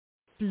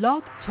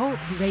Blog Talk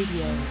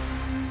Radio.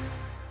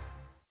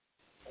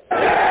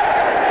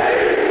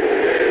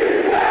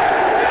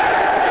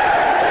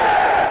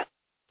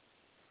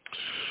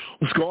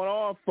 What's going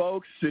on,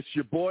 folks? It's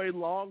your boy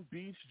Long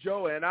Beach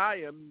Joe, and I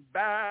am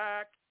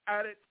back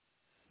at it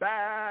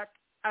again.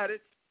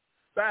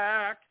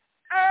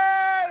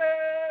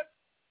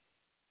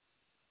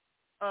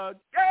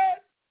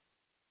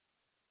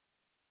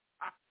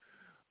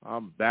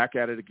 I'm back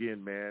at it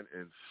again, man,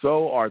 and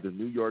so are the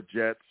New York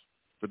Jets.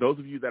 For those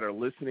of you that are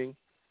listening,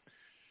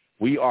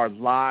 we are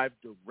live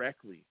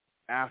directly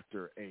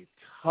after a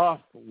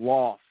tough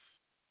loss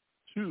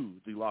to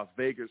the Las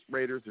Vegas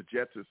Raiders. The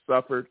Jets have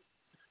suffered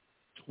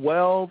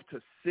 12-16.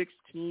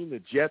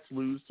 The Jets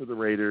lose to the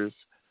Raiders,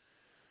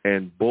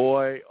 and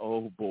boy,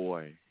 oh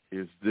boy,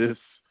 is this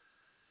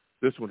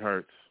one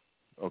hurts.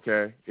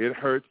 Okay, it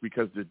hurts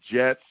because the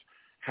Jets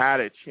had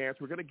a chance.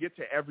 We're going to get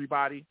to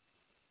everybody.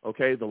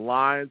 Okay, the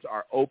lines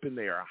are open.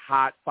 They are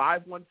hot.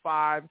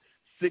 515-602-9639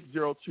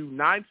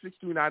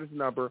 is the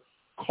number.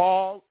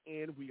 Call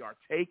in. We are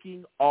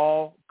taking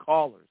all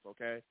callers,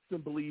 okay? I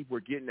can't believe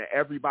we're getting to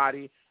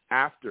everybody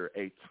after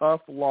a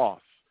tough loss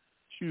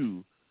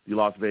to the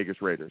Las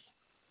Vegas Raiders.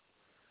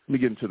 Let me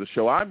get into the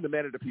show. I'm the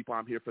man of the people.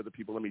 I'm here for the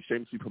people. Let me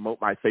shamelessly promote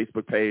my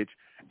Facebook page.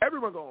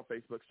 Everyone go on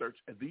Facebook, search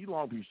The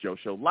Long Beach Joe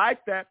Show.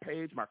 Like that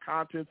page. My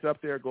content's up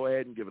there. Go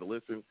ahead and give it a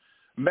listen.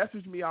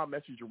 Message me. I'll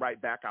message you right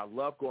back. I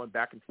love going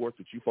back and forth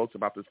with you folks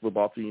about this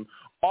football team.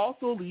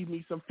 Also, leave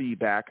me some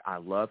feedback. I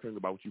love hearing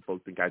about what you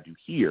folks think I do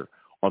here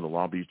on the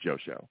Long Beach Joe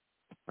Show.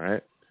 All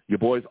right? Your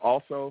boy's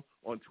also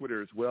on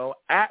Twitter as well,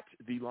 at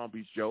The Long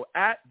Beach Joe,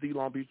 at The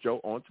Long Beach Joe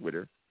on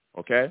Twitter.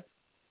 Okay?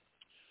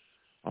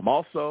 I'm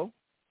also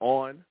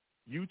on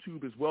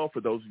YouTube as well for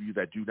those of you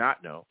that do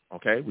not know.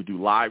 Okay? We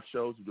do live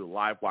shows. We do a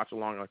live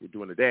watch-along like we're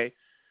doing today.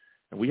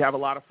 And we have a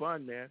lot of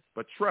fun, man.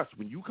 But trust,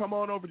 when you come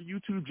on over to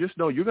YouTube, just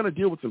know you're going to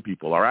deal with some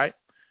people, all right?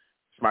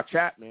 It's my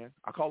chat, man.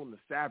 I call them the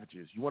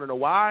savages. You want to know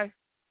why?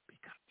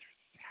 Because they're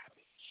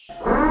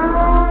savage.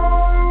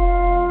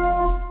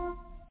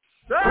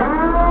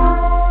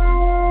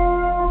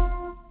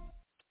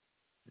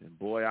 And,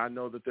 boy, I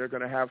know that they're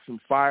going to have some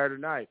fire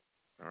tonight,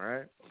 all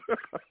right?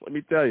 Let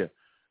me tell you,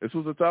 this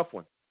was a tough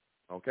one,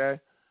 okay?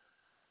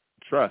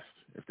 Trust,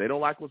 if they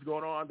don't like what's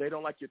going on, they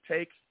don't like your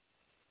take,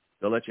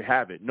 they'll let you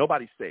have it.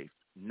 Nobody's safe.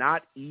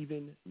 Not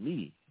even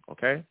me,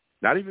 okay?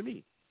 Not even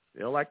me.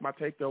 They don't like my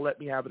take. They'll let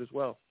me have it as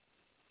well.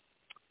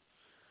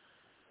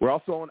 We're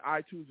also on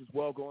iTunes as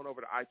well. Going over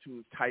to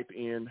iTunes, type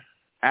in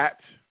at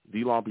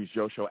The Long Beach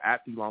Joe Show,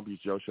 at The Long Beach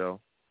Joe Show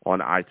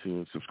on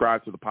iTunes.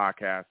 Subscribe to the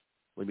podcast.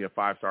 Leave me a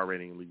 5-star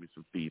rating and leave me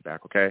some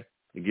feedback, okay?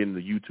 Again, the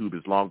YouTube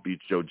is Long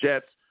Beach Joe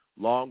Jets,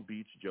 Long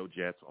Beach Joe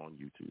Jets on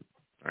YouTube,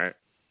 all right?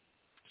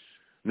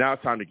 Now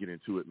it's time to get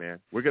into it,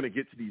 man. We're going to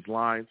get to these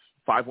lines,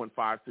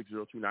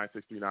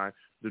 515-602-9639.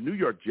 The New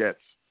York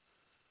Jets,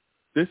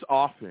 this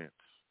offense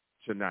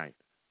tonight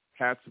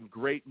had some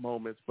great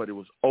moments, but it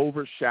was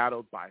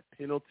overshadowed by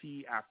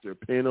penalty after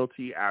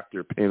penalty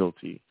after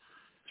penalty.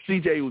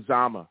 C.J.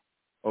 Uzomah,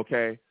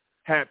 okay,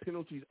 had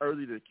penalties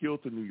early that killed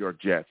the New York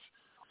Jets.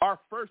 Our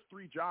first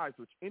three drives,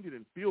 which ended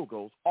in field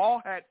goals, all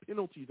had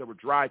penalties that were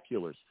drive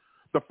killers.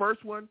 The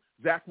first one,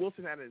 Zach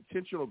Wilson had an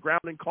intentional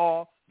grounding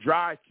call,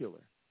 drive killer.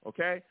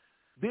 Okay?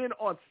 Then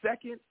on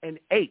 2nd and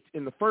 8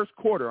 in the first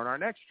quarter on our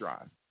next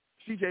drive,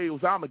 C.J.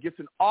 Uzomah gets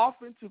an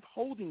offensive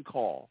holding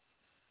call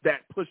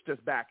that pushed us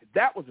back.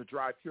 That was a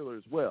drive killer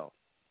as well.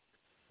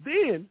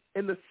 Then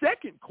in the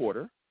second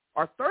quarter,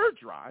 our third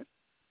drive,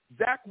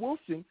 Zach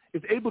Wilson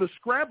is able to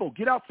scramble,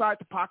 get outside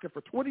the pocket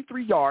for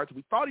 23 yards.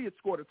 We thought he had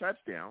scored a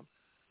touchdown,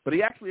 but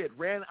he actually had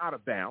ran out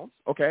of bounds.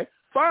 Okay,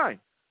 fine.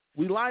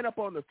 We line up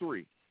on the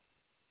 3.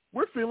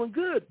 We're feeling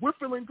good. We're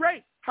feeling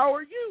great. How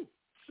are you?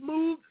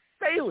 Smooth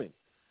sailing.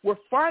 We're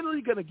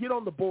finally going to get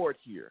on the board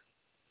here.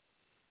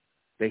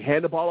 They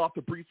hand the ball off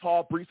to Breece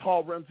Hall. Breece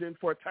Hall runs in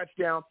for a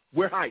touchdown.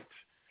 We're hyped.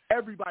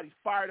 Everybody's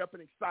fired up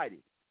and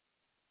excited.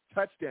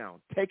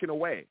 Touchdown taken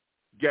away.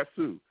 Guess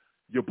who?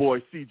 Your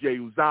boy C.J.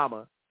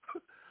 Uzomah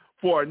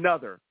for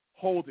another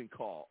holding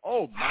call.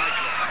 Oh, my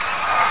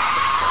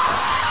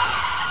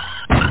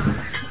God.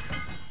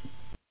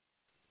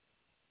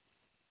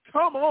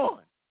 Come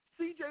on.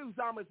 C.J.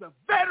 Uzomah is a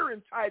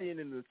veteran tight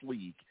end in this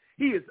league.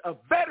 He is a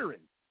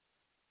veteran.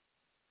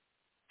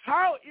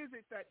 How is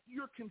it that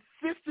you're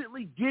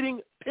consistently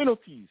getting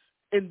penalties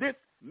in this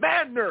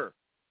manner?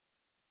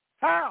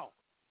 How?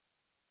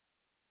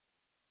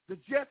 The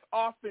Jets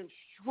offense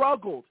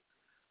struggled.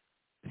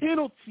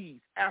 Penalties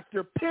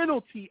after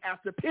penalty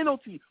after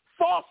penalty.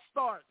 False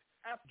starts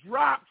after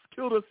drops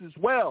killed us as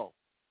well.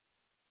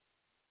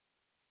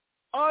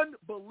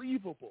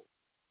 Unbelievable.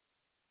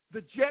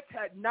 The Jets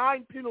had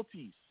 9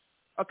 penalties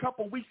a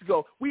couple weeks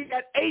ago. We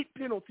had 8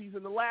 penalties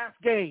in the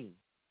last game.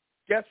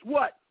 Guess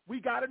what? We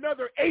got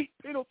another 8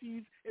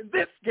 penalties in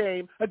this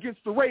game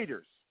against the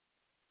Raiders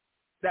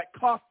that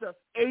cost us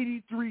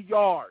 83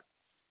 yards.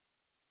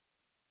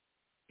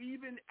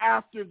 Even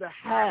after the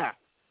half,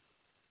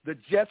 the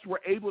Jets were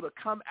able to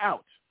come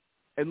out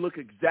and look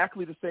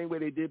exactly the same way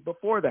they did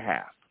before the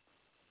half.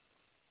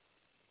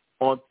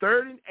 On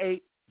 3rd and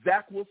 8,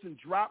 Zach Wilson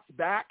drops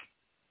back.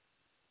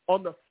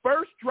 On the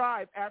first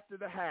drive after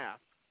the half,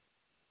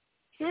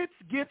 hits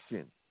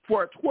Gibson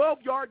for a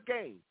 12-yard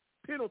gain,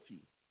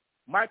 penalty.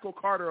 Michael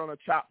Carter on a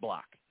chop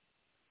block.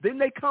 Then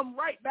they come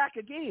right back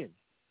again.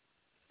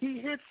 He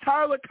hits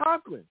Tyler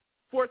Conklin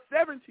for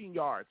 17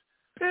 yards,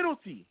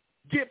 penalty.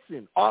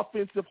 Gibson,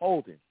 offensive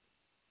holding.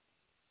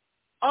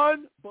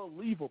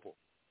 Unbelievable.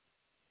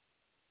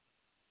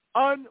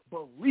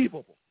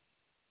 Unbelievable.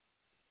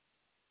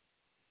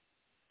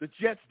 The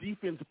Jets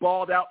defense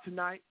balled out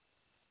tonight.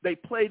 They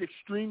played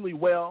extremely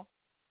well.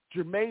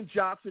 Jermaine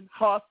Johnson,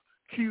 Huff,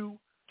 Q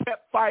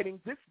kept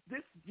fighting. This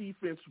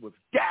defense was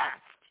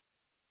gassed,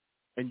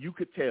 and you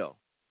could tell.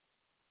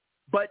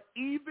 But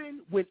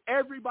even when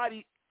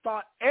everybody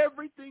thought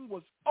everything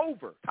was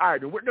over,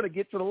 tired, and we're going to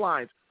get to the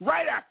lines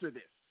right after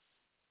this.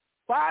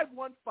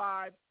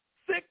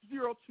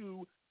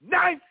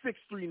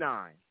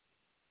 515-602-9639.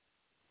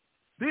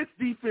 This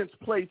defense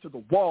played to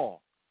the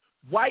wall.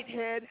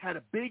 Whitehead had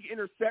a big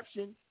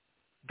interception.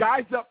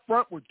 Guys up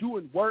front were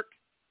doing work.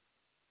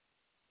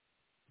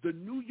 The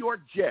New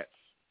York Jets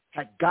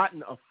had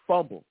gotten a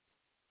fumble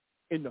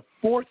in the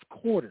fourth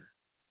quarter.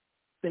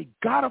 They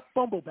got a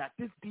fumble that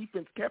this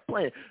defense kept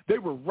playing. They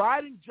were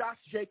riding Josh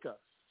Jacobs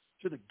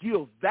to the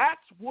gills.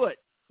 That's what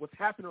was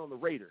happening on the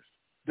Raiders.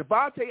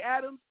 Devontae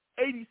Adams,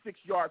 86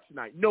 yards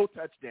tonight, no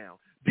touchdown,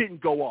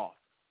 didn't go off.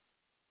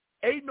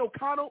 Aiden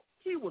O'Connell,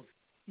 he was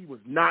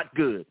not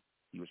good.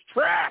 He was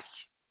trash.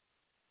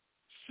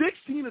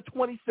 16 of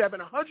 27,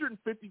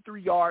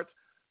 153 yards,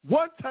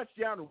 1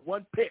 touchdown and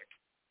 1 pick.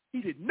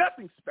 He did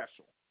nothing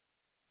special.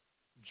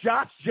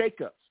 Josh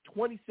Jacobs,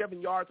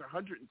 27 yards,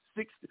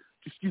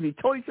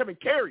 27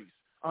 carries,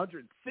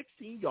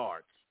 116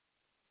 yards.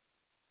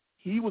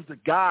 He was the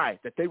guy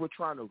that they were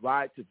trying to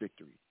ride to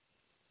victory.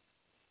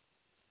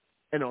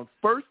 And on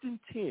 1st and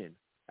 10,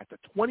 at the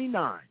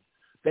 29,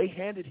 they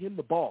handed him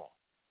the ball.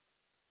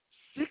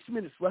 6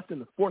 minutes left in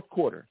the fourth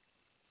quarter.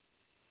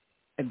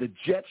 And the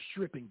Jets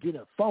strip and get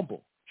a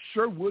fumble.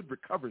 Sherwood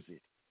recovers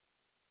it.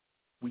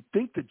 We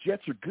think the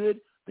Jets are good.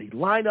 They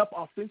line up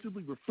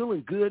offensively. We're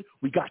feeling good.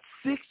 We got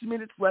 6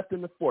 minutes left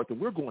in the fourth, and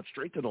we're going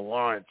straight to the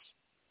lines.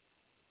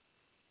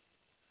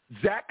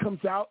 Zach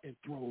comes out and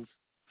throws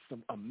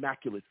some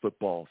immaculate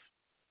footballs.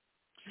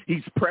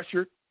 He's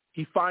pressured.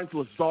 He finds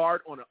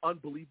Lazard on an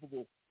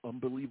unbelievable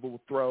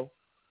throw.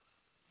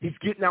 He's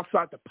getting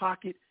outside the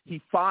pocket.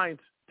 He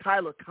finds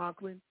Tyler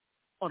Conklin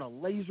on a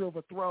laser of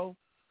a throw.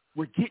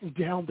 We're getting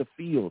down the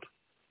field.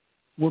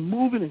 We're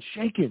moving and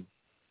shaking.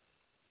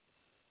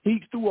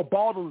 He threw a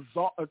ball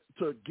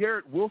to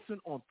Garrett Wilson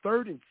on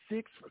 3rd and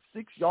 6 for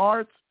 6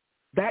 yards.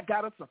 That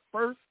got us a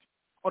first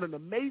on an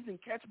amazing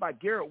catch by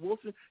Garrett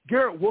Wilson.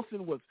 Garrett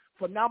Wilson was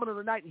phenomenal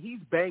tonight, and he's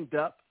banged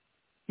up.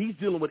 He's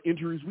dealing with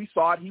injuries. We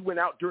saw it. He went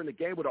out during the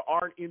game with an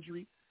arm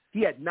injury.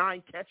 He had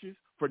 9 catches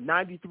for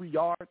 93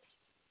 yards.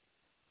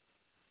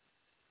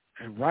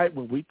 And right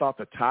when we thought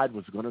the tide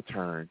was going to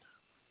turn,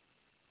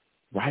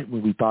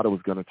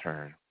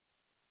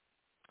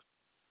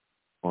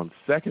 on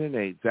 2nd and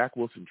 8, Zach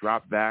Wilson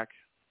dropped back,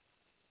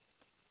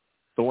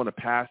 throwing a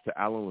pass to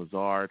Alan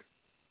Lazard,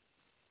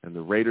 and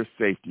the Raiders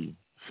safety,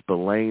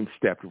 Spillane,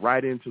 stepped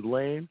right into the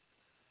lane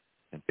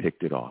and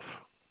picked it off.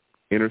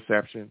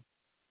 Interception.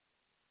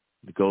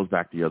 It goes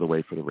back the other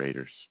way for the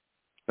Raiders.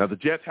 Now, the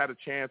Jets had a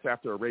chance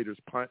after a Raiders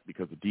punt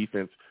because the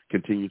defense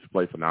continues to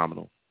play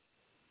phenomenal.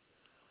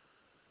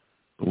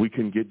 But we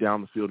couldn't get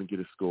down the field and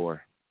get a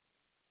score.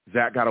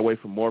 Zach got away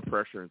from more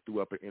pressure and threw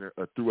up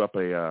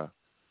a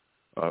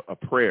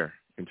prayer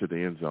into the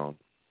end zone,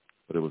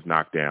 but it was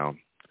knocked down.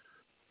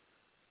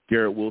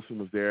 Garrett Wilson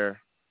was there.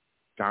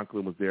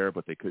 Conklin was there,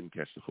 but they couldn't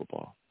catch the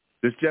football.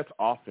 This Jets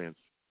offense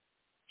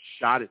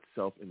shot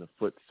itself in the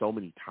foot so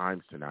many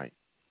times tonight.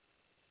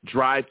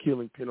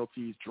 Drive-killing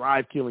penalties,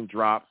 drive-killing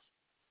drops.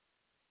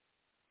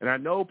 And I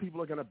know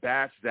people are going to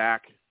bash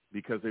Zach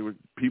because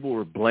people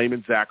were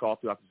blaming Zach all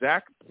throughout.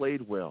 Zach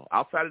played well.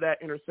 Outside of that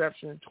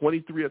interception,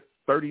 23 of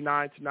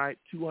 39 tonight,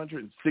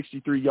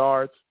 263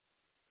 yards,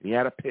 and he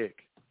had a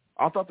pick.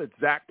 I thought that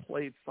Zach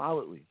played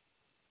solidly.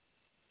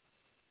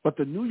 But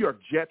the New York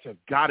Jets have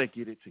got to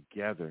get it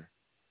together.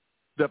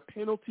 The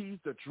penalties,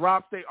 the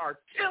drops, they are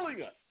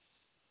killing us.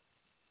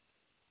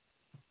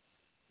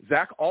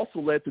 Zach also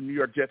led the New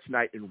York Jets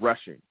tonight in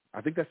rushing.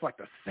 I think that's like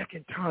the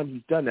second time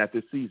he's done that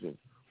this season.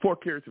 4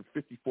 carries for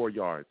 54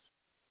 yards.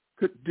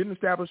 Didn't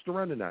establish the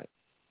run tonight.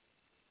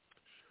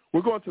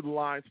 We're going to the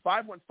lines.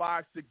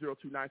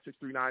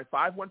 515-602-9639.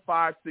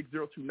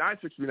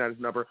 515-602-9639 is the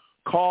number.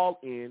 Call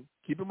in.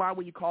 Keep in mind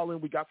when you call in,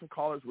 we got some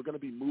callers we're going to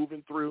be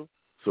moving through,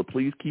 so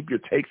please keep your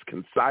takes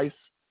concise.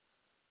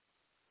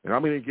 And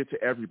I'm going to get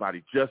to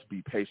everybody. Just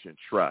be patient.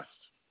 Trust.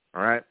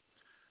 All right?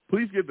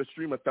 Please give the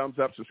stream a thumbs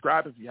up.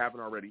 Subscribe if you haven't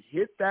already.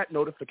 Hit that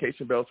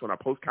notification bell so when I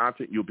post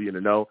content, you'll be in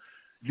the know.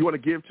 If you want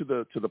to give to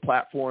the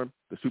platform,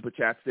 the Super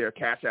Chat's there.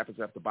 Cash App is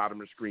at the bottom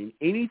of the screen.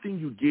 Anything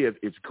you give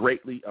is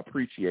greatly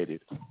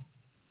appreciated.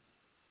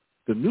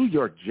 The New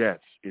York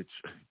Jets,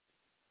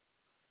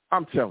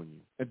 I'm telling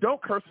you, And don't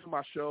curse on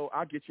my show.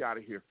 I'll get you out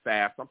of here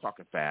fast. I'm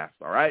talking fast,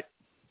 all right?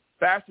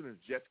 Faster than the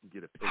Jets can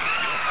get a penalty.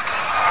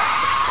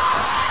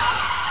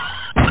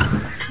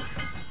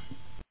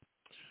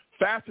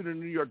 Faster than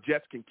the New York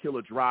Jets can kill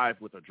a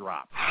drive with a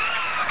drop.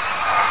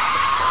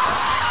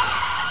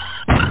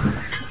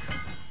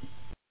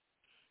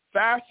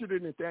 Faster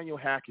than Nathaniel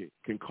Hackett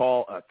can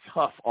call a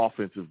tough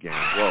offensive game.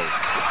 Whoa.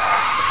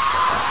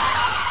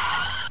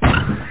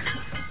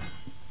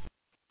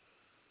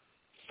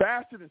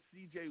 Faster than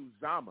C.J.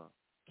 Uzomah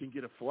can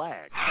get a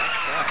flag.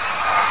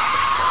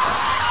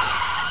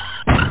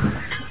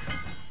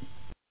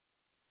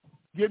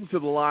 Getting to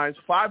the lines,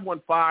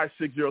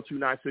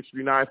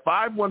 515-602-9639.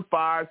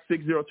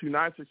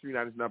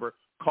 515-602-9639 is number.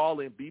 Call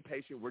in. Be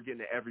patient. We're getting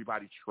to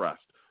everybody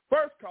trust.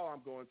 First call I'm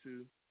going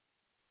to,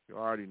 you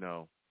already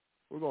know,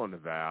 we're going to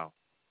Val.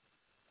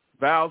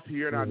 Val's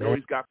here, and I know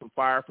he's got some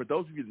fire. For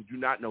those of you that do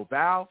not know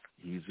Val,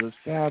 he's a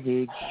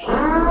savage.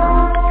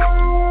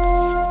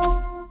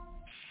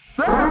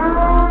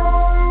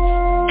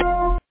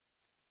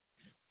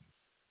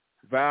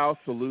 Val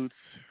salutes.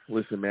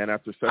 Listen, man,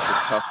 after such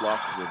a tough loss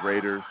to the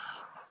Raiders,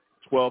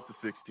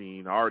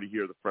 12-16, I already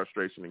hear the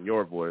frustration in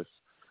your voice.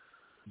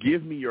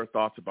 Give me your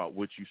thoughts about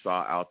what you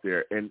saw out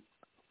there, and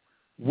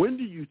when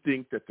do you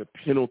think that the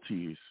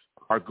penalties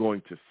are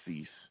going to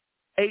cease?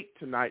 8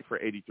 tonight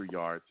for 83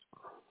 yards.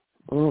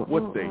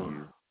 What say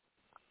you?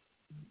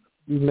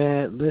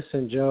 Man,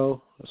 listen,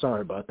 Joe.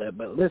 Sorry about that,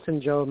 but listen,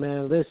 Joe,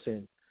 man,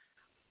 listen.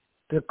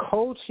 The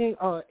coaching,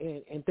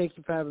 and thank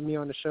you for having me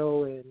on the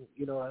show, and,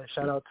 you know,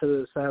 shout out to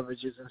the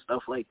Savages and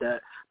stuff like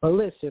that. But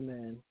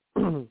listen,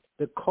 man,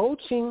 the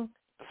coaching,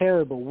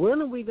 terrible.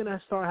 When are we going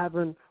to start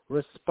having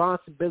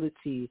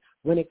responsibility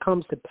when it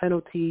comes to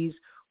penalties?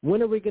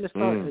 When are we going to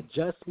start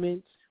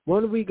adjustments?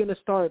 When are we going to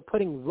start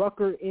putting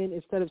Rucker in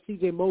instead of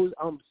C.J. Uzomah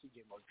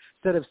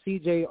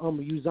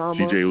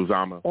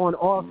on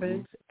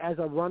offense as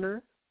a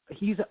runner?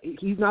 He's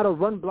not a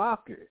run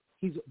blocker.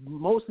 He's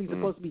mostly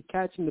supposed to be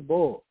catching the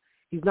ball.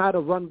 He's not a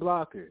run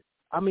blocker.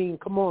 I mean,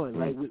 come on.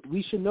 Like,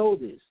 we should know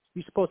this.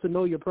 You're supposed to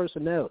know your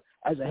personnel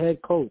as a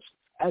head coach,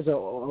 as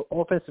an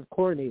offensive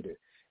coordinator.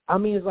 I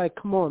mean, it's like,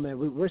 come on, man.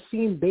 We're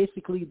seeing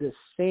basically the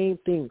same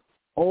thing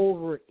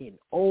over and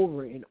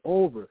over and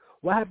over.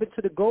 What happened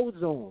to the gold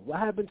zone? What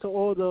happened to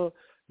all the,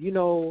 you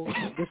know,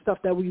 the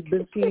stuff that we've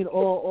been seeing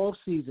all off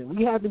season?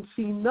 We haven't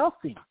seen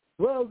nothing.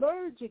 We're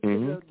allergic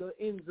to the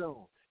end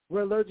zone.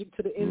 We're allergic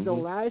to the end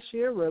zone last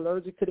year. We're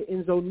allergic to the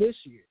end zone this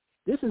year.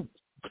 This is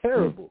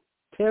terrible,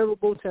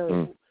 terrible.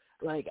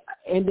 Like,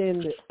 and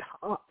then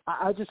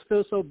I just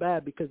feel so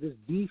bad because this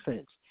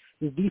defense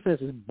is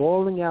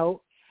balling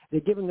out.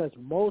 They're giving them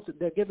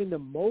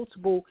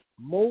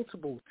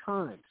multiple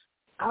times.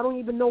 I don't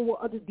even know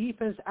what other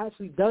defense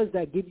actually does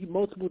that give you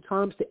multiple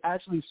times to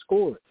actually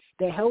score.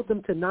 They held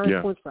them to 9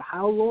 points for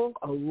how long?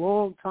 A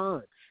long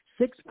time.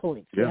 6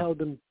 points they held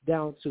them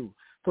down to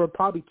for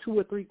probably 2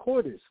 or 3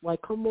 quarters.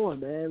 Like, come on,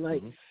 man.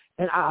 Like,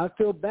 and I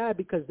feel bad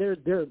because they're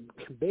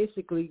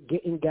basically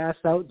getting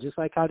gassed out just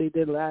like how they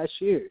did last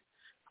year.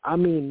 I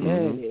mean,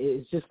 man,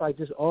 it's just like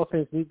this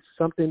offense needs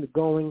something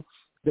going.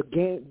 The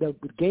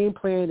game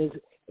plan is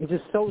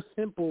just so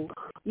simple,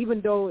 even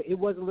though it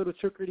was a little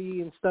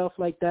trickery and stuff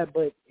like that,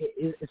 but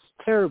it's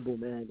terrible,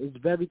 man. It's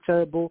very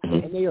terrible,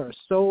 and they are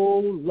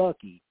so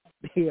lucky.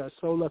 They are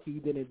so lucky you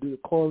didn't do the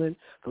calling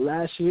for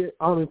last year.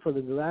 I mean, for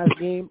the last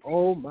game.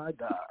 Oh, my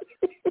God.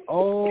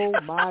 Oh,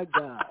 my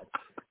God.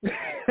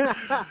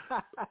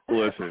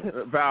 Listen,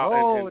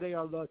 Val. They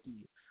are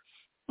lucky.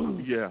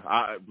 Yeah,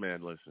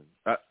 listen.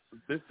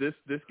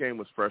 This game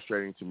was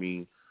frustrating to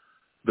me.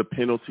 The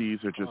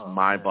penalties are just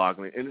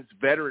mind-boggling, and it's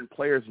veteran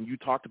players, and you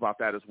talked about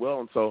that as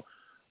well. And so,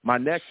 my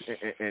next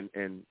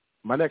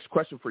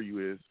question for you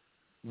is,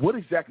 what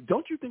exactly?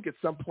 Don't you think at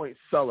some point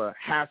Sulla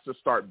has to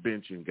start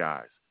benching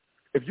guys?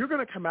 If you're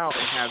going to come out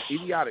and have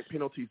idiotic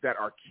penalties that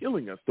are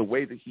killing us the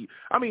way that you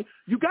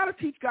got to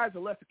teach guys a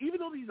lesson. Even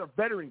though these are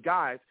veteran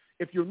guys,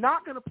 if you're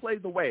not going to play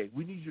the way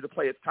we need you to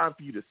play, it's time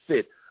for you to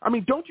sit. I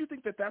mean, don't you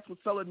think that that's what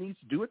Sulla needs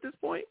to do at this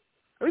point?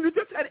 I mean, they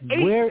just had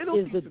 8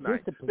 penalties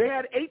tonight. Discipline? They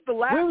had 8 the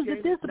last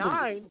game,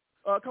 9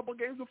 a couple of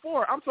games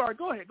before. I'm sorry.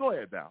 Go ahead,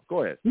 Val.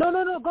 Go ahead. No.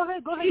 Go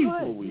ahead.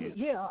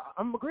 Yeah,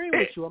 I'm agreeing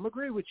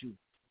with you.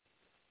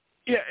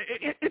 Yeah,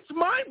 it's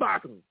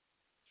mind-boggling.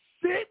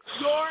 Sit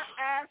your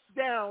ass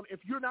down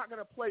if you're not going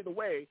to play the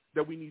way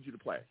that we need you to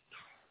play.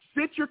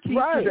 Sit your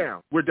keeper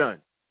down. We're done.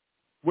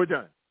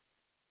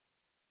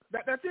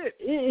 That's it.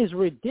 It is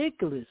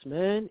ridiculous,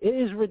 man. It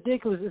is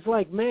ridiculous. It's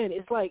like, man,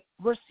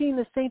 we're seeing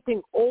the same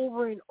thing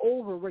over and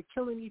over. We're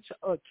killing each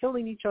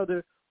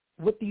other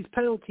with these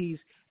penalties,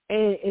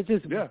 and it's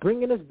just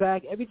bringing us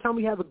back. Every time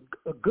we have a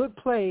good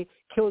play,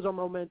 kills our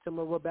momentum,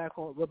 and we're back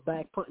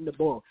punting the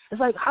ball.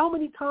 It's like, how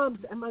many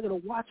times am I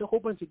going to watch a whole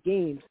bunch of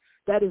games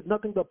that is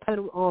nothing but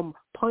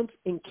punts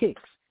and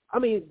kicks? I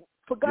mean,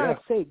 for God's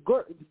sake,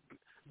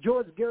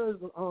 George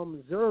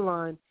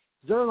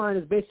Zerline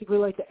is basically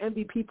like the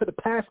MVP for the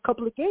past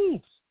couple of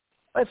games.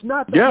 If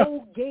not the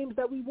whole games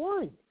that we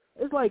won.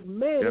 It's like,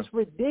 man, it's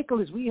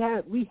ridiculous. We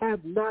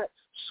have not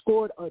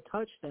scored a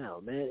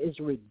touchdown, man. It's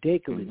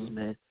ridiculous,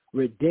 man.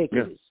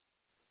 Ridiculous.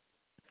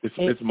 Yeah.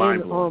 It's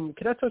mind-blowing.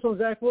 Can I touch on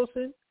Zach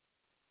Wilson?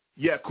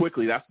 Yeah,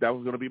 quickly. That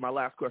was going to be my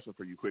last question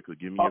for you. Quickly,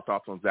 give me your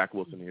thoughts on Zach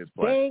Wilson and his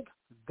play. Thank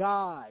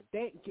God.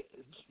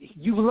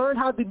 You've learned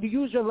how to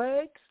use your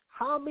legs?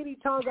 How many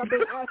times I've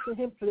been asking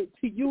him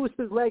to use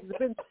his legs? It's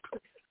been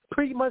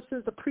pretty much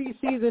since the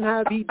preseason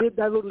how he did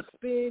that little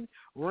spin,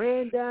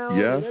 ran down,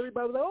 and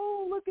everybody was like,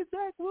 oh, look at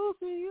Zach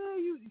Wilson.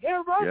 Yeah,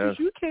 Aaron Rodgers,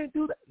 you can't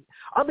do that.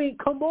 I mean,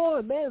 come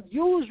on, man.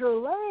 Use your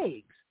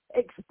legs.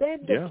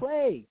 Extend the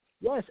play.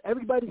 Yes,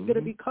 everybody's going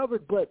to be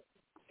covered, but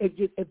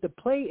if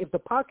the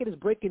pocket is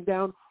breaking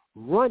down,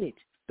 run it.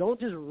 Don't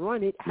just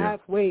run it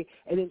halfway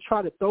and then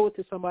try to throw it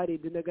to somebody.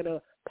 Then they're going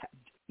to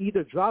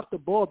either drop the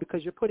ball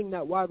because you're putting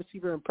that wide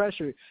receiver in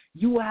pressure.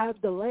 You have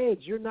the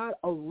legs. You're not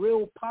a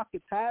real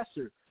pocket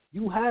passer.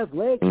 You have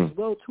legs as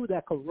well, too,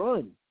 that can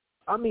run.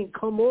 I mean,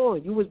 come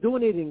on. You was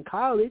doing it in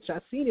college.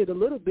 I've seen it a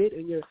little bit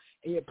in your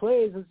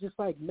plays. It's just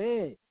like,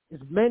 man,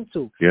 it's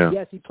mental. Yeah.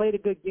 Yes, he played a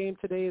good game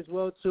today as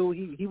well, too.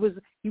 He was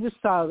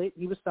solid.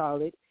 He was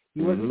solid.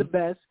 He wasn't the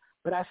best.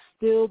 But I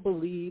still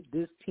believe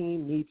this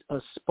team needs a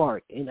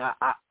spark. And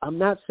I'm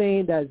not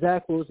saying that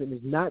Zach Wilson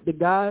is not the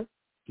guy.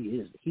 He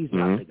is. He's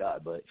not the guy.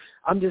 But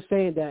I'm just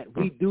saying that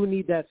we do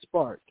need that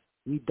spark.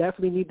 We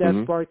definitely need that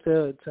spark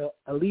to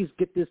at least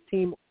get this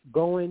team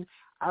going.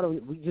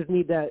 We just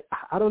need that.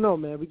 I don't know,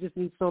 man. We just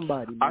need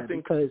somebody, man. I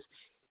think the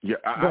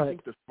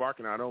spark,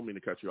 and I don't mean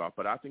to cut you off,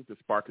 but I think the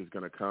spark is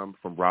going to come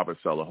from Robert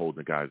Saleh holding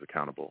the guys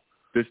accountable.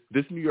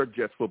 This New York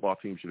Jets football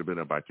team should have been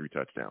up by 3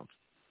 touchdowns.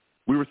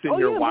 We were sitting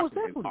here watching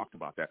and talked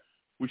about that.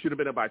 We should have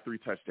been up by 3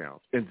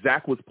 touchdowns. And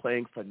Zach was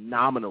playing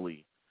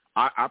phenomenally.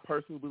 I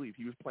personally believe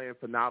he was playing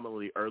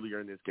phenomenally earlier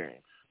in this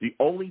game. The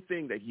only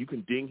thing that you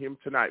can ding him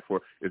tonight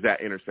for is that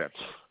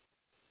interception.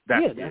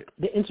 The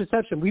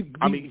interception. We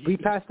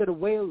passed it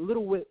away a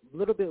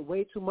little bit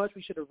way too much.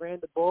 We should have ran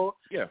the ball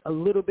a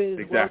little bit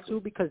as well too,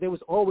 because they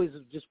was always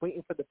just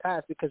waiting for the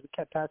pass because we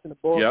kept passing the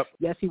ball. Yep.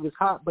 Yes, he was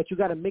hot, but you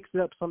got to mix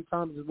it up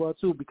sometimes as well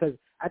too, because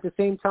at the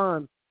same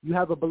time you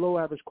have a below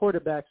average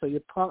quarterback, so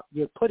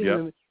you're putting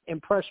him in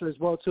pressure as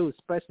well too,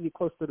 especially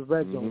close to the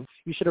red zone.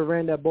 You should have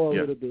ran that ball a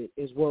little bit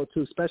as well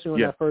too, especially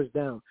on that first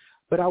down.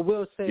 But I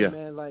will say,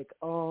 man, like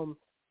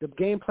the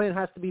game plan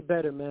has to be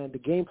better, man. The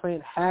game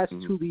plan has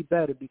to be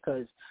better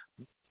because,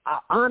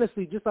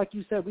 honestly, just like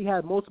you said, we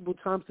had multiple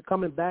times to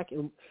coming back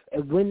and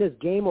win this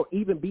game or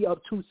even be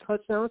up 2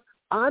 touchdowns.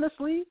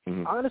 Honestly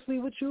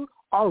with you,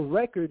 our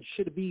record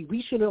should be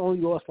we should have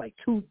only lost like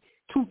two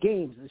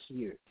games this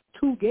year.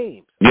 2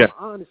 games. Yeah.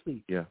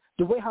 Honestly. Yeah.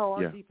 The way how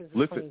our defense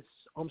is playing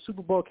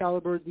Super Bowl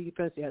caliber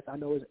defense, yes, I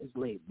know it's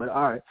late. But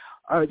all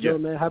right, Joe,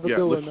 man. Have a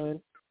good one,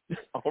 man.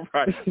 All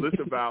right.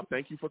 Listen, Val,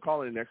 thank you for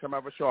calling. Next time I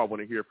have a show, I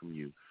want to hear from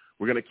you.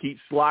 We're going to keep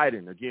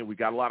sliding. Again, we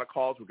got a lot of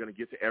calls. We're going to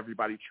get to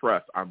everybody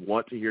trust. I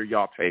want to hear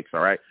y'all takes,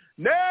 all right?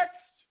 Next,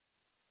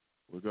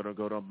 we're going to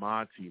go to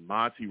Monty.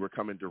 Monty, we're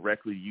coming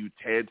directly to you.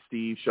 Ted,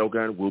 Steve,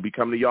 Shogun, we'll be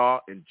coming to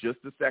y'all in just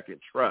a second.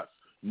 Trust.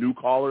 New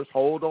callers,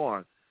 hold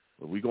on.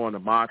 But we're going to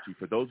Monty.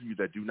 For those of you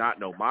that do not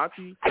know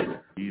Monty,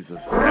 he's a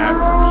savage.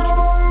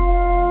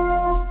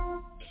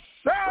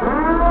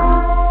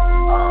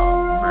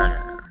 Oh,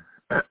 man.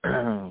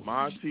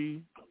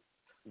 Monty,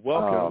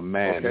 welcome. Oh,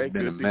 man, okay, it's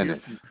been a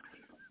minute.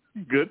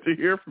 Good to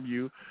hear from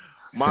you.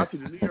 Monty,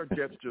 the New York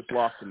Jets just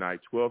lost tonight,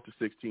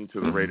 12-16 to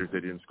the Raiders.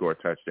 They didn't score a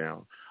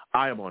touchdown.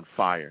 I am on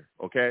fire,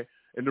 okay?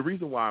 And the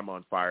reason why I'm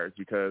on fire is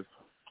because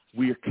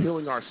we are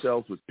killing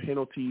ourselves with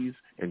penalties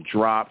and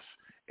drops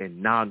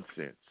and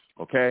nonsense,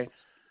 okay?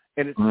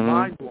 And it's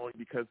mind-blowing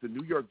because the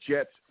New York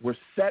Jets were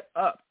set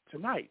up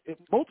tonight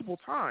multiple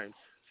times,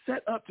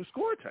 set up to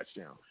score a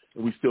touchdown,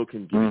 and we still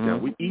couldn't get it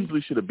done. We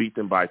easily should have beat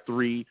them by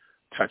 3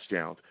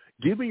 touchdowns.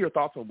 Give me your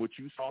thoughts on what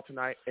you saw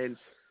tonight, and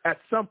at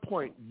some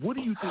point, what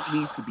do you think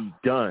needs to be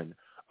done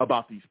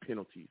about these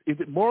penalties? Is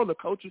it more on the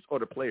coaches or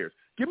the players?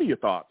 Give me your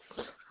thoughts.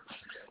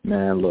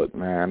 Man, look,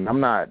 man,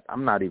 I'm not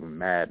even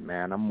mad,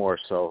 man. I'm more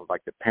so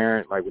like the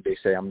parent, like what they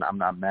say. I'm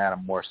not mad.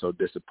 I'm more so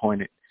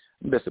disappointed.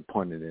 I'm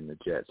disappointed in the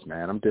Jets,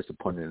 man. I'm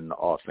disappointed in the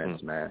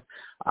offense, man.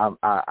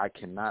 I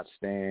cannot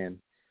stand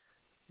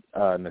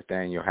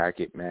Nathaniel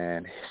Hackett,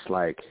 man. It's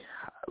like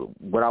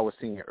what I was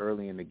seeing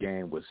early in the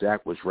game was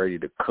Zach was ready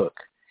to cook.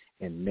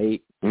 And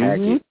Nate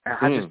Hackett,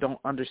 I just don't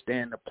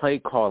understand the play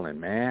calling,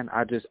 man.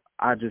 I just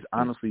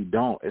honestly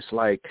don't. It's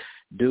like,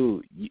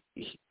 dude,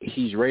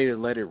 he's ready to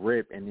let it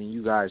rip, and then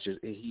you guys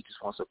he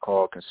just wants to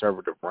call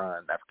conservative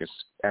run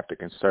after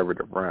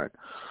conservative run.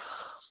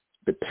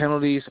 The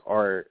penalties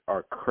are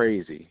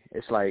crazy.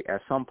 It's like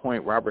at some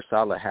point Robert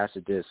Saleh has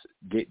to just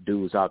get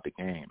dudes out the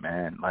game,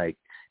 man. Like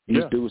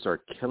these dudes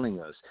are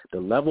killing us. The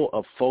level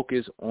of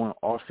focus on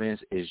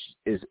offense is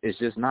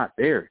just not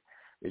there.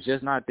 It's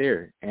just not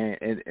there, and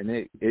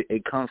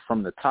it comes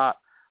from the top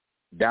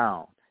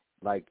down.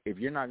 Like, if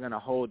you're not going to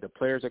hold the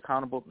players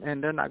accountable, man,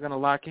 they're not going to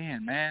lock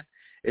in, man.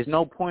 There's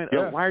no point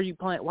of why are you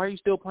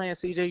still playing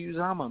C.J.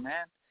 Uzomah,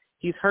 man?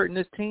 He's hurting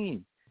this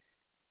team.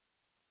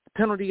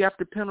 Penalty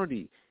after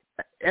penalty.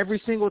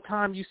 every single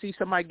time you see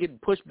somebody getting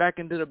pushed back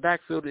into the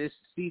backfield, it's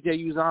C.J.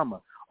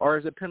 Uzomah, or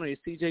as a penalty,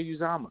 it's C.J.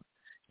 Uzomah,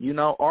 you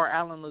know, or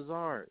Allen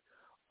Lazard,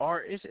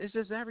 or it's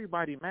just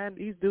everybody, man.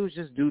 These dudes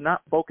just do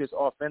not focus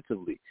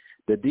offensively.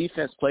 The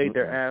defense played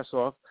their ass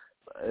off,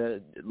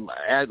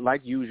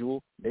 like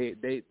usual. They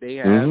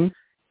have,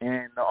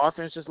 and the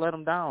offense just let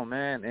them down,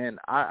 man. And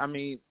I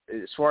mean,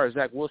 as far as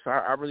Zach Wilson,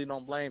 I really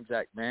don't blame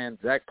Zach, man.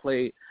 Zach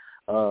played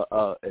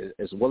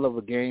as well of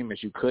a game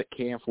as you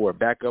can for a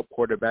backup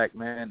quarterback,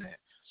 man.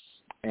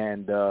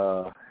 And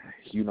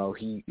you know,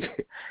 he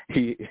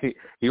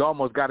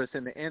almost got us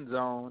in the end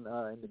zone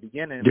in the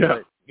beginning,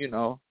 but you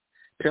know,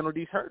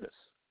 penalties hurt us.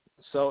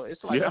 So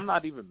it's like I'm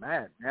not even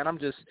mad, man. I'm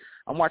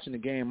watching the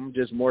game. I'm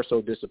just more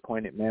so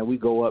disappointed, man. We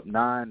go up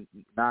 9-3,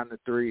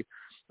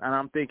 and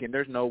I'm thinking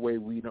there's no way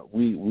we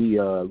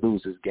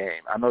lose this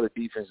game. I know the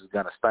defense is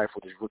gonna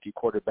stifle this rookie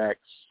quarterback,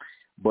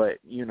 but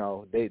you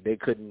know they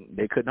couldn't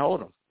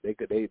hold him. They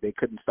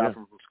couldn't stop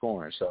him from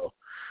scoring. So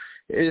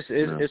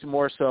it's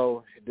more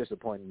so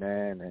disappointing,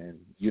 man. And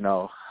you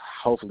know,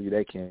 hopefully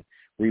they can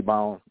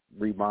rebound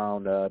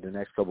the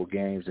next couple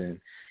games and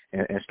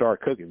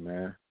start cooking,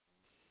 man.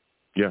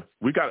 Yeah,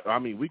 we got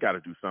to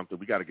do something.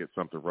 We got to get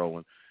something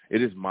rolling. It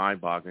is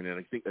mind-boggling, and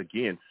I think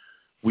again,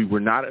 we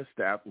were not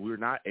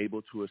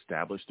able to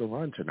establish the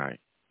run tonight.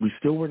 We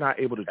still were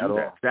not able to do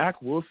that.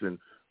 Zach Wilson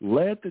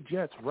led the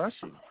Jets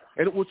rushing,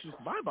 and which is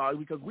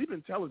mind-boggling because we've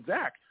been telling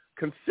Zach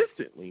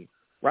consistently,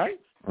 right?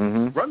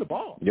 Run the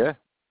ball. Yeah.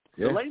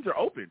 The lanes are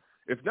open.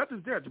 If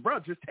nothing's there, bro,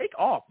 just take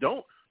off.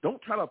 Don't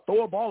try to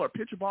throw a ball or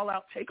pitch a ball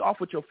out. Take off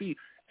with your feet.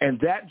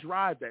 And that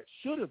drive that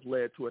should have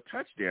led to a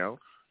touchdown,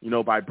 you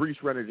know, by Brees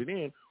running it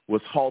in,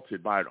 was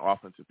halted by an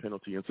offensive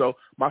penalty. And so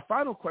my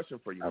final question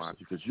for you,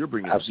 Monty, because you're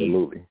bringing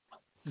absolutely,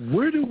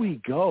 where do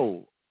we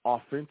go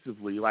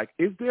offensively? Like,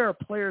 is there a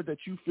player that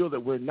you feel that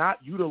we're not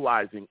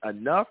utilizing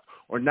enough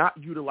or not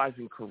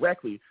utilizing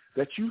correctly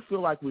that you feel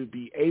like would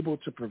be able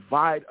to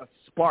provide a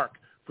spark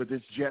for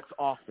this Jets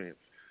offense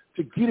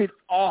to get it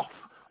off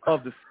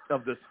of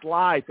the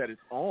slide that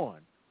it's on?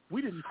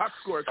 We did not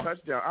score a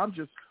touchdown. I'm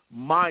just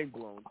mind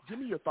blown. Give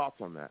me your thoughts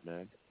on that,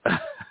 man.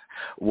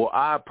 Well,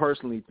 I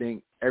personally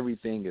think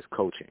everything is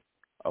coaching.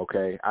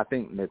 Okay, I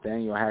think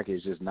Nathaniel Hackett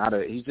is just not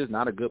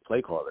a good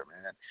play caller,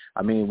 man.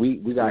 I mean, we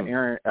got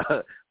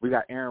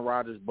Aaron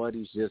Rodgers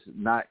buddies just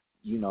not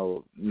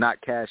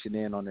cashing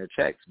in on their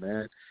checks,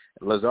 man.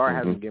 Lazard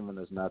hasn't given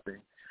us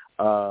nothing.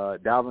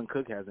 Dalvin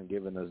Cook hasn't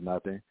given us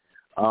nothing.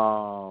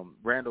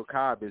 Randall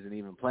Cobb isn't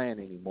even playing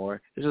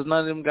anymore. It's just none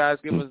of them guys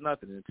giving us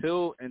nothing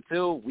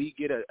until we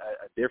get a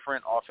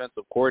different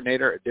offensive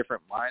coordinator, a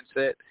different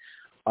mindset.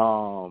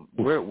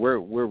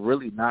 We're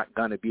really not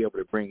going to be able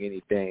to bring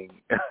anything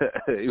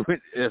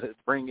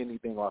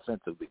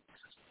offensively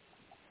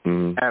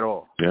at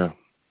all. Yeah,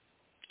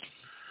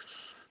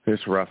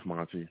 it's rough,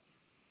 Monty.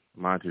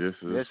 This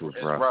is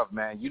rough,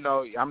 man. You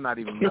know, I'm not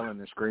even yelling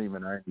and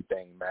screaming or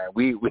anything, man.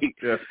 We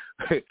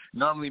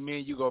normally me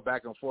and you go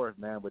back and forth,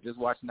 man. But just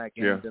watching that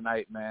game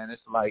tonight, man,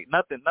 it's like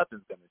nothing's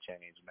gonna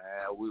change,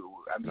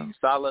 man.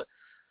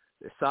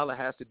 Saleh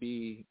has to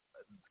be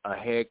a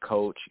head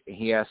coach, and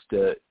he has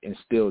to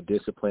instill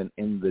discipline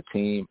in the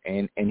team,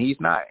 and he's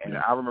not. And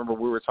I remember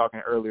we were talking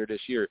earlier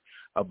this year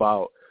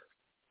about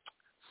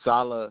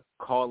Saleh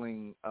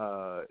calling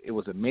it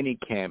was a mini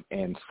camp,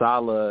 and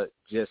Saleh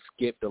just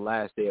skipped the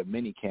last day of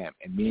mini camp,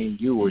 and me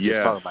and you were just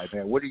talking like,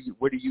 man, what are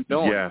you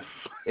doing? Yes.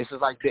 It's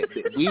just like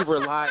we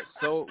relied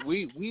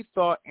we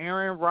thought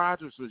Aaron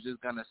Rodgers was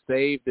just gonna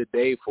save the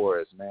day for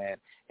us, man,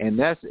 and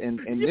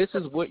this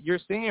is what you're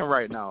seeing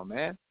right now,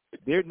 man.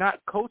 They're not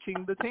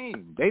coaching the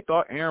team. They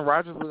thought Aaron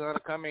Rodgers was going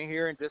to come in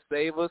here and just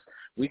save us.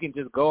 We can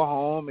just go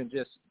home and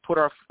just put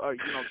our,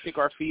 kick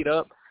our feet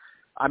up.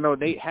 I know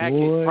Nate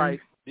Hackett probably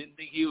didn't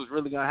think he was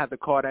really going to have to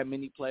call that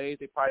many plays.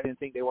 They probably didn't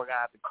think they were going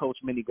to have to coach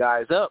many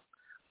guys up.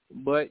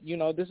 But, you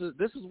know, this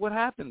is what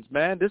happens,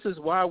 man. This is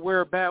why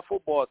we're a bad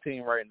football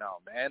team right now,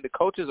 man. The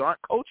coaches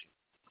aren't coaching.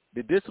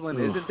 The discipline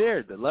isn't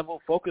there. The level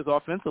of focus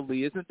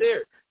offensively isn't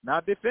there. Now,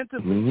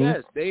 defensively,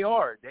 yes, they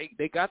are.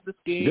 They got the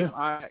scheme.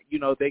 Yeah.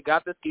 They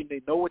got the scheme.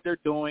 They know what they're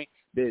doing.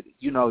 That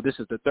this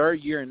is the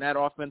third year in that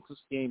offensive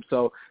scheme,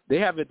 so they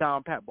have it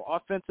down pat. But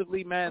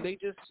offensively, man,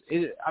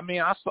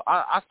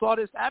 I saw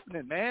this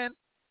happening, man.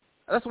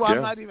 That's why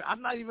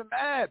I'm not even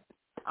mad.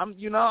 I'm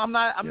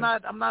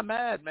not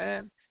mad,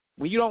 man.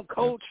 When you don't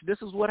coach,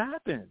 this is what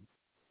happened.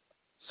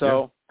 So.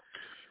 Yeah.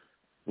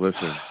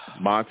 Listen,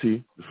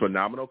 Monty,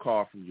 phenomenal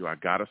call from you. I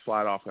got to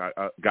slide off.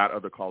 I got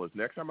other callers.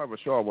 Next time I have a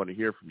show, I want to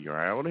hear from you. All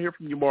right? I want to hear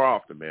from you more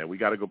often, man. We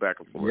got to go back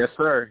and forth. Yes,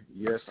 sir.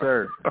 Yes,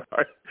 sir. All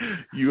right.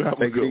 You have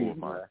a good one,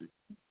 Monty.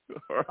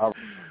 All right.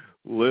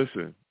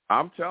 Listen,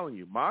 I'm telling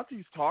you,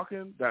 Monty's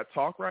talking that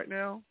talk right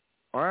now.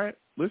 All right?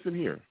 Listen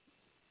here.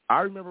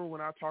 I remember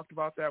when I talked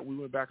about that, we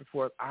went back and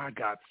forth. I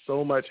got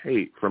so much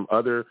hate from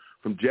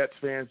Jets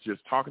fans just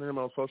talking to them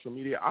on social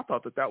media. I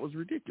thought that was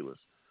ridiculous,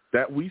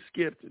 that we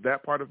skipped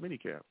that part of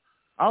minicamp.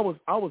 I was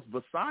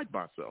beside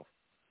myself,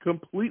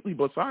 completely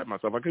beside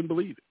myself. I couldn't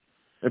believe it.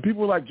 And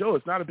people were like, Joe,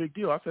 it's not a big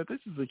deal. I said, this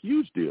is a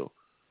huge deal.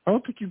 I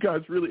don't think you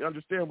guys really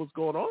understand what's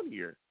going on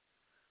here.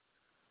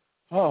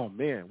 Oh,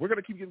 man. We're going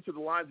to keep getting to the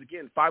lines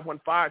again.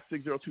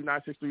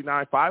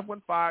 515-602-9639.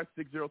 515-602-9639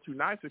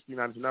 is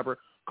the number.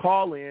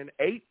 Call in.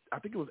 I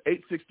think it was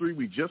 863.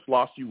 We just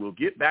lost you. We'll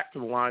get back to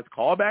the lines.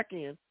 Call back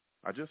in.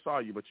 I just saw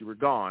you, but you were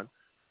gone.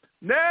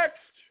 Next,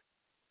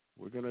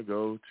 we're going to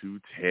go to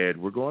Ted.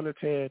 We're going to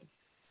Ted.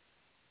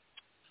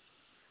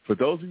 For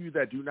those of you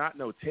that do not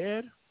know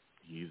Ted,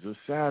 he's a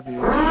savage.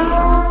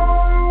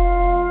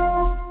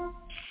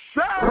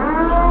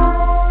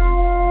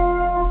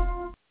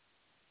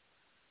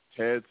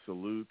 Ted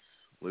salutes.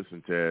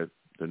 Listen, Ted,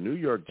 the New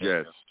York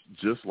Jets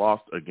just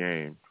lost a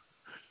game.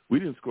 We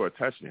didn't score a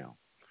touchdown.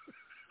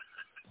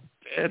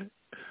 Ted,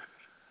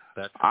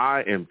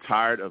 I am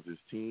tired of this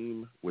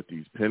team with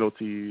these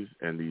penalties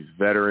and these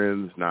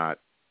veterans not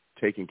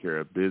taking care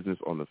of business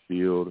on the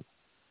field.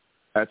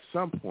 At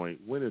some point,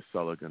 when is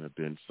Sulla going to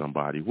bench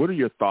somebody? What are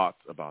your thoughts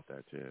about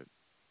that, Ted?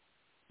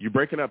 You're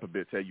breaking up a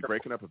bit, Ted.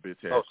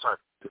 Oh, sorry.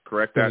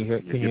 Correct that. Can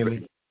you hear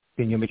me?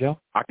 Can you hear me, Joe?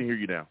 I can hear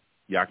you now.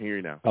 Yeah, I can hear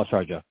you now. Oh,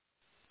 sorry, Joe.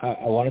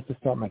 I wanted to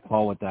start my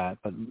call with that,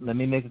 but let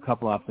me make a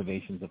couple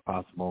observations if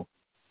possible.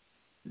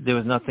 There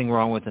was nothing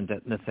wrong with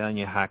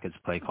Nathaniel Hackett's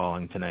play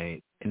calling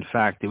tonight. In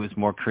fact, it was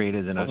more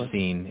creative than I've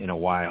seen in a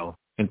while,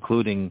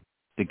 including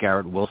the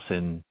Garrett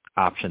Wilson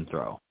option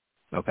throw.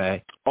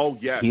 Okay? Oh,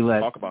 yeah.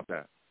 Talk about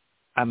that.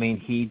 I mean,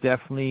 he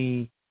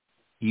definitely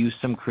used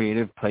some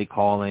creative play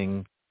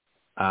calling.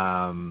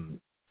 That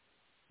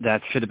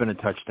should have been a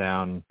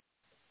touchdown.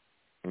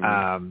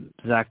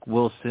 Mm-hmm. Zach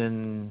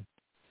Wilson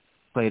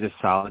played a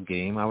solid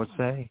game, I would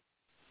say.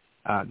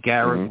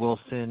 Garrett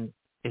Wilson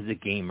is a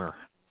gamer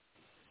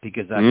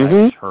because that guy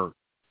was hurt,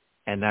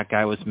 and that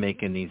guy was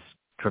making these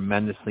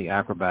tremendously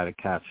acrobatic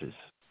catches.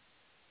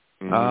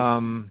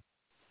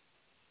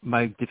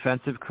 My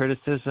defensive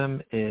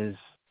criticism is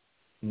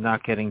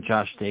not getting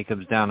Josh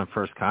Jacobs down in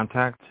first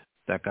contact.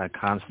 That guy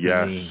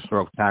constantly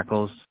broke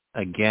tackles.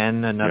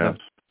 Again,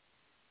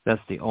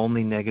 that's the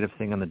only negative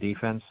thing on the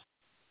defense.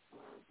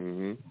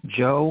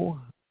 Joe,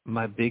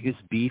 my biggest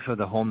beef of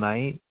the whole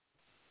night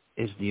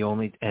is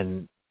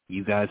and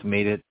you guys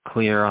made it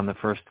clear on the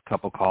first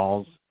couple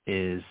calls,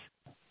 is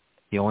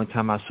the only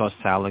time I saw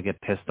Salah get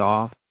pissed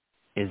off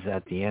is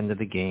at the end of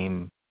the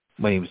game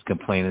when he was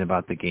complaining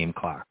about the game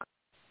clock.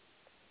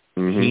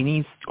 He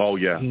needs.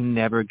 He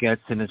never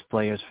gets in his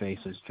players'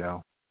 faces,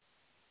 Joe.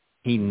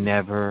 He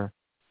never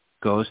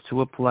goes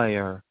to a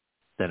player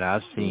that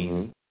I've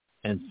seen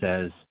and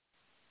says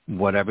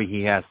whatever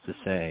he has to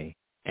say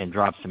and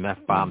drops some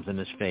F-bombs in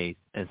his face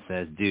and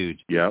says,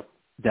 dude,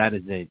 that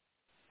is a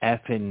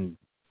effing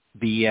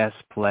BS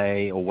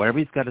play or whatever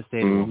he's got to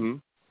say to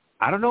him.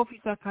 I don't know if he's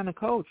that kind of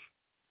coach,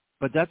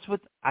 but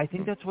I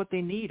think that's what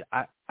they need.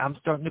 I'm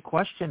starting to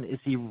question, is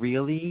he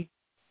really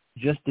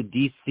just a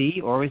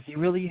DC or is he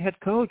really a head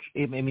coach?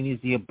 I mean, is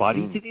he a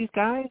buddy to these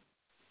guys?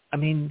 I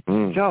mean,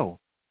 Joe,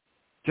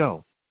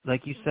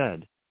 like you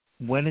said,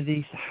 when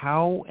and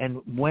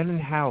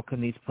how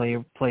can these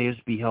players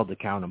be held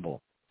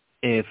accountable?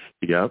 If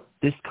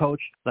this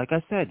coach, like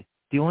I said,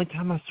 the only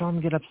time I saw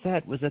him get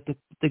upset was at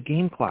the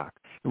game clock,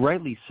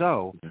 rightly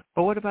so.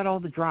 But what about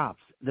all the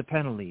drops, the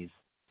penalties?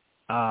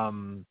 I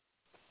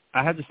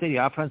have to say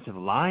the offensive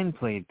line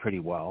played pretty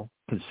well,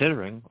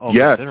 considering.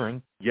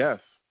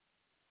 Yes.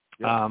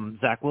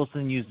 Zach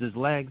Wilson used his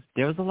legs.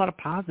 There was a lot of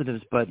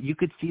positives, but you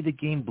could see the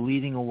game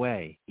bleeding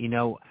away. You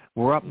know,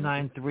 we're up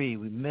 9-3.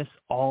 We miss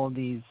all of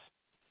these,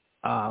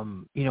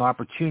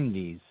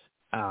 opportunities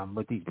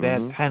with these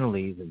bad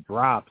penalties and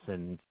drops.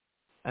 And,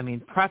 I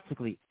mean,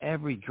 practically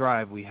every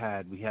drive we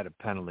had a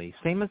penalty.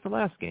 Same as the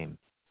last game.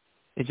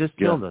 It just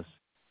killed us.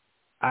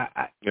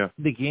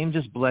 The game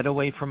just bled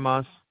away from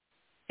us.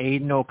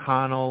 Aiden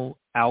O'Connell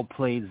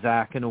outplayed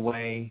Zach in a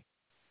way.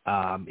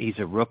 He's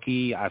a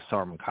rookie. I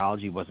saw him in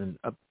college. He was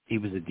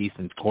a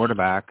decent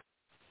quarterback.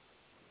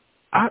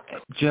 I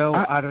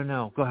don't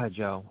know. Go ahead,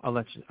 Joe. I'll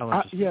let you.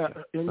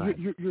 And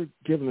you're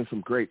giving us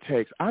some great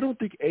takes. I don't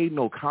think Aiden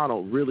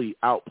O'Connell really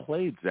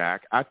outplayed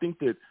Zach. I think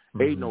that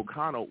Aiden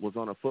O'Connell was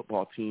on a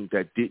football team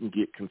that didn't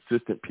get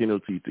consistent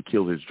penalties to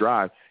kill his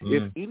drive.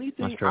 If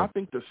anything, I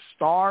think the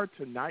star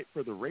tonight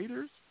for the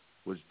Raiders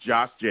was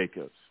Josh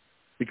Jacobs,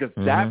 because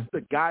that's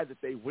the guy that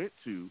they went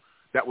to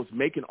that was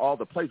making all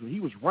the plays. When he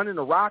was running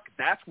the rock,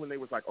 that's when they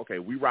was like, okay,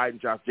 we riding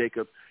Josh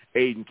Jacobs.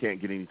 Aiden can't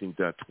get anything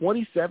done.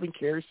 27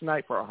 carries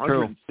tonight for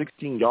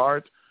 116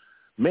 yards.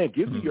 Man,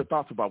 give me your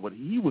thoughts about what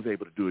he was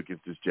able to do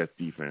against this Jets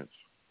defense.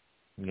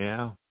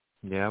 Yeah,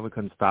 we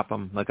couldn't stop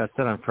him. Like I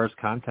said, on first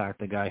contact,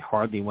 the guy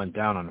hardly went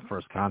down on the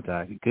first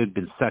contact. It could have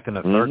been second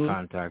or third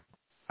contact.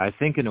 I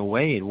think in a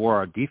way it wore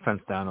our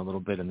defense down a little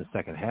bit in the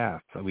second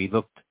half. We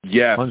looked,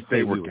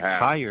 they were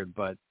tired,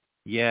 but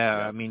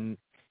I mean,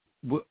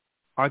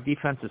 our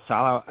defense is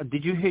solid.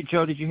 Did you hear,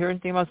 Joe,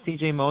 anything about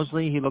C.J.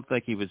 Mosley? He looked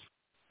like he was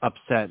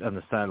upset on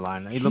the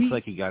sideline. He looked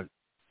like he got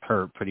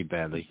hurt pretty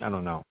badly. I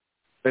don't know.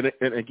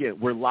 And again,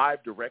 we're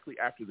live directly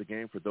after the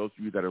game. For those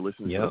of you that are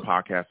listening to the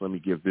podcast, let me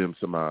give them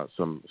some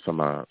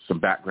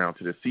background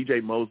to this.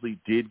 C.J. Mosley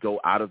did go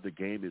out of the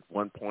game at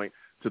one point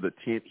to the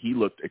tent. He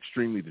looked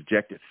extremely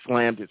dejected,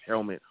 slammed his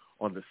helmet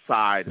on the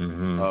side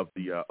of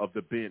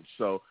the bench.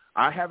 So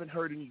I haven't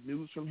heard any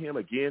news from him.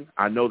 Again,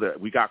 I know that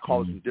we got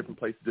callers from different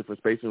places, different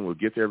spaces, and we'll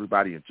get to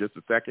everybody in just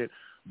a second.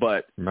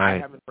 But I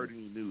haven't heard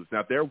any news.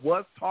 Now, there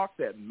was talk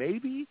that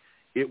maybe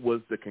it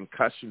was the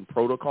concussion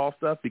protocol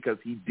stuff because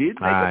he did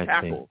make a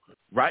tackle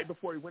right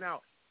before he went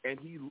out, and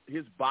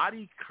his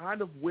body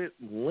kind of went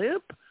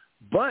limp,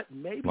 but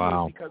maybe it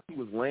was because he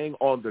was laying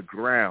on the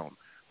ground.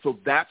 So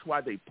that's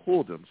why they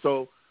pulled him.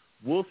 So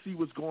we'll see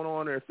what's going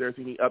on or if there's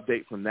any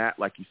update from that,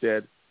 like you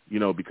said,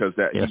 because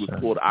he was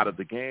pulled out of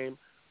the game.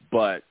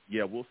 But,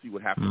 yeah, we'll see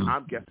what happens.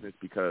 I'm guessing it's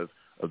because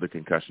of the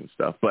concussion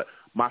stuff. But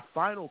my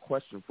final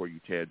question for you,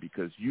 Ted,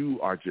 because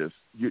you are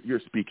you're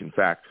speaking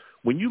fact.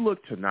 When you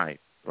look tonight,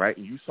 right,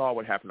 and you saw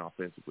what happened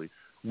offensively,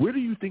 where do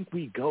you think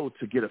we go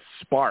to get a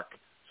spark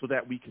so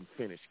that we can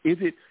finish? Is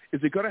it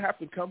going to have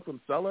to come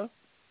from Sulla,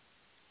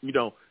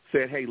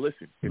 saying, hey,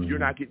 listen, if you're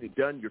not getting it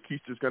done, your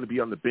keister's going to be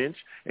on the bench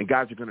and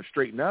guys are going to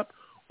straighten up?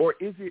 Or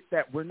is it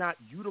that we're not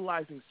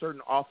utilizing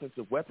certain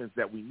offensive weapons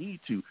that we need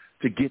to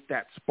get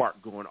that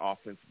spark going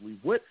offensively?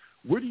 Where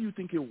do you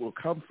think it will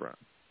come from?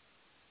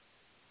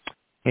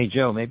 Hey,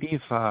 Joe, maybe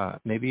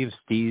if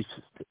Steve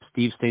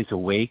stays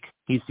awake,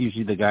 he's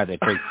usually the guy that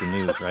breaks the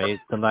news, right?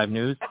 The live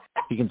news.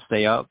 He can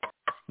stay up.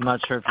 I'm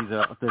not sure if he's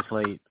up this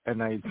late at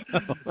night.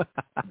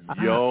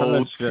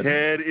 Yo,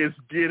 Ted is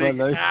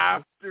getting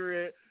after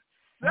it.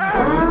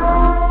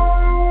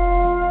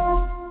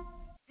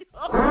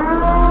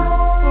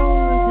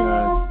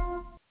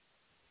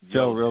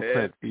 Joe, real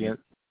quick.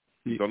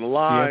 He's on the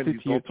line. He's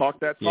going to talk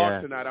that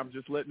talk tonight. I'm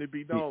just letting it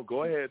be known.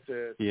 Go ahead,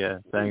 Ted. Yeah,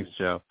 thanks,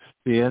 Joe.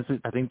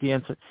 I think the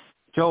answer,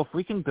 Joe, if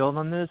we can build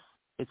on this,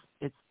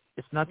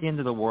 it's not the end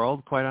of the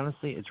world, quite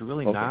honestly. It's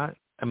really not.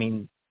 I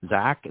mean,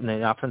 Zach and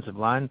the offensive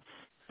line,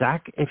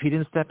 if he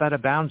didn't step out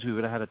of bounds, we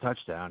would have had a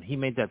touchdown. He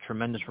made that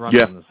tremendous run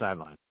on the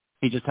sideline.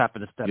 He just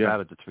happened to step out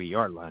at the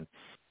 3-yard line.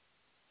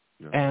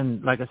 Yeah.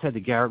 And like I said, the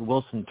Garrett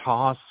Wilson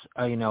toss,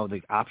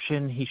 the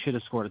option, he should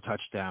have scored a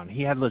touchdown.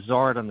 He had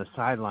Lazard on the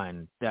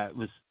sideline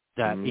if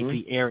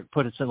he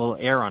put a little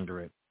air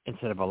under it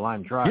instead of a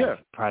line drive,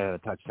 probably had a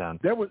touchdown.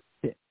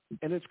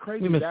 And it's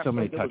crazy. We missed so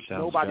many touchdowns. There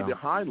was nobody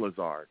behind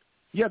Lazard.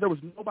 Yeah, there was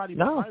nobody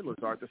behind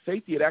Lazard. The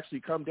safety had actually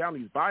come down.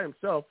 He's by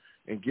himself,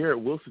 and Garrett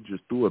Wilson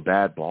just threw a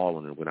bad ball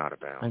and it went out of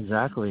bounds.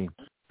 Exactly.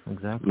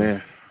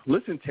 Man,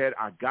 listen, Ted,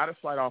 I got to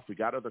slide off. We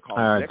got other calls.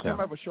 Right, Next time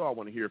I have a show, I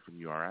want to hear from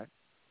you, all right?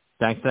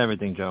 Thanks for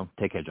everything, Joe.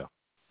 Take care, Joe.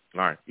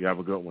 All right. You have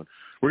a good one.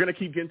 We're going to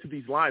keep getting to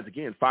these lines.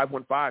 Again,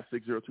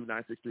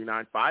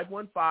 515-602-9639.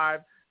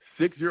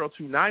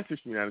 515-602-9639 is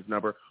the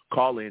number.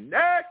 Call in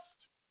next.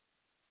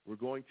 We're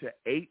going to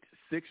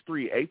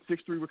 863.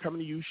 863, we're coming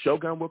to you.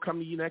 Shogun will come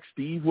to you next.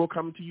 Steve will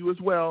come to you as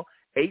well.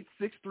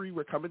 863,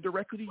 we're coming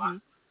directly to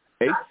you.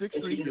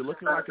 863, you're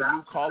looking like a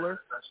new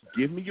caller.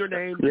 Give me your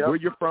name, where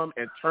you're from,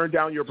 and turn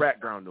down your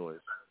background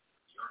noise.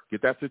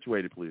 Get that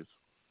situated, please.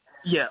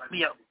 Yeah.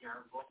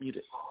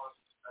 Muted.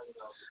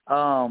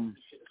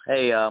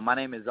 Hey, my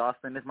name is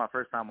Austin. This is my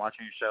first time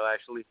watching your show,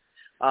 actually.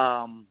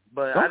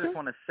 But I just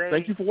want to say,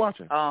 thank you for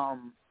watching. I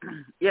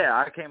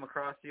came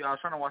across you. I was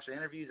trying to watch the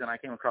interviews, and I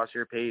came across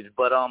your page.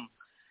 But I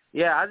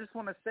just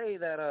want to say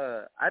that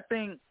I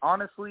think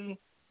honestly,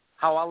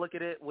 how I look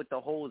at it with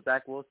the whole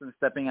Zach Wilson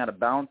stepping out of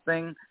bounds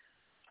thing,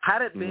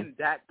 had it been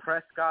Dak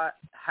Prescott,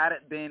 had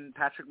it been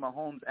Patrick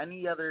Mahomes,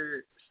 any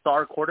other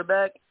star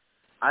quarterback,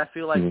 I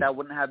feel like that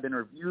wouldn't have been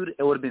reviewed.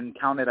 It would have been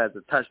counted as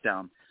a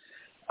touchdown.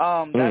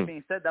 That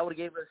being said, that would have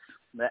gave us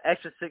the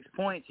extra 6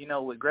 points,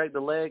 with Greg the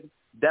Leg,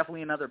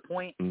 definitely another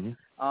point.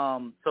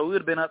 So we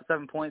would have been up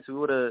 7 points. We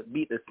would have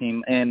beat this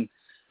team. And,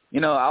 I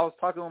was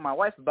talking with my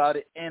wife about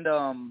it, and,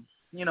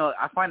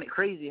 I find it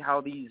crazy how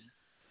these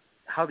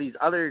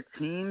other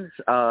teams,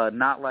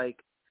 not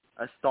like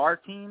a star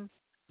team,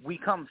 we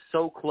come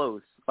so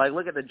close. Like,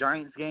 look at the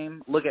Giants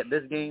game. Look at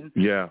this game.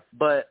 Yeah.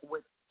 But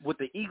with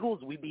the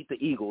Eagles, we beat the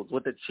Eagles.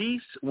 With the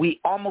Chiefs, we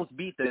almost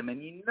beat them.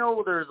 And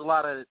there's a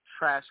lot of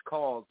trash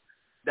calls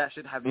that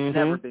should have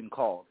never been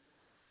called.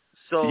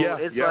 So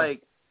it's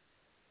like,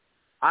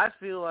 I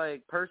feel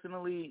like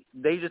personally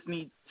they just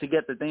need to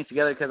get the things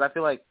together, because I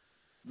feel like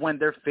when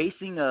they're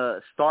facing a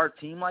star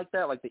team like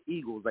that, like the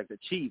Eagles, like the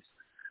Chiefs,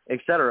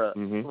 etc.,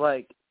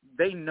 like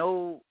they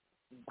know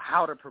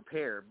how to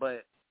prepare,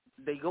 but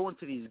they go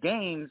into these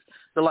games,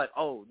 they're like,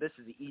 oh, this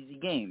is an easy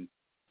game.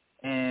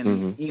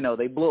 And,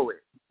 they blow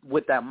it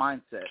with that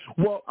mindset.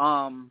 Well,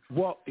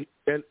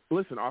 and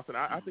listen, Austin,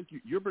 I think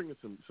you're bringing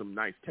some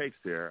nice takes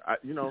there.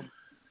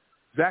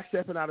 Zach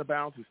stepping out of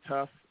bounds is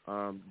tough.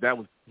 That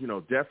was,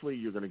 definitely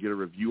you're going to get a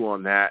review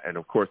on that, and,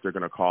 of course, they're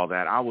going to call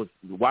that. I was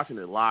watching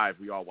it live.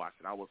 We all watched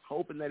it. I was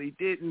hoping that he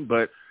didn't,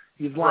 but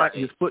his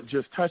foot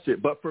just touched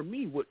it. But for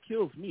me, what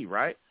kills me,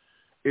 right,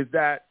 is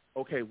that,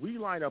 okay, we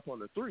line up on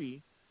the 3,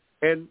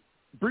 and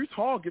Breece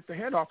Hall gets the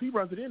handoff. He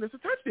runs it in. It's a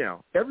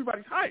touchdown.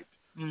 Everybody's hyped.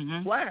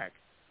 Flag.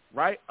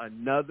 right?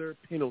 Another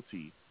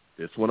penalty.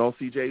 This one on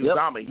C.J.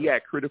 Uzomah. Yep. He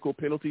had critical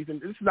penalties, and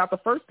this is not the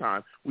first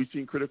time we've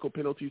seen critical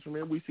penalties from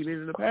him. We've seen it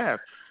in the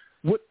past.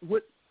 What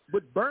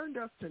burned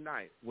us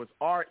tonight was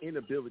our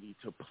inability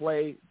to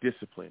play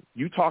discipline.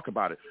 You talk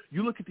about it.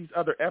 You look at these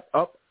other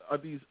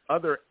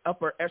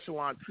upper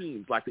echelon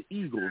teams like the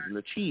Eagles and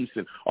the Chiefs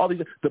and all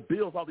these, the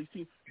Bills, all these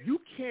teams.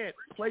 You can't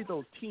play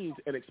those teams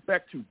and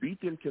expect to beat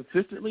them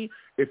consistently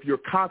if you're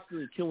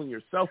constantly killing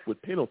yourself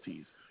with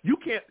penalties. You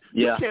can't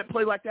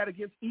play like that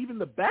against even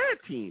the bad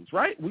teams,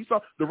 right? We saw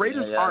the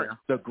Raiders aren't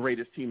the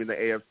greatest team in the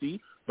AFC,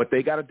 but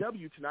they got a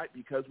W tonight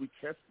because we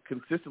kept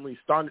consistently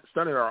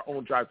stunning our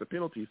own drives of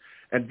penalties.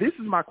 And this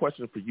is my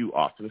question for you,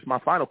 Austin. It's my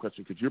final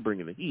question because you're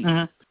bringing the heat.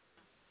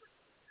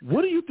 Mm-hmm.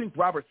 What do you think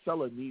Robert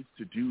Saleh needs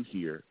to do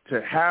here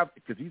to have,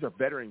 because these are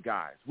veteran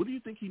guys, what do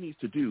you think he needs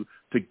to do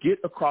to get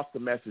across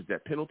the message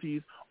that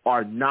penalties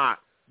are not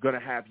going to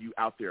have you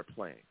out there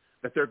playing,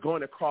 that they're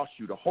going to cost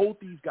you, to hold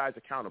these guys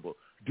accountable?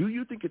 Do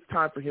you think it's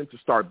time for him to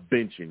start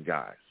benching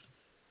guys?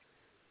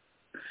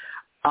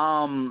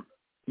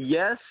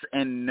 Yes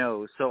and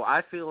no. So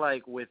I feel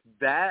like with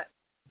that,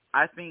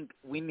 I think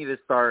we need to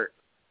start,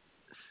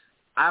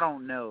 I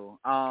don't know,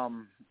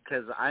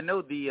 because I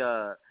know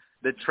the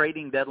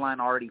trading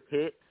deadline already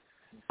hit,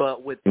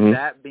 but with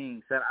that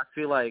being said, I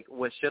feel like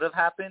what should have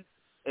happened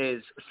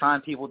is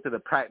sign people to the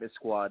practice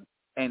squad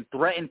and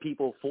threaten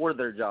people for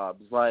their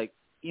jobs. Like,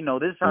 you know,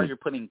 this is how you're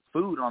putting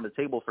food on the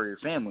table for your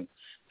family.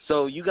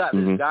 So you got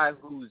this guy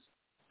who's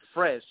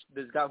fresh,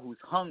 this guy who's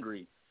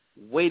hungry,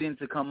 waiting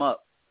to come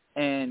up.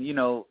 And, you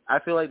know, I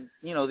feel like,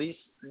 you know, these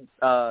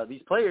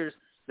players,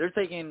 they're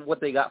taking what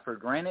they got for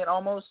granted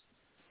almost,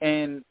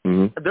 and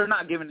they're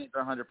not giving it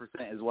their 100%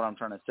 is what I'm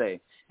trying to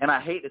say. And I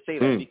hate to say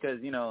that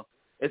because, you know,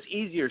 it's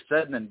easier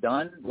said than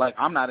done. Like,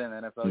 I'm not in the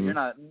NFL. You're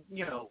not,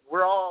 you know,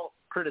 we're all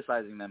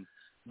criticizing them.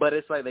 But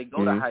it's like they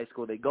go to high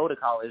school, they go to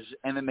college,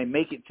 and then they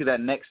make it to that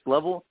next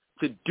level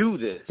to do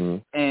this.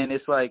 And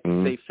it's like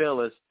they fail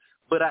us.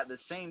 But at the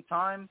same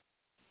time,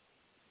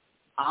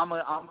 I'm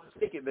gonna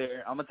take it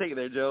there. I'm gonna take it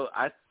there, Joe.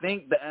 I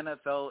think the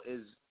NFL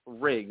is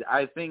rigged.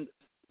 I think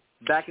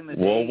back in the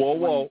day.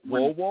 Whoa!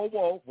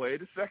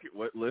 Wait a second.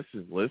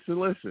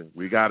 Listen.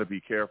 We got to be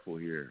careful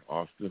here,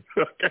 Austin.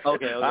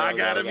 Okay. I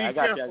gotta be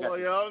careful.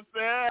 You know what I'm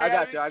saying? I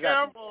got you. All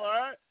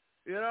right.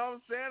 You know what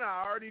I'm saying?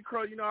 I already,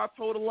 I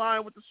told a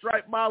line with the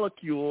striped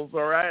molecules.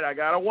 All right. I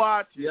gotta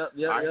watch. Yep.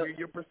 I hear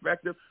your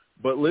perspective.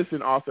 But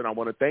listen, Austin, I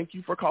want to thank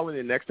you for calling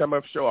in. Next time I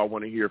have a show, I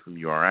want to hear from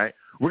you, all right?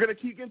 We're going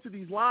to keep getting to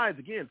these lines.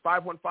 Again,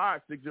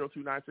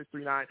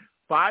 515-602-9639.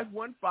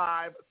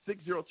 515-602-9639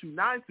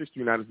 is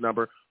the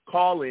number.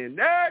 Call in.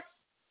 Next,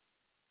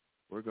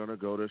 we're going to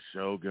go to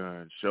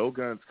Shogun.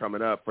 Shogun's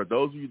coming up. For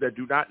those of you that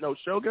do not know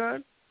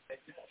Shogun,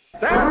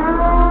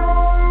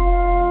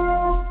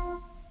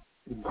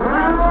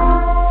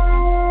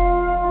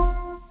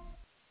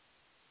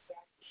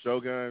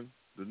 Shogun,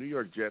 the New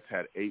York Jets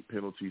had 8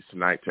 penalties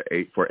tonight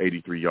for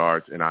 83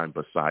 yards, and I'm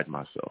beside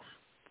myself.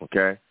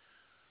 Okay,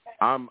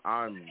 I'm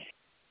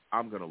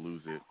gonna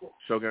lose it.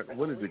 Shogun,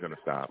 when is it gonna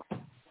stop?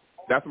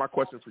 That's my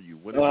question for you.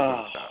 When is it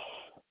gonna stop?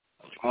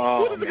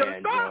 When is it gonna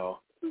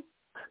stop?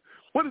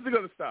 When is it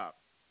gonna stop?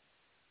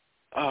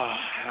 All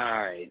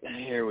right,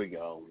 here we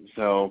go.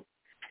 So,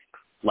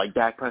 like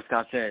Dak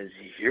Prescott says,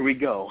 here we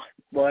go.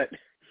 But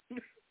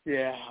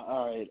yeah,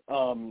 all right.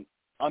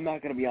 I'm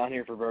not going to be on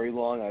here for very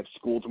long. I have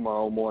school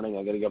tomorrow morning.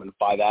 I got to get up in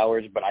 5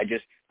 hours, but I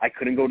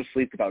couldn't go to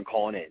sleep without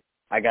calling in.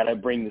 I got to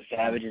bring the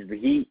Savages the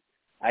heat.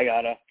 I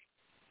got to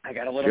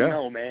let them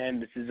know, man.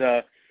 This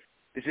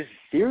is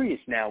serious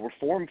now. We're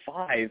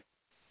 4-5.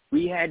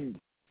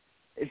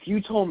 If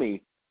you told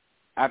me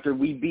after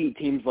we beat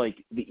teams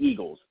like the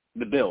Eagles,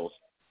 the Bills,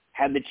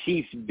 had the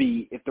Chiefs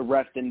beat if the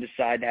refs didn't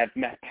decide to have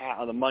Matt Pat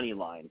on the money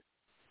line,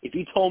 if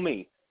you told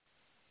me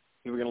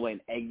we were going to lay an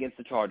egg against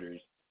the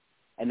Chargers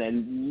and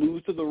then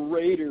lose to the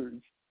Raiders,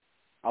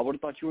 I would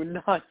have thought you were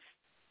nuts.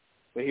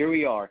 But here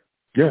we are.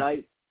 Yeah.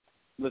 Tonight,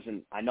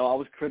 listen, I know I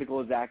was critical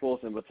of Zach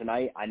Wilson, but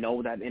tonight I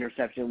know that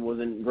interception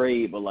wasn't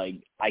great, but, like,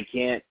 I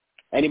can't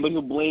 – anybody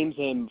who blames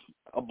him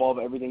above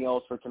everything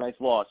else for tonight's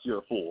loss, you're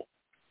a fool.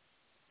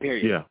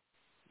 Period.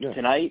 Yeah.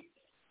 Tonight,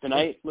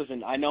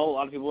 listen, I know a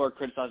lot of people are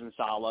criticizing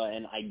Saleh,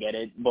 and I get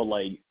it, but,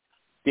 like,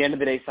 at the end of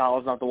the day,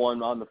 Saleh's not the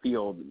one on the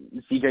field.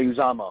 C.J.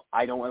 Uzomah,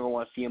 I don't ever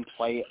want to see him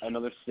play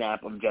another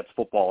snap of Jets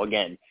football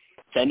again.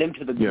 Send him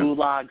to the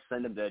Gulag.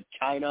 Send him to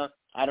China.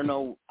 I don't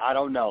know.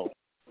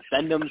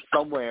 Send him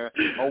somewhere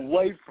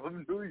away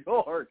from New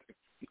York.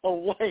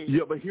 Away.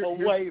 Yeah, but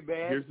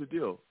man. Here's the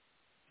deal.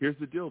 Here's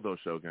the deal, though,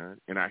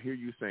 Shogun, and I hear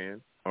you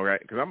saying, all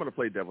right, because I'm going to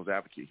play devil's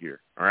advocate here,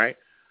 all right?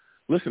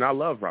 Listen, I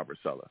love Robert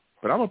Saleh,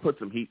 but I'm going to put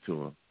some heat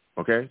to him,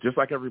 okay? Just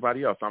like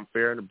everybody else, I'm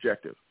fair and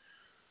objective.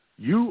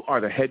 You are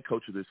the head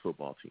coach of this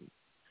football team.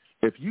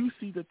 If you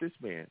see that this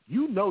man,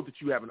 you know that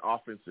you have an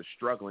offense that's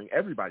struggling.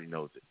 Everybody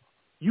knows it.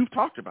 You've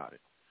talked about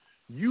it.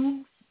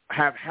 You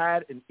have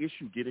had an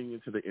issue getting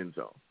into the end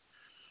zone.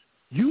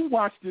 You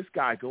watch this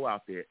guy go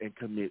out there and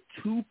commit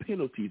 2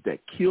 penalties that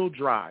kill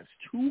drives,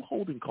 2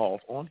 holding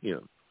calls on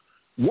him.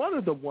 One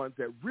of the ones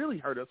that really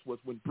hurt us was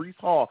when Breece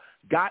Hall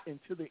got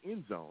into the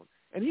end zone,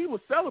 and he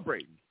was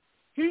celebrating.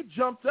 He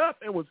jumped up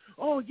and was,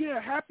 oh, yeah,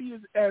 happy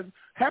as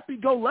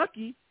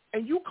happy-go-lucky,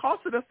 and you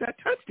costed us that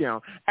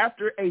touchdown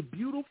after a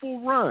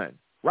beautiful run,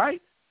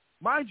 right?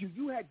 Mind you,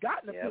 you had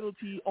gotten a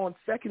penalty on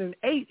 2nd and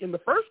 8 in the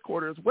first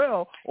quarter as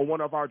well on one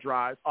of our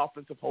drives,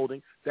 offensive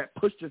holding, that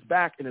pushed us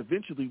back, and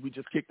eventually we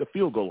just kicked the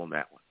field goal on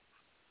that one.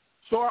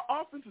 So our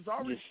offense is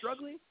already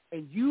struggling,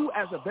 and you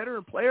as a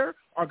veteran player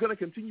are going to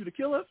continue to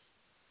kill us.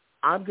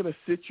 I'm going to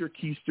sit your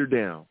keister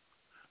down.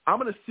 I'm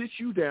going to sit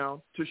you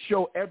down to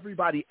show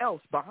everybody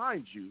else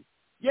behind you,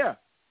 yeah,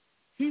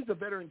 he's a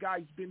veteran guy.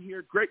 He's been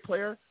here, great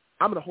player.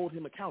 I'm going to hold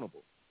him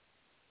accountable.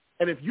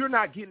 And if you're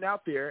not getting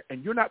out there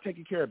and you're not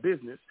taking care of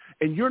business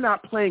and you're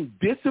not playing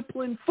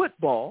disciplined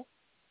football,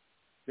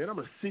 then I'm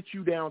going to sit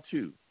you down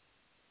too.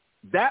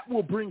 That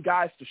will bring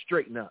guys to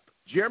straighten up.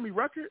 Jeremy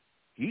Ruckert,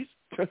 you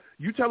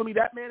telling me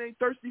that man ain't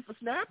thirsty for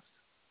snaps?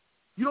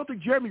 You don't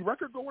think Jeremy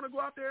Ruckert going to want to go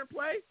out there and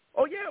play?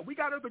 Oh, yeah, we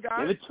got other guys.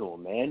 Give it to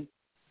him, man.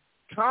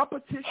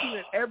 Competition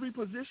at every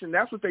position.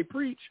 That's what they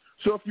preach.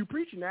 So if you're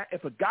preaching that,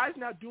 if a guy's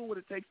not doing what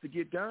it takes to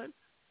get done,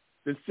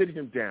 then sit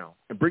him down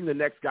and bring the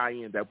next guy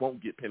in that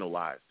won't get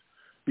penalized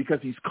because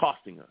he's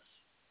costing us.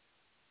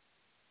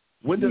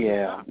 It's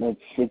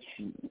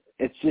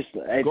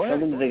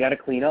something that they got to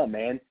clean up,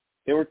 man.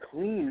 They were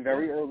clean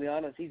very early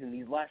on in the season.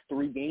 These last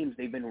 3 games,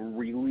 they've been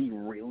really,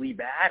 really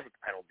bad with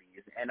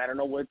penalties, and I don't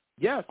know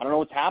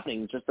what's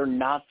happening. It's just they're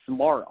not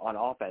smart on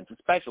offense,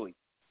 especially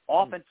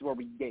offense where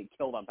we get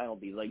killed on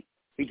penalties. Like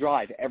we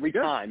drive every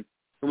time,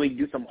 and we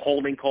do some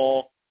holding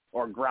call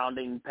or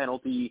grounding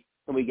penalty,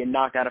 and we get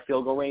knocked out of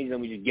field goal range,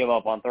 and we just give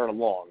up on 3rd and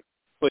long.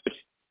 Which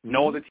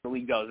no other team in the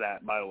league does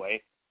that, by the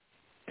way.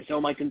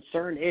 So my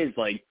concern is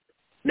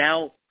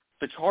now.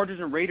 The Chargers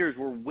and Raiders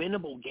were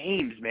winnable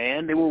games,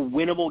 man. They were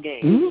winnable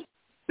games. Mm-hmm.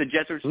 The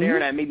Jets are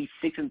staring at maybe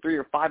 6-3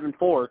 or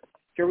 5-4.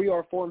 Here we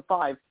are,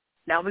 4-5.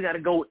 Now we got to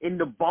go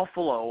into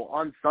Buffalo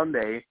on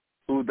Sunday,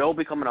 who they'll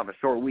be coming off a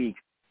short week.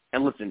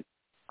 And listen,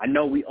 I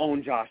know we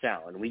own Josh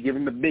Allen. We give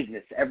him the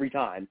business every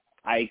time.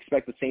 I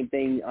expect the same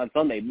thing on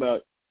Sunday,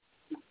 but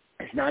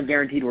it's not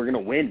guaranteed we're going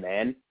to win,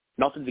 man.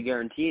 Nothing's a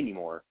guarantee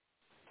anymore.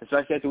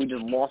 Especially after we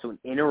just lost to an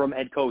interim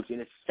head coach in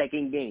his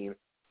 2nd game.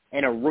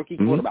 And a rookie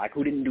quarterback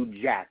who didn't do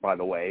jack, by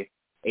the way,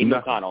 Aiden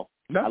O'Connell.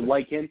 I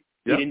like him.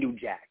 He didn't do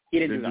jack. He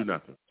didn't do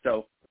nothing.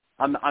 So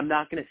I'm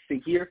not going to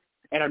sit here,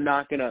 and I'm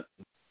not going to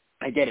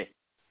 – I get it.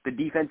 The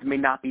defense may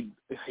not be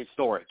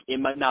historic.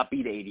 It might not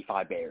be the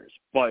 85 Bears.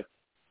 But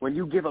when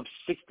you give up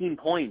 16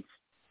 points,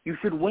 you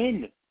should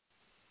win.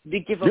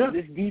 They give up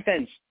this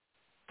defense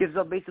gives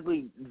up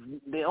basically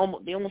they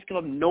almost give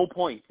up no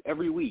points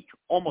every week.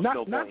 No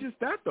points. Not just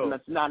that though. And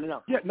that's not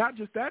enough. Yeah, not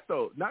just that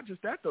though,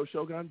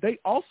 Shogun. They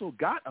also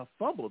got a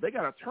fumble. They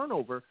got a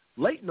turnover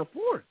late in the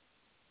 4th.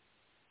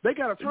 They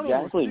got a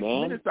turnover with 6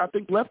 minutes, I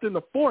think, left in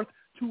the 4th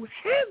to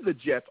hand the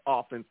Jets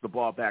offense the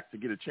ball back to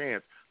get a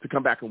chance to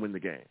come back and win the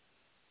game.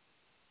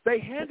 They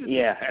handed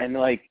and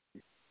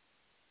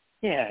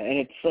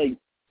it's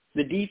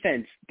the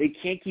defense, they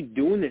can't keep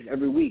doing this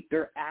every week.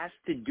 They're asked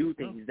to do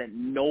things that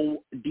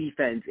no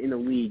defense in the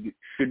league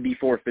should be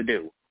forced to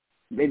do.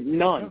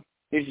 None.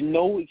 There's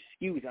no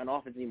excuse on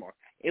offense anymore.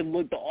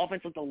 The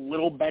offense looked a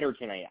little better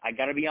tonight, I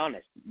got to be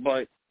honest,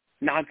 but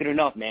not good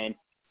enough, man.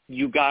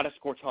 You got to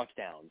score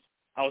touchdowns.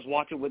 I was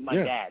watching with my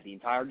dad the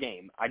entire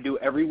game. I do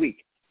every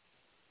week.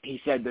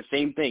 He said the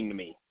same thing to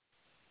me.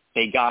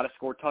 They got to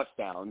score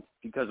touchdowns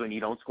because when you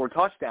don't score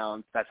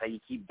touchdowns, that's how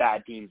you keep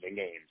bad teams in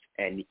games.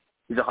 And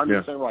he's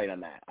 100% right on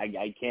that.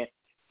 I can't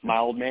 – my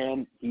old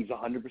man, he's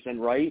 100%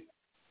 right.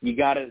 You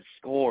got to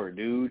score,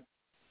 dude.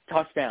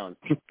 Touchdowns.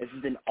 This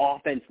is an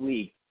offense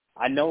league.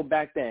 I know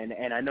back then,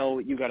 and I know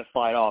you got to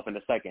slide off in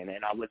a second,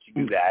 and I'll let you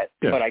do that.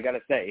 Yeah. But I got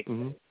to say,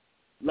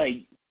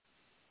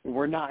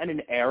 we're not in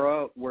an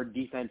era where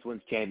defense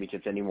wins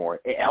championships anymore.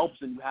 It helps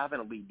when you have an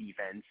elite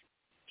defense,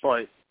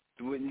 but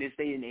in this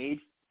day and age,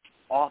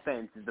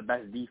 offense is the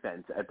best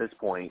defense at this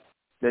point.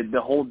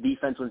 The whole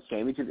defense wins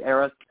championships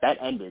era, that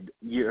ended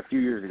a few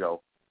years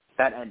ago.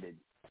 That ended.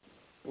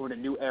 We're in a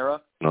new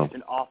era. No. It's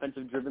an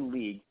offensive-driven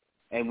league,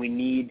 and we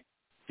need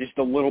just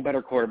a little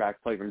better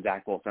quarterback play from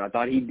Zach Wilson. I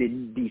thought he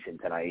did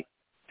decent tonight.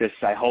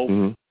 I hope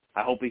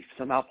he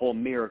somehow pull a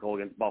miracle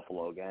against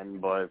Buffalo again,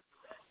 but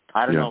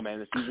I don't know, man.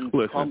 The season's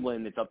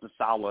crumbling. It's up to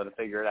Saleh to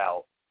figure it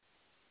out.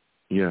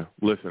 Yeah.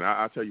 Listen,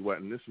 I'll tell you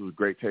what, and this was a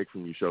great take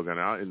from you, Shogun.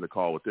 I'll end the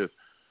call with this.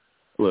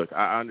 Look,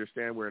 I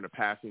understand we're in a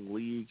passing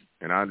league,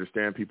 and I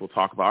understand people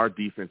talk about our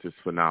defense is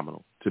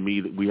phenomenal. To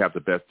me, we have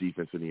the best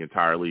defense in the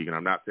entire league, and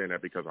I'm not saying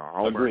that because I'm a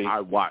homer.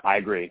 I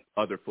agree.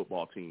 Other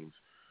football teams.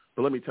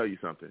 But let me tell you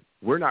something.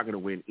 We're not going to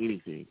win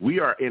anything. We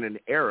are in an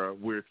era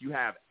where if you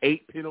have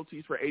 8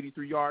 penalties for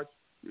 83 yards,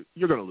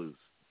 you're going to lose.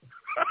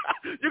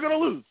 You're going to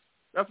lose.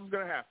 That's what's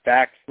going to happen.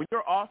 Facts. When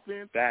your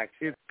offense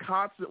is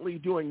constantly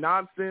doing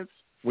nonsense,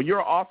 when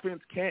your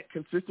offense can't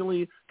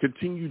consistently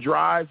continue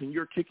drives and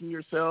you're kicking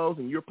yourselves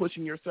and you're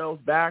pushing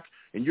yourselves back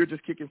and you're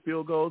just kicking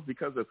field goals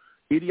because of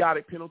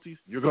idiotic penalties,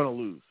 you're going to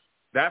lose.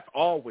 That's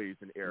always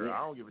an error. Yeah.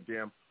 I don't give a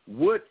damn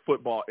what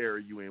football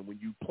era you in. When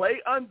you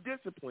play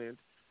undisciplined,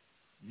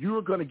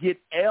 you're going to get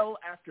L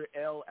after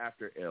L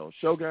after L.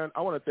 Shogun,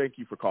 I want to thank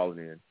you for calling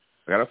in.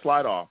 I got to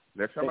slide off.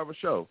 Next time I have a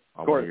show,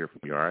 I want to hear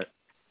from you, all right?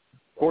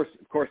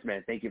 Of course,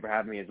 man. Thank you for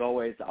having me as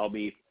always. I'll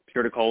be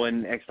sure to call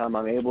in next time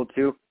I'm able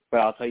to. But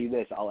I'll tell you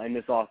this. I'll end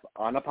this off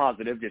on a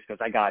positive just because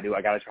I got to.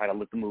 I got to try to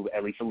lift the move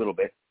at least a little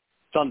bit.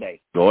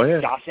 Sunday. Go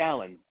ahead. Josh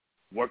Allen,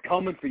 we're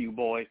coming for you,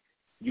 boy.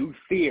 You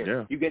fear.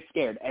 Yeah. You get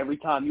scared every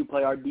time you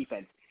play our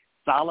defense.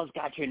 Salah's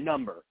got your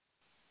number.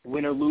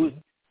 Win or lose,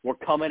 we're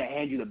coming to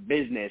hand you the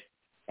business.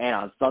 And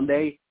on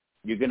Sunday,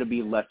 you're going to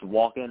be left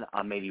walking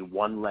on maybe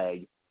one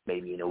leg,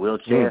 maybe in a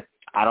wheelchair.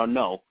 I don't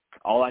know.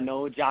 All I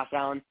know, Josh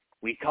Allen,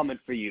 we coming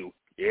for you.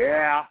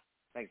 Yeah.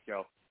 Thanks,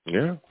 Joe.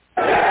 Yeah.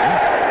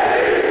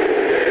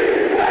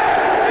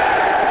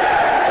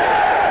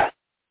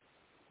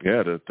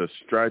 Yeah, the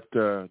striped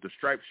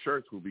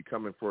shirts will be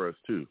coming for us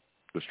too.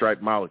 The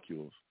striped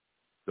molecules.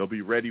 They'll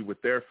be ready with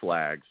their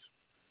flags,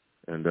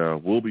 and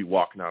we'll be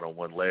walking out on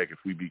one leg if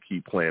we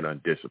keep playing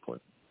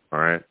undisciplined. All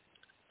right,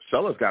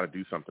 Salah's got to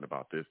do something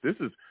about this. This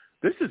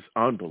is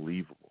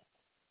unbelievable.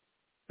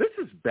 This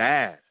is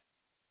bad.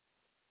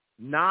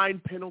 9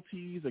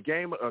 penalties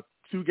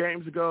 2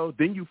 games ago.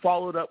 Then you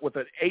followed up with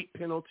an 8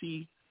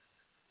 penalty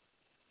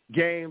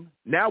game.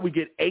 Now we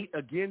get 8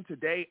 again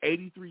today.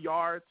 83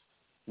 yards.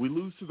 We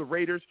lose to the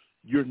Raiders.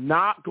 You're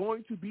not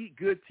going to beat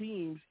good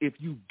teams if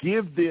you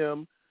give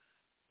them,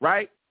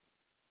 right?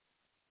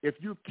 If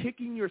you're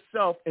kicking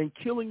yourself and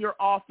killing your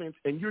offense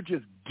and you're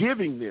just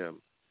giving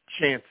them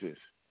chances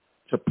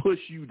to push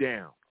you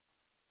down.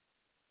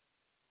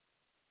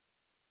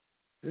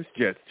 This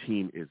Jets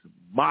team is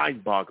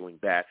mind-boggling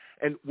bad.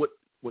 And what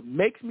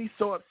makes me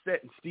so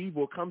upset, and Steve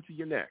will come to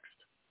you next,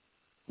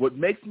 what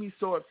makes me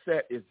so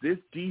upset is this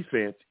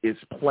defense is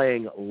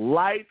playing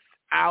lights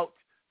out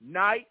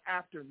night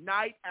after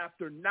night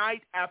after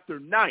night after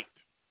night.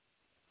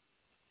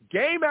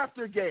 Game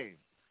after game,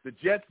 the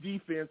Jets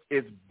defense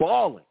is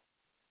balling.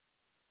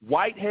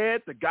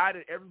 Whitehead, the guy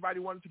that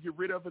everybody wanted to get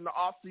rid of in the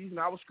offseason,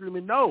 I was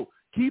screaming, no,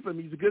 keep him.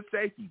 He's a good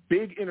safety.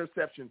 Big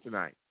interception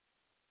tonight.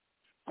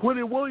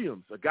 Quinnen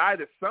Williams, a guy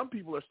that some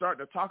people are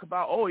starting to talk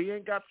about, oh, he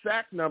ain't got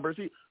sack numbers.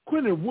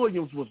 Quinnen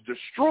Williams was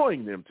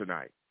destroying them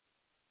tonight.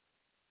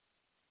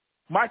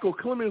 Michael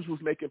Clemens was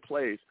making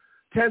plays.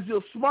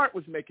 Tanzil Smart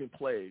was making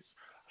plays.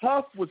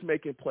 Huff was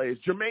making plays.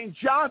 Jermaine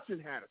Johnson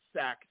had a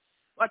sack.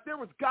 Like there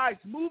was guys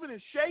moving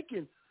and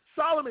shaking.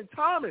 Solomon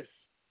Thomas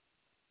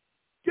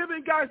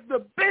giving guys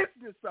the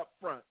business up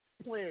front,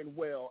 playing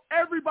well.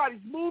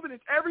 Everybody's moving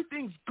and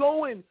everything's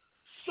going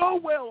so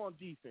well on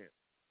defense.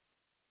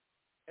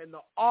 And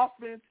the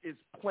offense is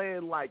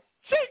playing like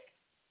chick.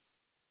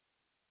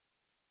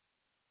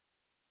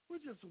 We're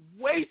just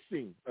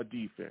wasting a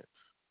defense.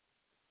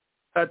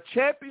 A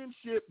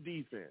championship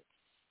defense.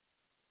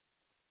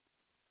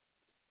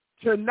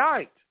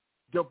 Tonight,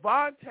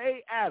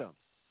 Devontae Adams,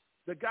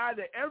 the guy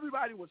that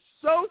everybody was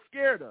so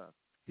scared of,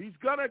 he's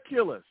going to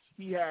kill us.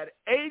 He had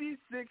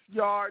 86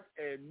 yards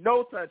and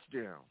no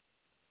touchdown.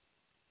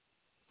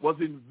 Was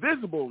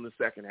invisible in the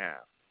second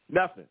half.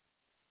 Nothing.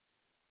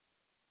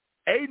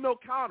 Aiden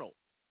O'Connell,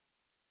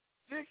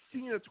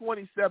 16 of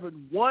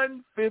 27,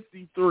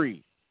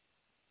 153.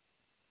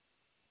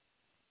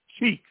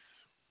 Cheeks.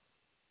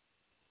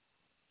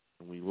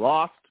 And we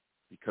lost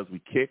because we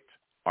kicked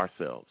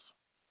ourselves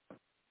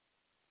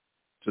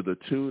to the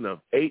tune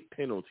of 8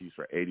 penalties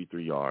for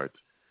 83 yards.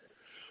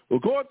 We'll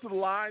go up to the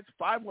lines,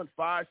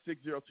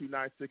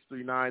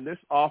 515-602-9639. This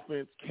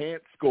offense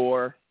can't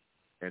score,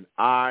 and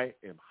I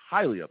am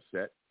highly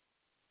upset.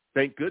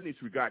 Thank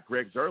goodness we got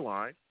Greg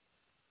Zuerlein,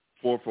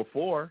 4 for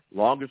 4,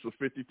 longest was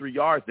 53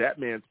 yards. That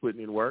man's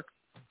putting in work.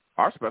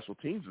 Our special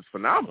teams is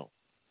phenomenal.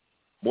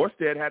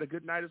 Morstead had a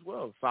good night as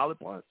well, solid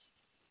punts.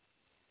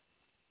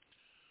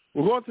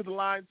 We're going to the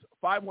lines,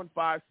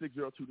 515-602-9639 is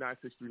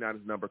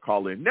the number.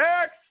 Call in.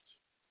 Next!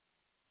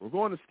 We're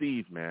going to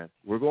Steve, man.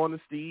 We're going to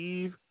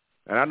Steve.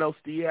 And I know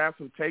Steve has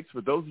some takes.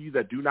 For those of you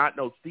that do not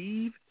know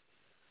Steve,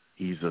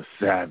 he's a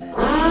savage.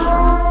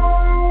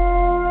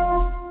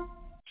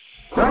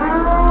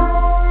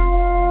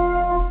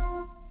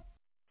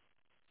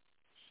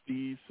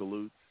 Steve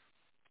salutes.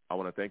 I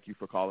want to thank you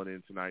for calling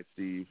in tonight,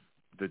 Steve.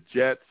 The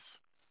Jets'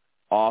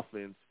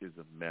 offense is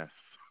a mess.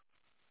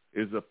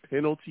 Is a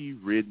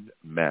penalty-ridden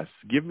mess.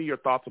 Give me your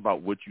thoughts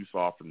about what you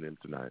saw from them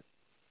tonight.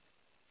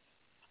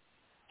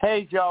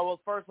 Hey, Joe. Well,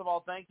 first of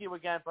all, thank you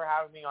again for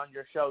having me on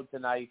your show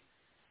tonight.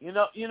 You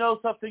know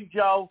something,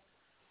 Joe?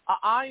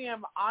 I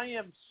am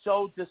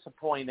so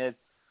disappointed.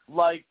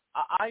 Like,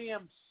 I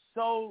am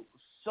so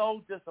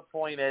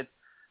disappointed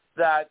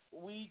that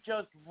we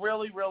just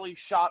really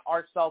shot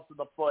ourselves in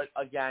the foot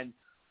again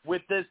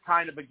with this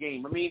kind of a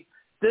game. I mean,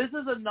 this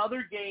is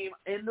another game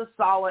in the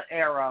Saleh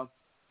era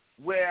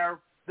where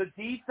the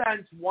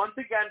defense once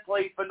again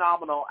played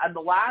phenomenal. And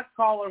the last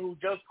caller who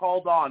just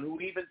called on, who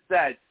even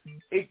said,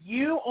 if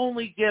you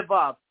only give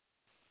up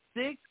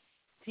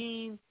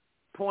 16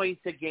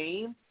 points a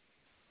game,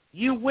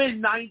 you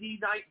win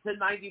 99 to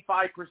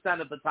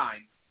 95% of the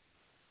time.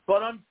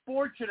 But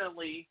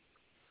unfortunately,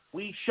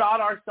 we shot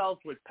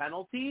ourselves with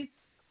penalties.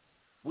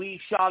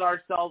 We shot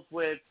ourselves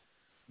with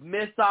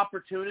missed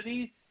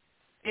opportunities.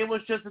 It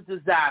was just a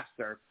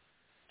disaster.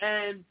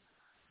 And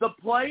the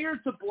player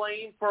to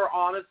blame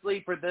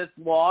honestly, for this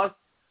loss,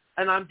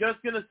 and I'm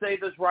just going to say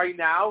this right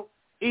now,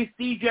 is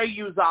CJ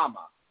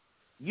Uzomah.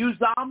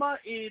 Uzomah,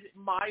 in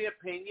my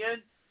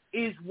opinion,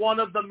 is one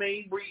of the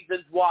main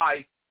reasons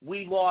why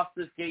we lost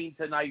this game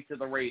tonight to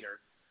the Raiders.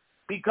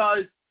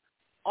 Because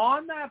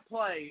on that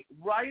play,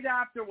 right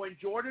after when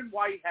Jordan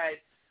Whitehead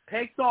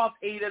picked off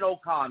Aiden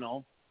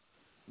O'Connell,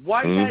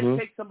 Whitehead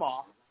picks him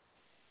off.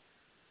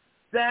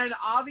 Then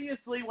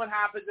obviously what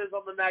happens is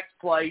on the next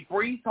play,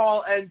 Breece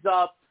Hall ends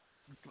up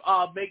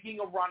making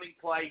a running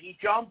play. He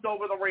jumped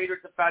over the Raider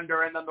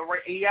defender, and then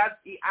he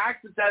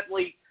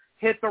accidentally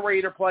hit the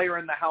Raider player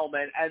in the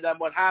helmet. And then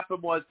what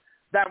happened was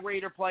that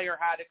Raider player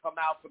had to come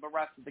out for the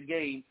rest of the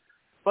game.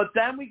 But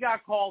then we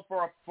got called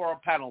for a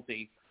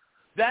penalty.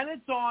 Then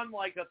it's on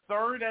like a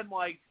 3rd and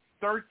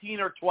 13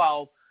 or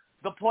 12.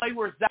 The play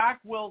where Zach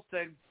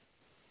Wilson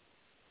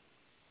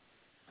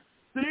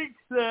thinks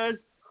that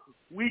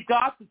we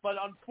got this, but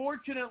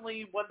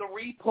unfortunately, when the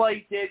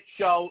replay did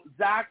show,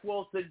 Zach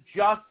Wilson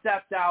just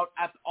stepped out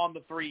on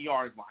the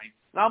 3-yard line.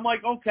 And I'm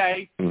like,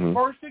 okay,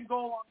 first and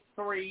goal on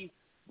the 3.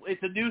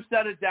 It's a new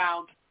set of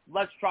downs.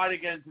 Let's try to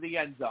get into the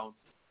end zone.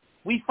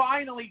 We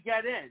finally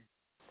get in.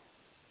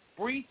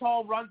 Breece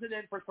Hall runs it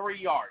in for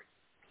 3 yards.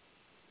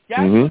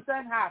 Guess what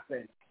then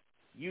happens?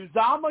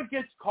 Uzomah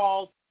gets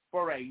called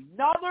for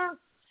another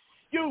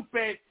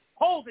stupid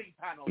holding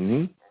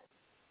penalty.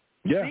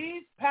 Yeah.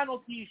 These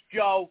penalties,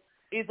 Joe,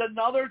 is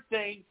another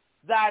thing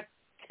that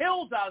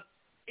killed us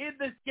in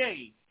this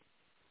game.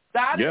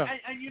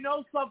 And you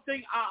know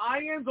something? I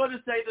am going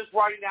to say this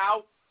right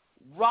now.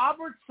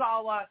 Robert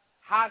Saleh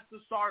has to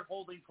start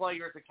holding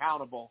players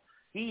accountable.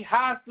 He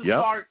has to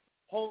start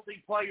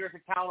holding players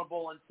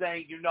accountable and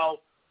saying,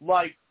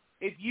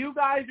 if you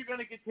guys are going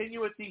to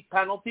continue with these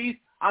penalties,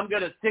 I'm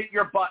going to sit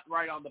your butt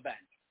right on the bench.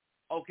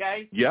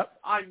 Okay? Yep.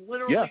 I'm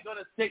literally going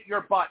to sit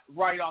your butt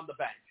right on the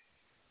bench.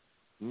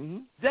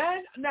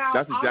 Then, now,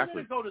 That's exactly I'm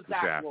going to go to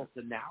Zach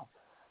Wilson now.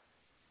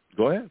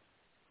 Go ahead.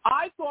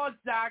 I thought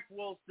Zach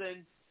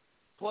Wilson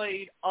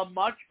played a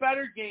much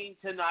better game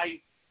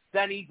tonight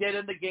than he did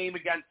in the game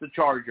against the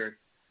Chargers.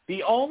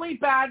 The only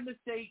bad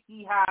mistake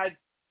he had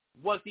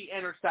was the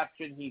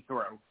interception he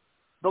threw.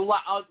 On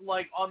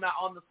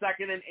the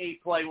 2nd and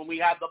 8 play when we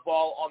had the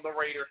ball on the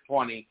Raiders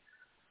 20.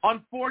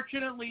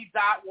 Unfortunately,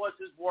 that was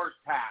his worst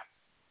pass.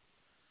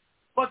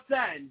 But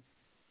then,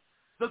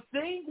 the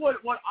thing what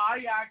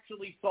I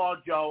actually saw,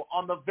 Joe,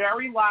 on the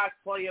very last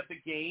play of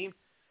the game,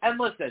 and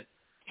listen,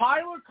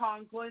 Tyler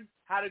Conklin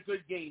had a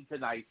good game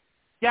tonight.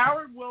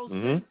 Garrett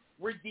Wilson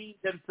redeemed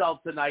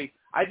himself tonight.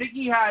 I think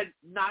he had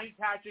 9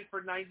 catches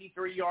for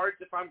 93 yards,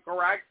 if I'm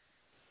correct.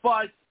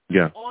 But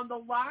on the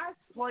last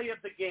play of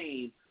the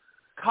game,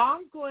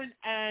 Conklin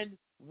and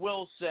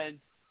Wilson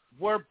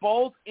were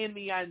both in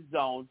the end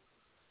zone,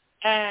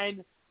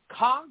 and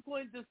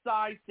Conklin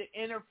decides to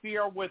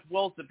interfere with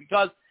Wilson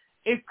because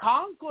if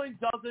Conklin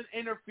doesn't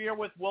interfere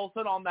with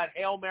Wilson on that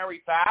Hail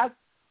Mary pass,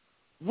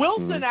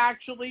 Wilson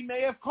actually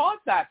may have caught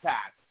that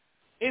pass.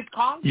 If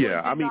Conklin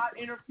did not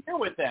interfere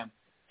with him,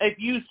 if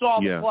you saw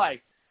the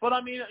play. But,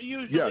 I mean,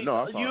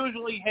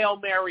 usually Hail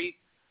Marys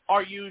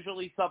are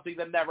usually something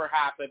that never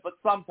happen, but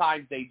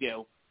sometimes they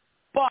do.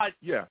 But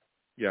Joe,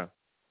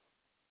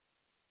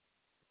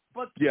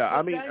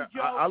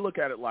 I look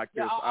at it like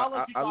this.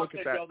 I look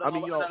at that. Joe, I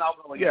mean,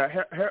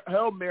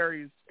 Hail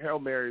Marys.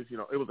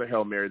 It was a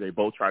Hail Mary. They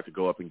both tried to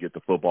go up and get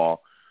the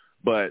football,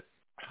 but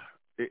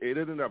it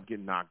ended up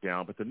getting knocked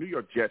down. But the New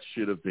York Jets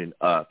should have been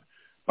up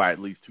by at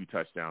least 2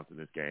 touchdowns in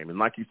this game. And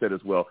like you said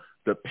as well,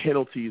 the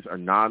penalties are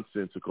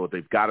nonsensical.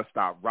 They've got to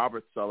stop.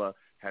 Robert Saleh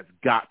has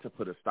got to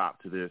put a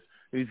stop to this.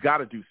 And he's got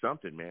to do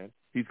something, man.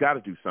 He's got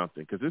to do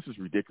something because this is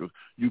ridiculous.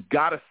 You've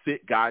got to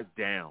sit guys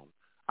down.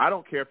 I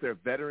don't care if they're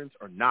veterans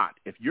or not.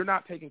 If you're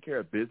not taking care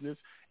of business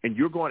and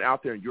you're going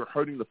out there and you're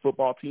hurting the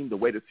football team the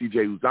way that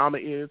CJ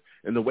Uzomah is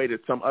and the way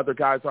that some other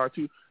guys are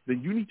too,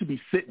 then you need to be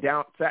sat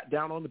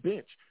down on the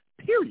bench,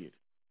 period.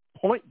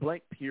 Point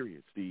blank,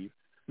 period, Steve.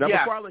 Now,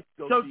 before I let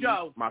you go, Steve,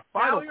 Joe, my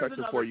final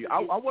question for you,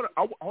 I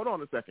hold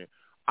on a second.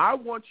 I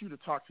want you to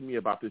talk to me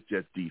about this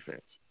Jets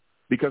defense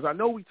because I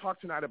know we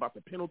talked tonight about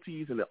the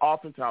penalties and the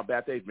offense, how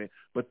bad they've been,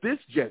 but this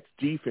Jets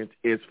defense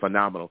is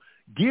phenomenal.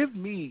 Give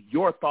me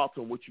your thoughts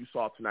on what you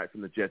saw tonight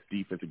from the Jets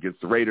defense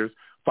against the Raiders.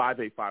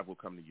 585 will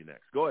come to you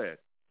next. Go ahead.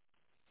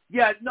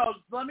 Yeah, no,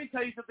 let me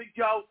tell you something,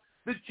 Joe.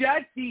 The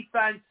Jets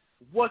defense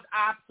was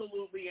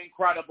absolutely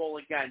incredible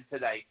again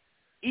today.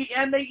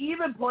 And they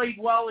even played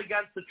well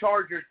against the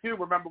Chargers, too.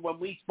 Remember when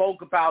we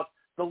spoke about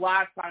the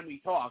last time we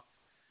talked?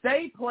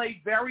 They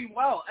played very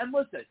well. And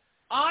listen,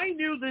 I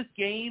knew this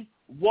game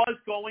was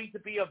going to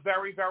be a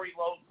very, very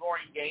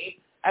low-scoring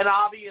game, and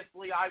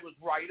obviously I was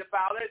right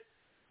about it.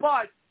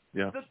 But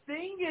the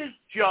thing is,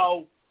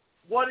 Joe,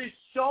 what is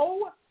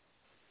so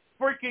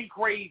freaking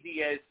crazy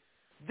is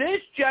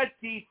this Jets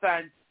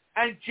defense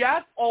and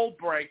Jeff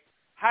Ulbrich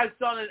has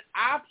done an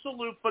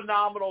absolute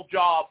phenomenal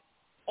job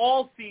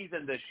all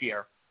season this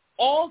year.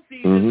 All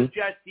season, the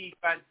Jets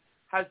defense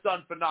has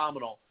done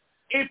phenomenal.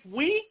 If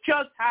we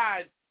just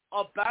had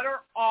a better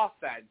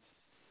offense,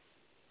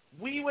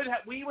 we would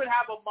have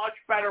a much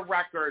better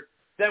record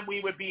than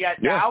we would be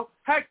at now.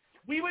 Heck,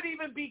 we would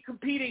even be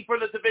competing for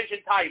the division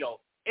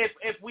title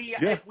if we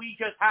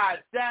just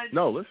had. Then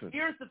no, listen.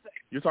 Here's the thing.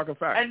 You're talking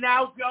facts. And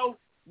now, Joe.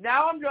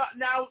 Now I'm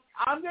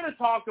going to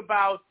talk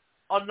about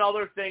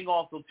another thing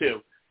also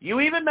too. You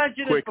even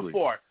mentioned it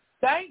before.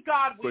 Thank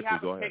God we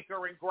have a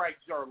kicker in Greg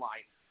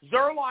Zuerlein.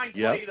 Zuerlein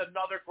played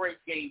another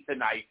great game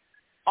tonight.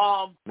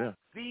 And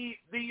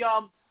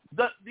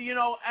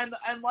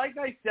like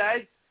I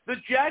said, the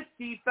Jets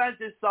defense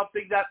is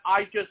something that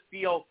I just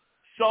feel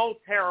so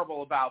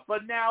terrible about.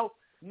 But now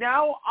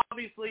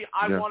obviously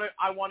I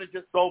want to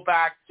just go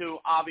back to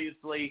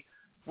obviously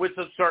with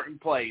some certain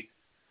plays.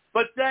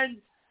 But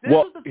then this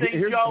is the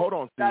thing, Joe. Hold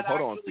on,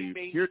 Steve.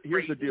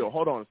 Here's the deal.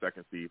 Hold on a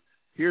second, Steve.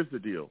 Here's the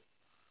deal.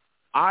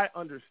 I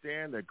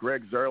understand that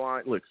Greg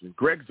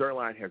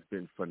Zuerlein has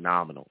been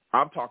phenomenal.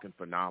 I'm talking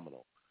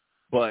phenomenal.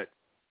 But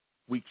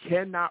we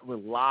cannot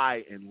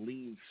rely and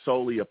lean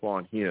solely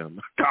upon him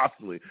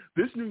constantly.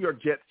 This New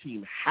York Jets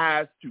team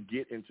has to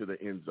get into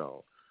the end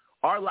zone.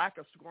 Our lack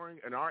of scoring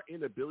and our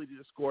inability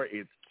to score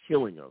is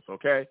killing us,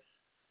 okay?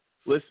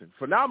 Listen,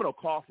 phenomenal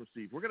call from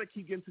Steve. We're going to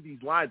keep getting to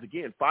these lines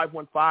again.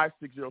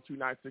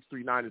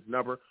 515-602-9639 is the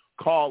number.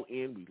 Call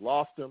in. We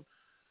lost him.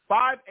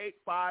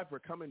 585, we're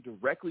coming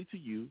directly to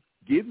you.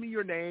 Give me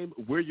your name,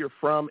 where you're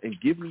from, and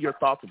give me your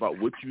thoughts about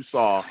what you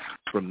saw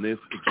from this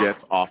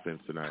Jets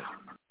offense tonight.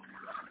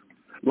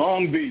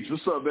 Long Beach.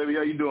 What's up, baby?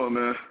 How you doing,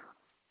 man?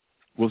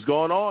 What's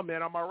going on,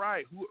 man? I'm all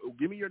right.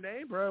 Give me your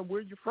name, bro. Where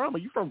you from? Are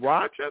you from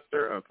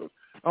Rochester?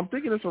 I'm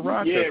thinking it's a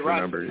Rochester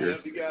number here. Yeah,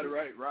 you got it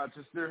right.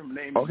 Rochester. My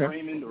name is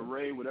Raymond or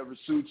Ray, whatever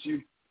suits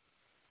you.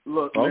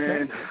 Look,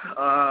 man.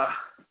 I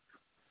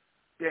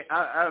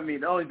mean,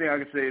 the only thing I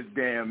can say is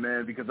damn,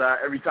 man, because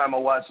every time I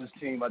watch this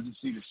team, I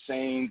just see the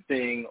same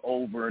thing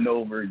over and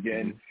over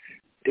again.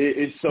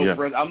 It's so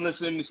frustrating. I'm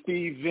listening to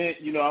Steve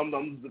vent. You know,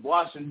 I'm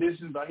washing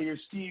dishes. I hear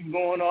Steve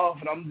going off,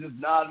 and I'm just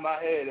nodding my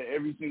head at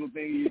every single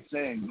thing he's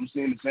saying. I'm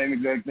saying the same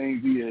exact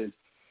things he is.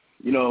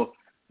 You know,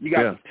 you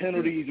got the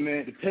penalties,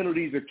 man. The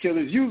penalties are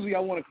killers. Usually I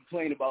want to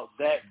complain about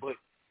Zach, but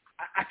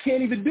I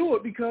can't even do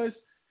it because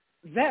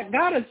Zach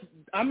got us.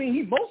 I mean,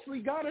 he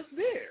mostly got us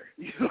there,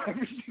 you know,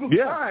 every single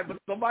time, but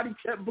somebody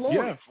kept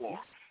blowing it for him.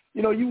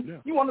 You know,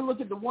 you want to look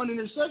at the one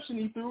interception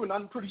he threw, and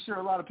I'm pretty sure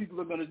a lot of people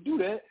are going to do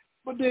that.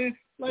 But then,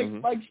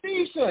 like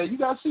Steve said, you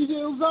got C.J.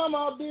 Uzomah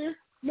out there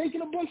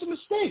making a bunch of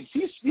mistakes.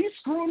 He's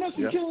screwing us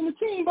and killing the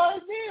team by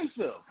his damn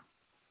self.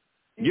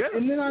 Yeah.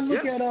 And then I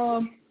look at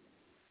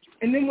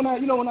and then when I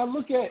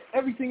look at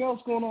everything else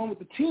going on with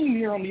the team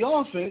here on the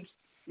offense,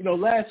 you know,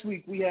 last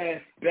week we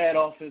had bad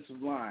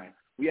offensive line,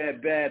 we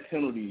had bad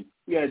penalties,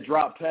 we had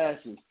drop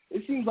passes.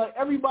 It seems like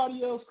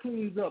everybody else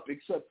cleans up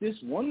except this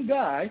one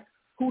guy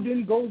who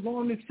then goes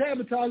on and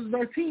sabotages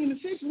our team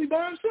essentially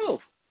by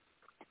himself.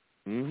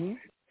 Mm-hmm.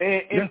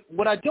 And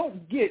what I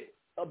don't get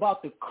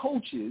about the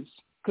coaches,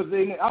 because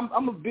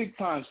I'm a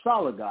big-time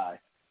Saleh guy,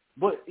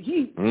 but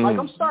like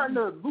I'm starting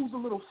to lose a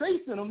little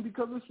faith in him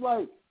because it's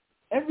like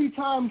every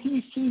time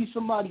he sees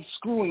somebody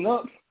screwing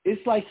up,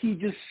 it's like he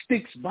just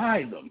sticks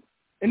by them.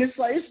 And it's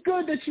like, it's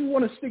good that you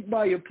want to stick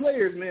by your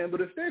players, man,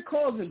 but if they're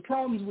causing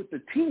problems with the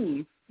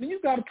team, then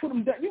you got to put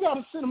them down. You got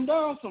to sit them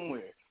down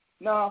somewhere.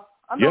 Now,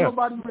 I know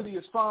nobody really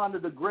is fond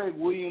of the Greg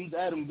Williams,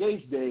 Adam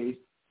Gase days,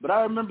 but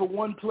I remember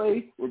one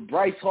play with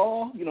Bryce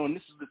Hall, you know, and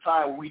this is the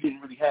time where we didn't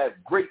really have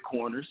great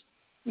corners.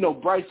 You know,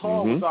 Bryce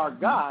Hall was our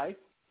guy,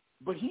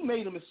 but he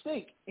made a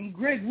mistake, and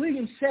Greg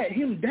Williams sat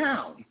him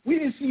down. We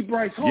didn't see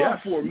Bryce Hall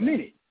for a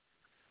minute.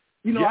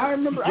 You know, I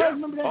remember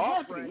that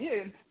happening.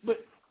 Yeah,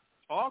 but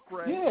that's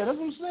what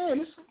I'm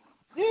saying.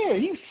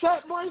 He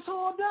sat Bryce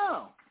Hall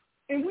down,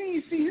 and we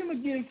didn't see him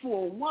again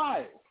for a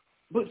while.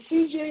 But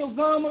C.J.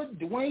 Uzomah,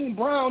 Dwayne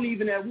Brown,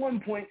 even at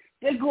one point,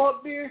 they go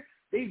up there,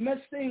 they mess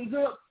things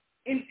up.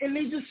 And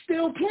they just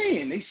still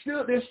playing.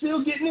 They're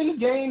still getting in the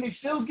game. They're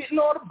still getting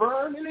all the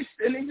burn, and they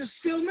just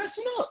still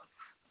messing up.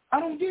 I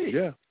don't get it.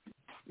 Yeah.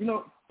 You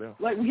know,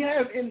 like we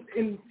have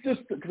in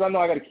just because I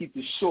know I got to keep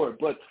this short,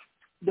 but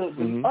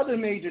the other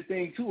major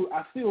thing too,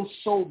 I feel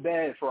so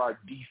bad for our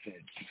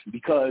defense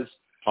because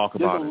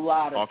there's a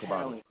lot of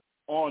talent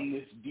on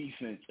this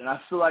defense, and I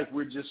feel like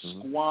we're just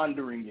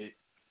squandering it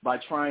by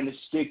trying to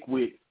stick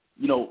with,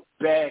 you know,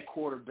 bad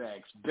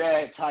quarterbacks,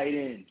 bad tight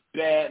ends,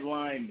 bad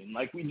linemen.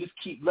 Like, we just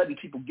keep letting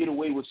people get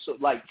away with,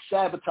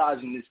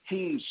 sabotaging this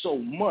team so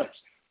much.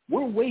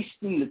 We're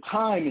wasting the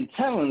time and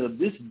talent of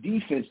this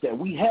defense that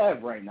we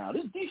have right now.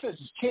 This defense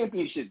is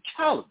championship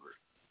caliber.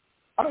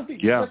 I don't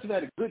think the Jets have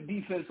had a good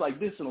defense like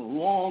this in a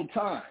long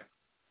time.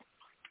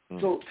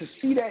 So to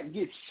see that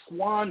get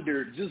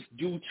squandered just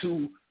due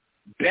to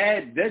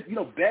bad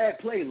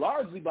play,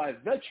 largely by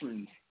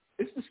veterans,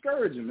 it's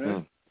discouraging,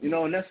 man. You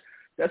know, and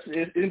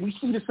and we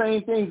see the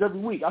same things every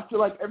week. I feel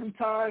like every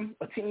time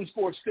a team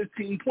scores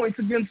 15 points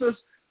against us,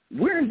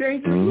 we're in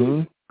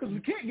danger. because we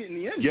can't get in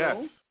the end Yes.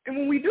 zone. And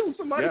when we do,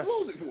 somebody Yes.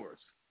 blows it for us.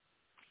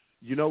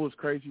 You know what's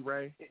crazy,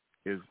 Ray?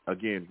 Is,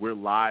 again, we're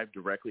live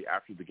directly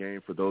after the game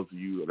for those of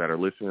you that are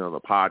listening on the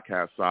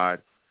podcast side.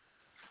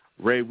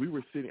 Ray,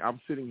 I'm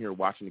sitting here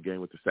watching the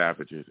game with the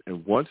Savages,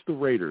 and once the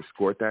Raiders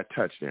scored that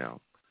touchdown,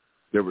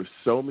 there were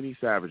so many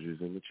Savages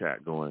in the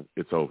chat going,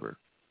 it's over,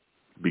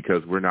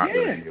 because we're not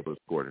going to be able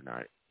to score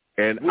tonight.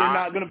 And we're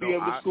not going to be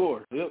able to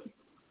score. Yep.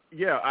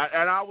 Yeah,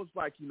 and I was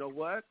like, you know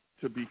what?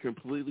 To be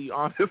completely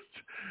honest,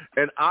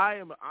 and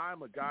I'm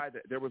a guy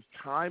that there was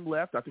time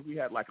left. I think we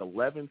had like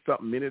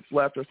 11-something minutes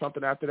left or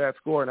something after that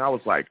score, and I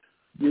was like,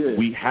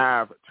 we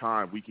have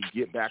time. We can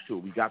get back to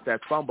it. We got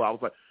that fumble. I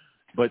was like,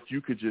 but you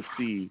could just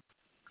see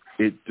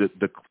it,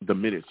 the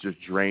minutes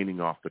just draining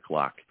off the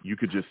clock. You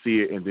could just see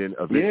it, and then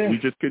eventually we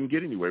just couldn't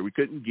get anywhere. We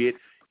couldn't get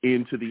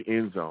into the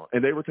end zone,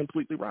 and they were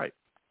completely right.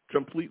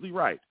 Completely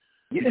right.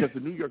 Yeah. Because the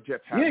New York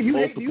Jets have you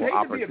multiple hate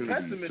opportunities to be a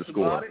pessimist to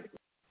score. About it.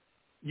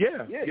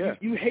 Yeah.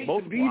 You hate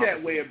to be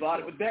that way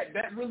about it, but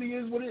that really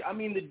is what it. I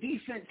mean, the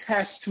defense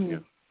has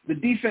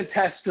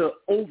to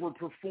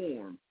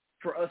overperform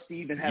for us to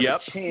even have a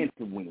chance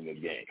of winning a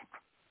game.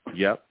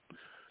 Yep.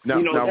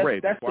 Now, Ray,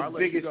 that's the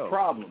biggest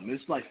problem.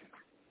 It's like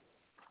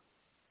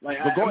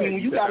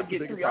when you got to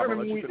get through. I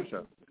remember when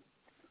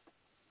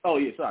Oh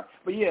yeah, sorry,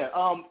 but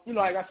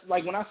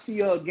like when I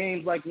see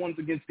games like ones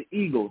against the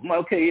Eagles, I'm like,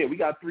 okay, we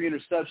got 3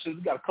 interceptions,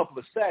 we got a couple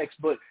of sacks,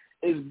 but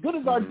as good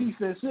as our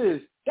defense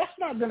is, that's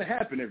not going to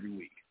happen every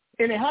week,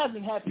 and it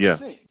hasn't happened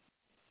since.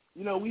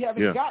 We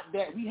haven't got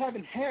that. We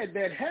haven't had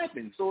that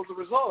happen. So as a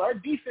result, our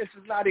defense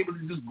is not able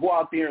to just go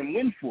out there and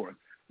win for us.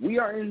 We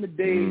are in the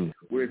days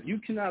where if you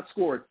cannot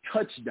score a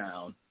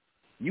touchdown,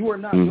 you are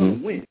not going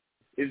to win.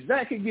 If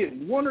Zach could get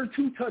 1 or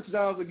 2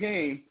 touchdowns a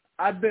game,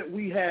 I bet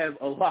we have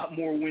a lot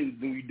more wins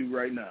than we do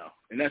right now,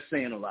 and that's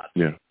saying a lot.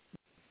 Yeah.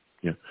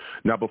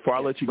 Now, before I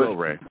let you go,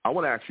 Ray, I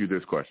want to ask you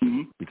this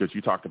question because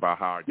you talked about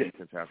how our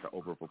defense has to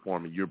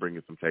overperform, and you're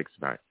bringing some takes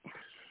tonight.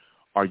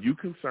 Are you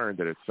concerned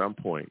that at some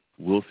point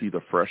we'll see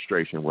the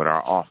frustration with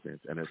our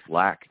offense and its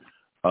lack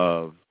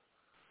of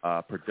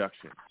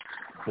production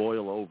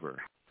boil over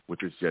with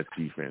this Jets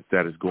defense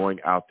that is going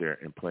out there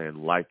and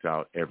playing lights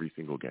out every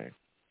single game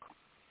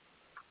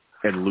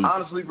and losing?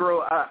 Honestly,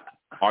 bro,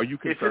 are you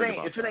concerned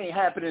if it ain't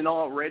happening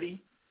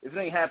already? If it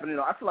ain't happening,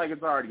 I feel like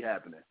it's already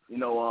happening.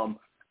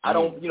 I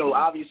don't.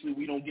 Obviously,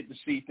 we don't get to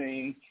see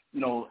things.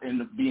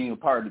 In being a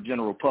part of the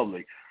general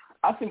public,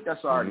 I think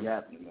that's already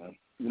happening, man.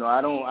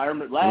 I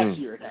remember last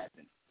year it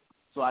happened,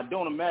 so I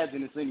don't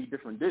imagine it's any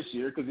different this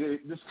year because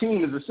this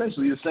team is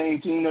essentially the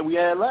same team that we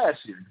had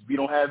last year. We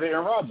don't have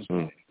Aaron Rodgers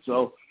playing.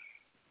 So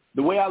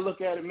the way I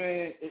look at it,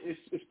 man,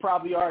 it's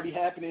probably already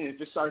happening. If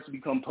it starts to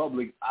become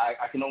public,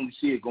 I can only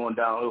see it going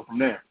downhill from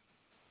there.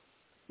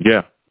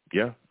 Yeah.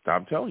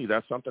 I'm telling you,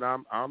 that's something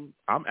I'm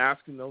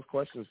asking those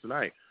questions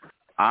tonight.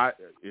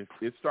 If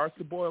it starts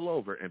to boil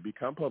over and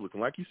become public,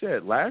 and like you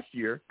said, last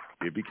year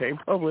it became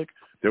public.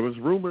 There was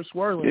rumors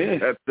swirling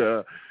that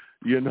that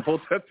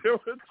there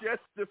were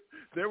Jets.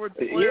 There were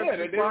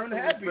players they weren't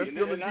happy.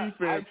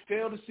 I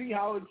fail to see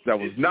how it's not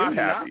really happy. Not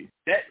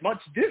that much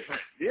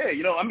different. Yeah,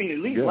 at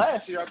least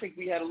last year I think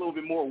we had a little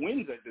bit more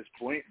wins at this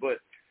point,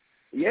 but.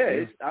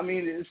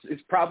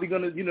 It's probably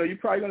gonna. You're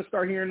probably gonna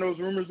start hearing those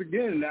rumors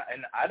again,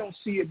 and I don't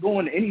see it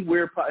going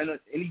anywhere in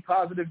any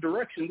positive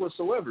direction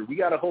whatsoever. We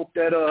gotta hope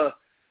that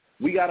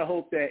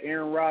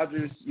Aaron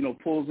Rodgers,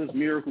 pulls this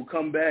miracle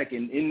comeback,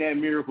 and in that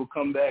miracle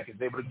comeback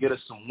is able to get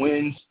us some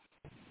wins.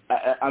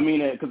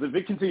 Because if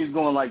it continues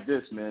going like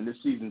this, man, this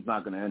season's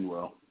not gonna end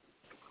well.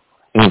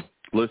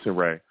 Listen,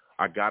 Ray,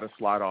 I got to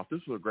slide off.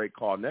 This was a great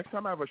call. Next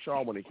time I have a show,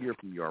 I want to hear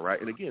from you, all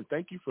right? And, again,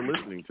 thank you for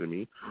listening to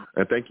me,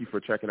 and thank you for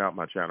checking out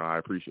my channel. I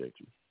appreciate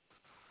you.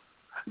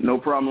 No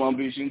problem, Long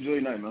Beach. You enjoy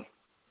your night, man.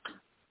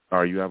 All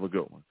right, you have a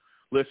good one.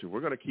 Listen,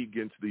 we're going to keep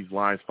getting to these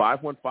lines.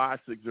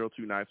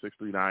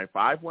 515-602-9639.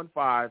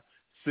 515-602-9639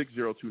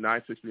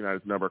 is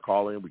the number.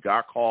 Call in. We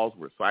got calls.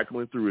 We're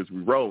cycling through as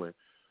we rolling.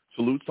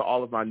 Salutes to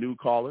all of my new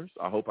callers.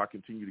 I hope I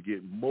continue to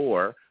get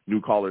more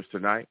new callers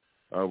tonight.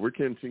 We're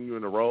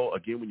continuing to roll.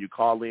 Again, when you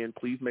call in,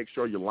 please make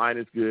sure your line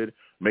is good.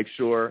 Make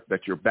sure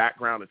that your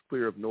background is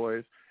clear of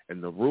noise.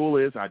 And the rule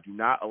is I do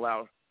not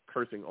allow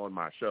cursing on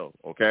my show,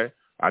 okay?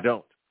 I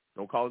don't.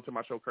 Don't call into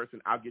my show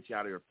cursing. I'll get you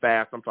out of here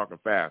fast. I'm talking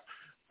fast.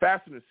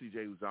 Faster than C.J.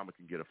 Uzomah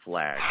can get a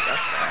flag. That's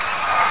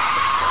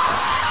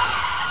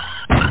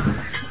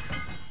fast.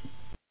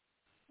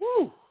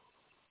 Woo.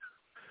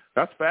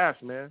 That's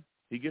fast, man.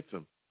 He gets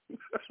them.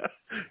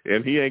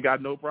 And he ain't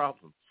got no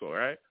problems, all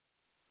right?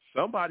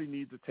 Somebody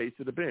needs a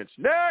taste of the bench.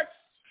 Next,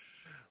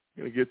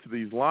 I'm going to get to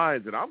these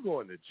lines, and I'm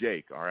going to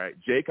Jake, all right?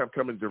 Jake, I'm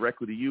coming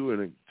directly to you,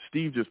 and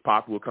Steve just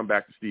popped. We'll come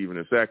back to Steve in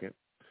a second.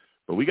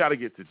 But we got to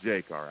get to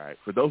Jake, all right?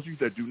 For those of you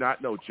that do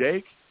not know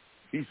Jake,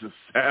 he's a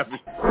savage.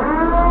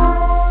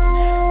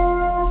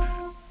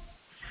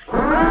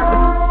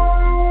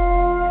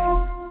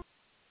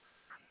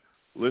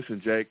 Listen,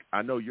 Jake,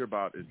 I know you're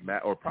about as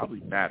mad, or probably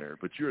madder,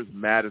 but you're as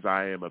mad as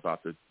I am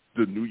about the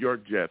New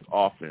York Jets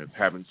offense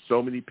having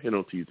so many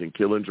penalties and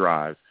killing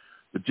drives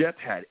The Jets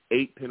had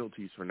 8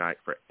 penalties for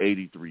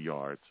 83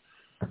 yards.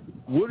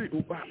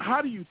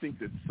 How do you think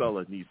that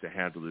Sulla needs to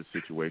handle this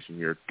situation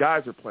here?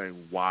 Guys are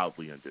playing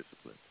wildly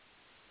undisciplined.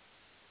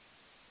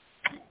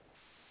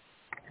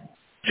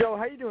 Joe,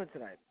 how you doing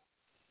tonight?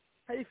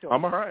 How you feeling?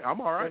 I'm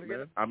all right,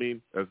 man. I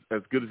mean,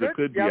 as good as it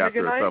could be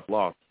after a tough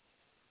loss.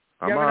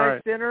 Did you have a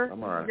nice dinner?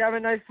 I'm all right. Did you have a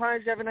nice time?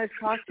 Did you have a nice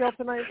cocktail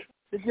tonight?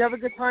 Did you have a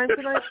good time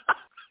tonight?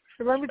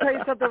 So let me tell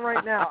you something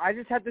right now. I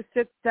just had to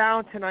sit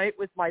down tonight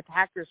with my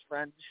Packers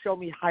friend to show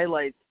me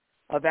highlights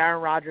of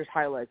Aaron Rodgers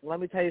highlights. And let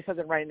me tell you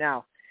something right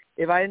now.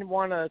 If I didn't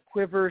want to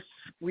quiver,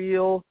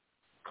 squeal,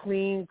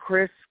 clean,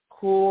 crisp,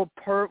 cool,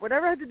 pert,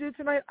 whatever I had to do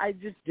tonight, I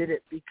just did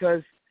it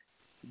because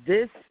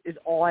this is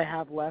all I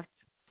have left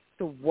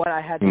to what I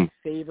had to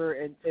savor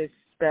and to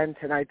spend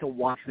tonight to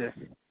watch this.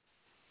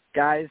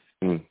 Guys,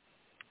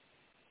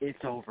 it's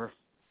over.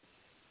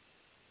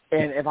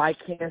 And if I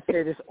can't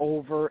say this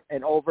over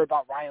and over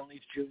about Ryan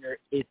Leaf Jr.,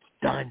 it's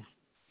done.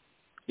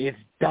 It's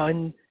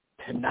done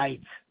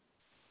tonight.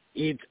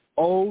 It's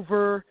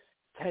over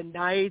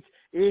tonight.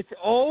 It's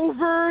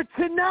over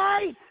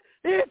tonight.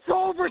 It's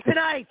over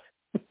tonight.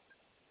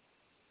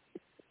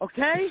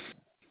 Okay?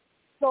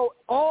 So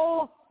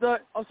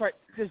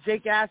because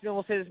Jake asked me, and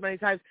we'll say this many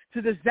times,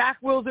 to the Zach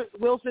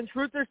Wilson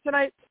truthers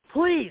tonight,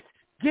 please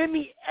give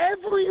me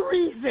every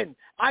reason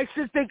I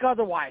should think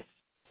otherwise.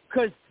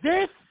 Because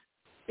this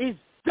is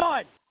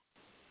done.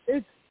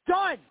 It's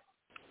done.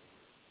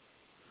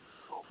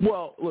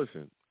 Well,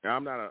 listen,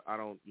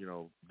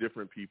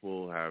 different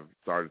people have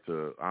started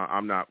to,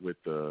 I'm not with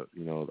the,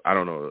 I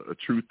don't know, a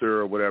truther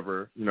or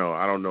whatever.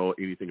 I don't know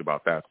anything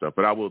about that stuff.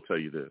 But I will tell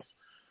you this.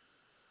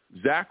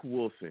 Zach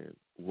Wilson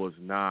was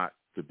not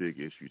the big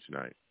issue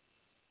tonight.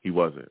 He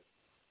wasn't.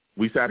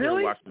 We sat here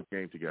and watched the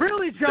game together.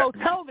 Really, Joe?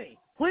 Tell me.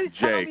 Please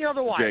tell me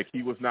otherwise. Jake,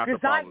 he was not the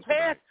problem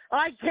tonight.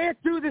 I can't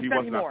do this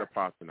anymore. He was not the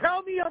problem tonight.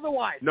 Tell me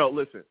otherwise. No,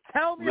 listen.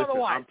 Tell me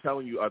otherwise. I'm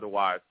telling you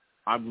otherwise.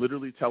 I'm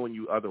literally telling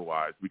you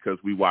otherwise because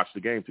we watched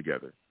the game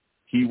together.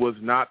 He was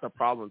not the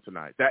problem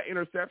tonight. That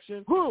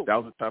interception, Who?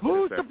 That was a tough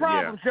interception. Who's the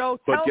problem, yeah. Joe?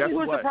 But Tell me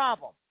who's the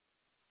problem.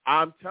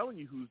 I'm telling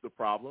you who's the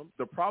problem.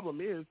 The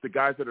problem is the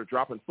guys that are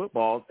dropping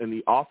footballs and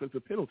the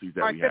offensive penalties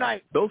that we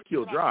have. Those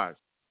kill drives.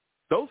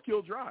 Those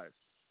kill drives.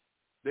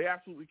 They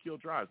absolutely kill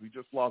drives. We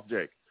just lost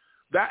Jake.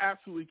 That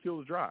absolutely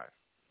killed the drive.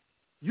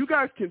 You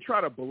guys can try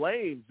to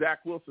blame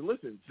Zach Wilson.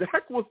 Listen,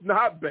 Zach was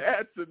not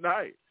bad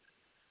tonight.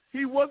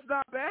 He was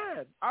not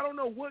bad. I don't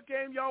know what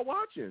game y'all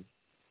watching.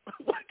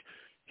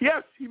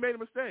 Yes, he made a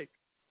mistake,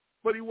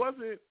 but he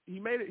wasn't.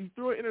 He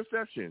threw an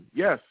interception.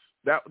 Yes,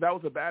 that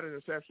was a bad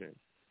interception.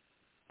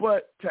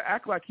 But to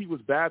act like he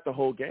was bad the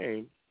whole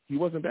game, he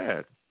wasn't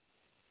bad.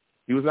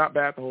 He was not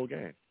bad the whole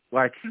game.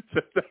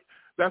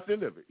 That's the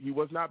end of it. He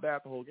was not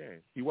bad the whole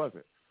game. He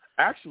wasn't.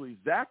 Actually,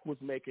 Zach was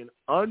making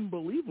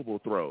unbelievable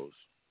throws.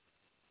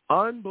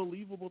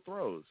 Unbelievable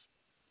throws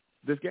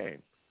this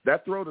game.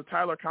 That throw to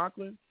Tyler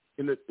Conklin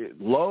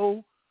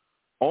low,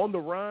 on the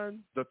run,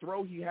 the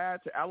throw he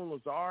had to Allen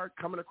Lazard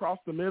coming across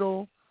the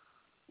middle,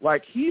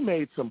 he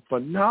made some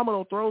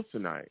phenomenal throws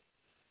tonight.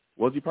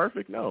 Was he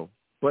perfect? No.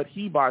 But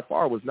he by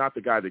far was not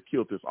the guy that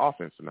killed this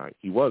offense tonight.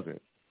 He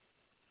wasn't.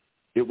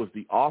 It was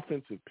the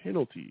offensive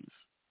penalties.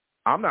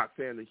 I'm not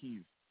saying that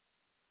he's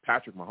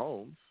Patrick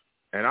Mahomes,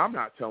 and I'm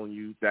not telling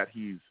you that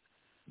he's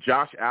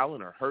Josh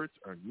Allen or Hurts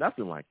or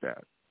nothing like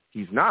that.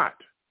 He's not.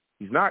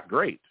 He's not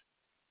great,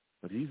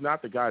 but he's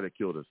not the guy that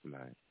killed us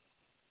tonight.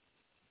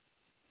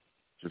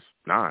 Just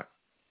not.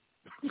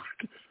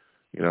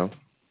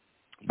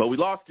 But we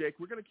lost, Jake.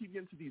 We're going to keep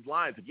getting to these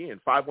lines again.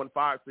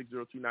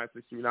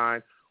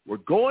 515-602-9639. We're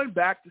going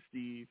back to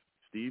Steve.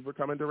 Steve, we're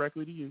coming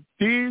directly to you.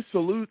 Steve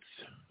salutes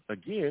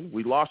again.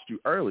 We lost you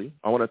early.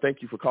 I want to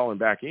thank you for calling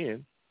back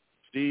in.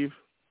 Steve,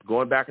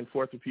 going back and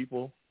forth with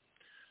people.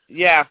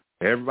 Yeah.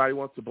 Everybody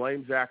wants to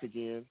blame Zach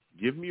again.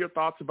 Give me your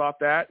thoughts about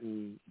that,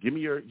 and give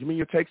me your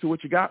takes of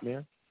what you got,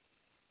 man.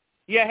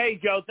 Yeah. Hey,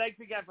 Joe. Thanks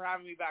again for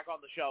having me back on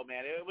the show,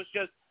 man. It was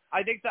just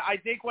I think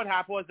what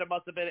happened was it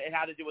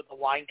had to do with the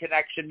line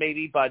connection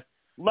maybe, but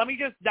let me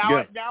just now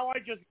I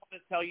just want to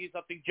tell you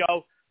something,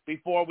 Joe,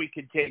 before we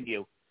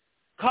continue.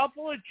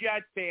 Couple of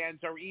Jet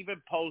fans are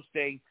even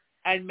posting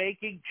and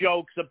making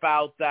jokes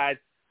about that.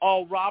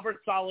 Oh,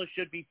 Robert Saleh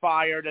should be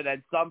fired, and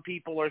then some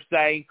people are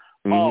saying,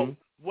 oh,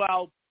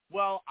 well,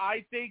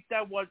 I think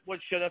that what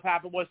should have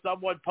happened was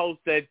someone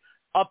posted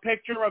a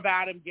picture of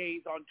Adam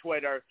Gase on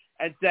Twitter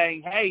and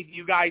saying, hey, do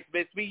you guys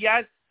miss me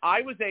yet?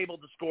 I was able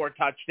to score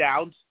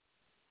touchdowns.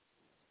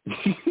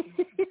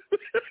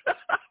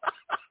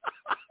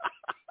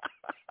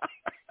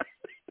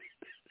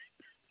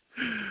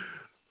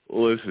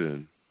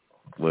 Listen.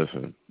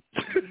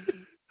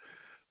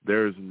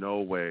 There's no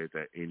way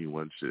that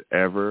anyone should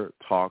ever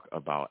talk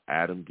about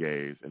Adam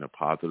Gase in a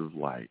positive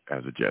light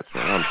as a Jets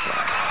fan. I'm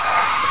sorry.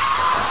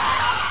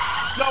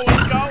 No,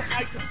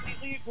 I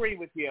completely agree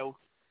with you.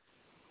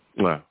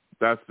 Well,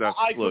 that's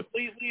I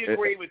completely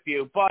agree with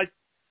you. But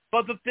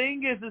the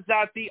thing is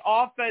that the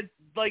offense,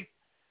 like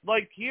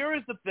here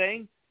is the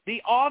thing: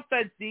 the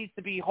offense needs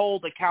to be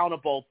held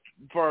accountable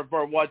for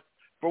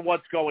for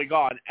what's going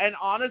on. And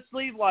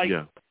honestly,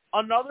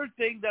 another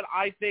thing that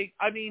I think,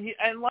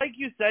 and like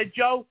you said,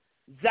 Joe,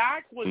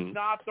 Zach was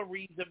not the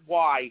reason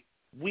why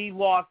we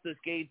lost this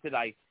game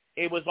tonight.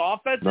 It was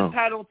offensive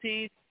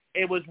penalties.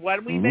 It was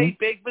when we made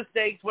big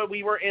mistakes when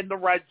we were in the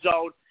red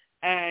zone.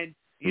 And,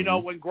 you know,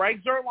 when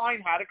Greg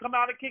Zuerlein had to come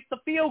out and kick the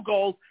field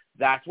goals,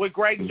 that's what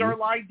Greg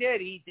Zuerlein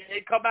did. He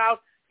did come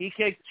out. He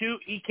kicked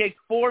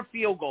 4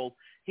 field goals.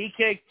 He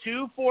kicked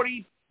 2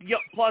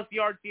 40-plus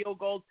yard field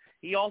goals.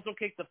 He also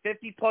kicked a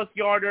 50-plus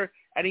yarder,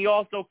 and he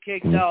also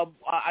kicked,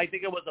 I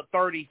think it was a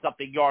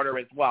 30-something yarder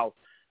as well.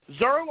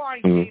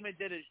 Zuerlein came and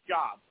did his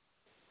job.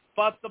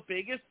 But the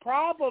biggest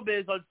problem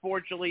is,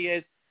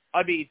 unfortunately,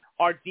 our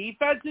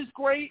defense is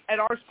great and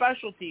our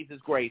special teams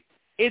is great.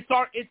 It's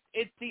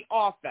the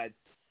offense.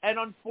 And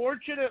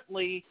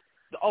unfortunately,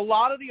 a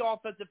lot of the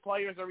offensive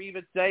players are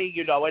even saying,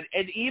 you know,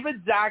 and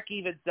even Zach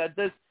even said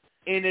this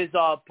in his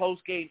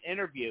post-game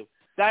interview,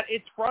 that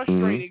it's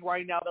frustrating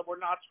right now that we're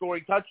not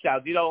scoring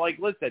touchdowns. You know, like,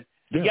 listen,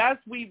 yes,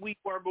 we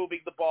were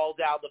moving the ball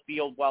down the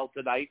field well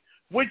tonight,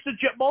 which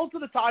most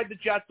of the time the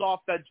Jets'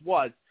 offense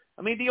was.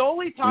 I mean, the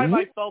only time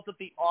I felt that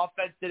the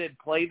offense didn't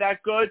play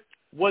that good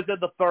was in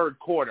the third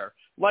quarter.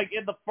 Like,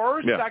 in the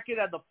first, second,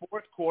 and the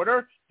fourth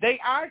quarter, they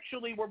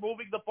actually were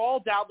moving the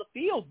ball down the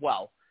field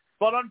well.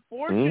 But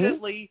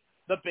unfortunately,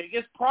 the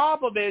biggest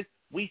problem is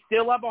we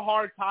still have a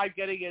hard time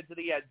getting into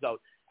the end zone.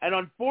 And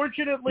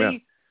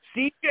unfortunately,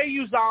 C.J.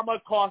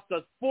 Uzomah cost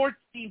us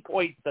 14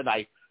 points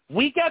tonight.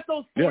 We get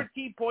those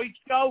 14 points,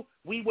 Joe,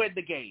 we win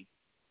the game.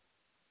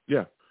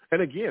 Yeah.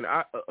 And again,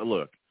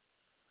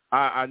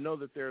 I know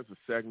that there's a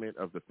segment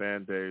of the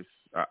fan base.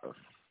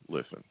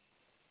 Listen,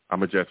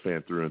 I'm a Jets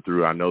fan through and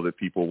through. I know that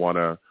people want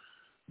to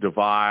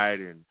divide,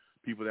 and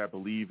people that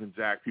believe in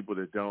Zach, people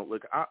that don't.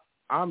 Look,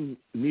 I'm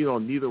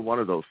on neither one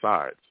of those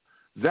sides.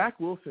 Zach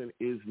Wilson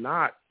is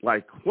not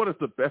like one of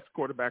the best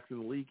quarterbacks in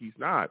the league. He's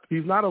not.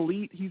 He's not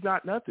elite. He's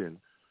not nothing.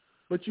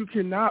 But you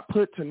cannot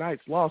put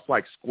tonight's loss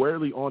like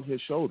squarely on his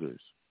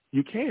shoulders.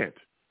 You can't,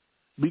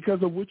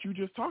 because of what you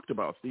just talked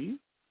about, Steve.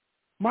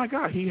 My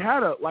God, he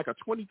had a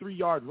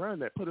 23-yard run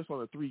that put us on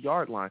the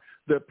 3-yard line.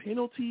 The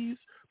penalties,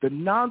 the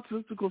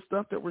nonsensical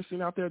stuff that we're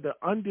seeing out there, the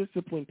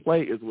undisciplined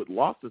play is what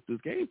lost us this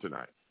game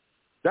tonight.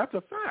 That's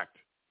a fact.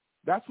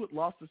 That's what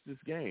lost us this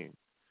game.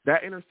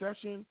 That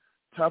interception,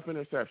 tough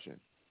interception,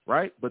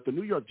 right? But the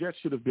New York Jets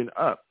should have been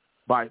up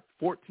by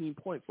 14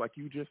 points, like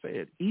you just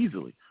said,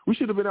 easily. We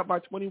should have been up by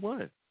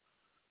 21.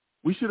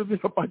 We should have been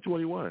up by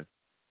 21.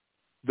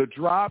 The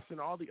drops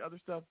and all the other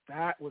stuff,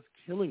 that was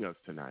killing us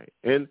tonight.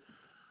 And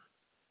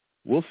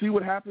we'll see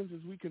what happens as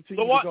we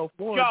continue to go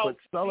forward. Joe, but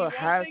Sulla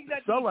has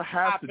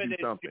to do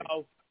something.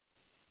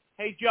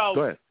 Hey, Joe.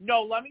 Go ahead.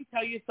 No, let me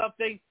tell you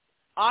something.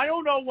 I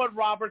don't know what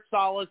Robert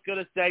Saleh is going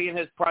to say in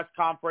his press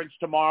conference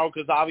tomorrow,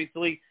 because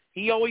obviously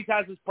he always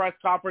has his press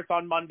conference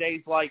on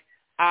Mondays, like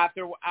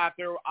after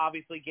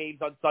obviously games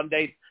on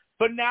Sundays.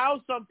 But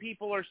now some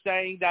people are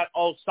saying that,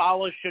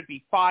 Saleh should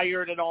be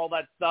fired and all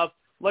that stuff.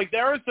 Like,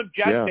 there are some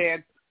Jets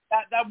fans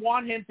that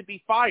want him to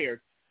be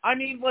fired. I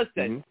mean,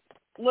 listen,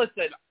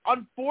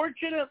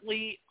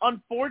 unfortunately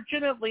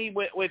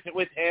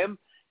with him,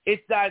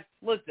 it's that,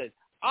 listen,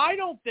 I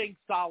don't think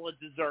Saleh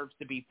deserves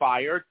to be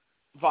fired.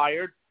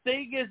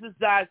 Thing is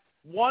that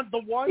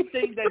the one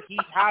thing that he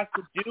has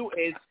to do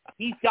is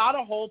he's got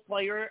to hold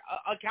player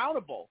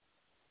accountable.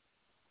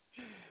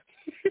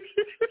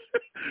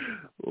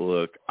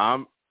 Look,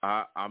 I'm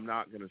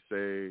not going to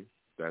say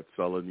that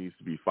Sulla needs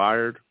to be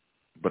fired,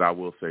 but I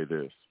will say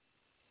this: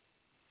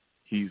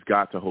 he's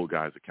got to hold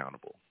guys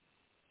accountable.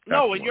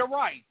 And you're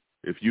right.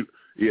 If you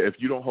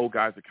don't hold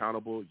guys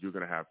accountable, you're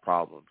going to have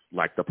problems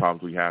like the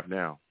problems we have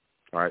now.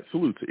 All right,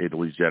 salute to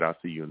Italy's Jet. I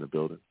see you in the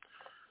building.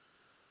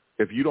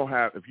 If you don't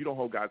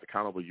hold guys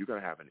accountable, you're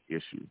going to have an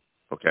issue.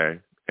 Okay,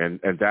 and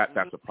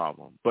that's a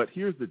problem. But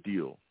here's the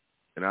deal,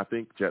 and I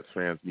think Jets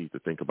fans need to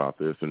think about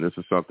this, and this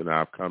is something that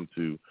I've come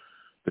to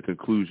the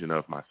conclusion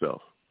of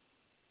myself.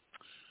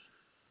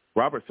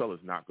 Robert Saleh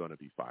is not going to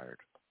be fired,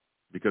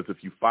 because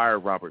if you fire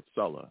Robert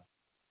Saleh,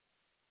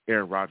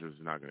 Aaron Rodgers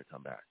is not going to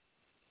come back.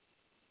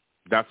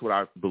 That's what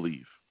I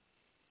believe.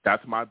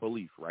 That's my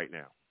belief right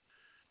now.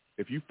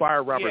 If you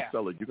fire Robert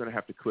Saleh, you're going to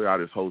have to clear out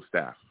his whole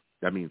staff.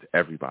 That means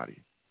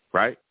everybody,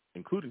 right?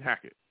 Including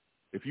Hackett.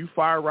 If you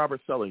fire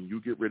Robert Saleh and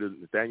you get rid of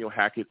Nathaniel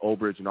Hackett,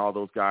 Olbridge, and all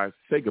those guys,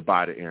 say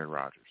goodbye to Aaron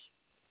Rodgers.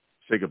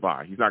 Say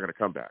goodbye. He's not going to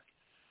come back.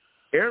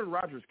 Aaron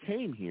Rodgers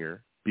came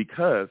here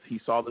because he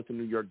saw that the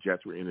New York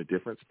Jets were in a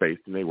different space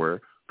than they were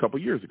a couple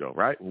years ago,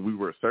 right? When we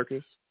were a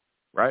circus,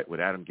 right,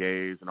 with Adam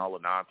Gase and all the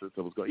nonsense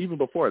that was going on. Even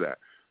before that,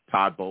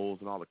 Todd Bowles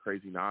and all the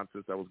crazy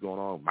nonsense that was going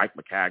on, Mike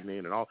McCagnon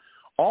and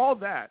all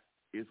that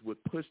is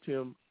what pushed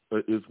him,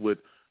 is what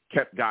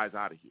kept guys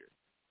out of here.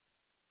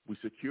 We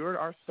secured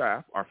our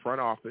staff, our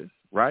front office,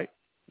 right,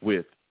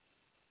 with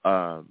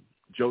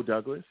Joe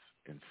Douglas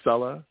and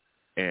Sulla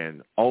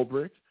and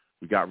Ulbrich.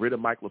 We got rid of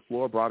Mike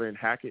LaFleur, brought in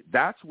Hackett.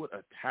 That's what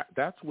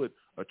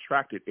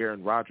attracted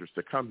Aaron Rodgers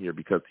to come here,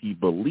 because he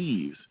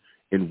believes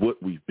in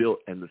what we've built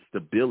and the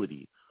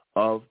stability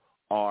of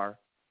our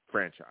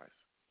franchise.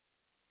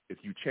 If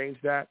you change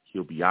that,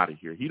 he'll be out of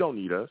here. He don't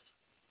need us.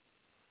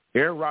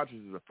 Aaron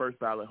Rodgers is a first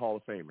ballot Hall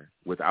of Famer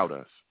without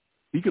us.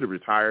 He could have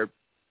retired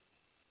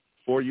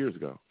 4 years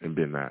ago and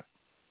been that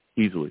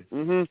easily.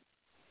 Mm-hmm.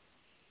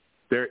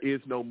 There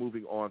is no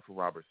moving on for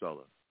Robert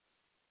Saleh.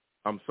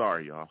 I'm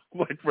sorry, y'all.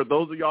 Like, for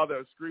those of y'all that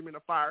are screaming to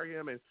fire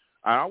him, and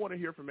I want to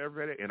hear from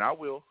everybody, and I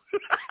will.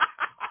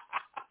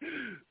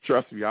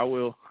 Trust me, I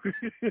will.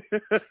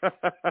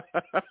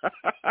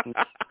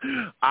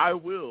 I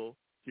will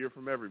hear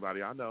from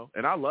everybody. I know,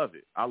 and I love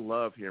it. I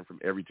love hearing from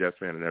every Jets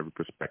fan and every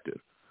perspective.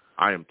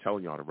 I am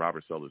telling y'all that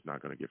Robert Saleh is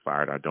not going to get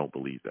fired. I don't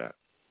believe that.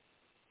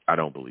 I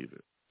don't believe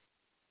it.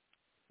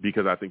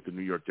 Because I think the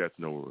New York Jets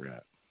know where we're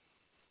at.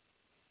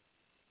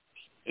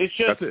 It's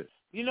just, that's it.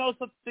 You know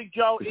something,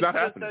 Joe? It's not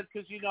just happening.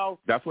 Because, you know,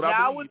 that's what now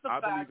I believe. I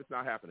believe it's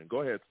not happening.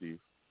 Go ahead, Steve.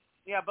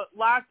 Yeah, but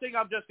last thing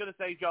I'm just going to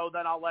say, Joe,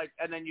 then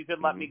and then you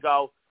can let me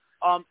go.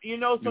 You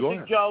know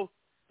something, Joe?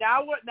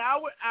 Now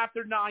we're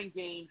after 9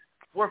 games,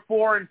 we're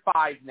 4-5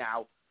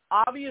 now.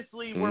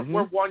 Obviously, we're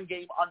 1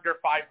 game under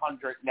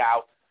 500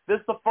 now. This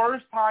is the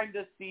first time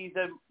this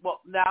season.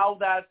 Well, now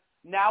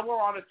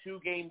we're on a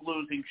 2-game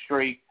losing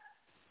streak.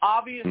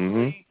 Obviously,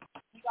 we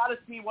got to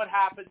see what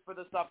happens for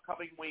this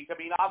upcoming week. I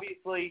mean,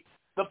 obviously,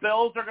 the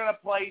Bills are going to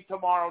play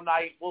tomorrow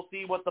night. We'll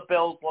see what the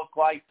Bills look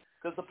like,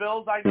 because the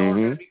Bills, I know, are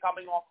going to be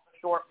coming off a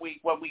short week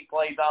when we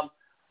play them.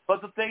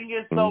 But the thing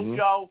is, though,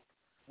 Joe,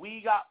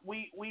 we got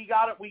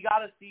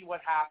to see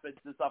what happens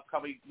this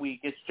upcoming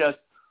week. It's just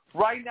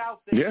right now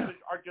things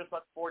are just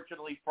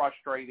unfortunately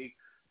frustrating.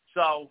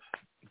 So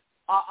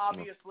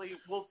obviously,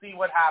 we'll see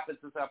what happens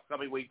this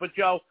upcoming week. But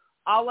Joe,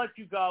 I'll let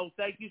you go.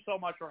 Thank you so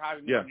much for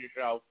having me on your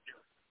show.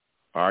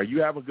 All right,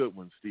 you have a good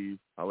one, Steve.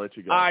 I'll let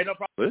you go. All right, no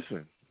problem.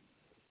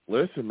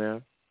 Listen,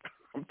 man.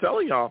 I'm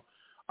telling y'all,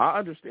 I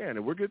understand.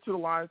 And we'll get to the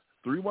lines.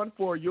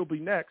 314, you'll be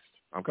next.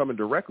 I'm coming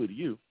directly to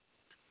you.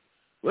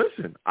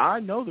 Listen, I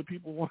know that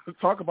people want to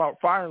talk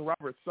about firing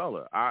Robert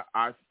Saleh.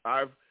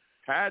 I've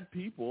had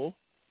people,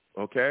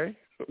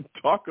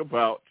 talk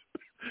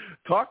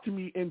to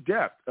me in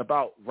depth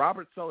about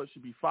Robert Saleh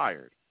should be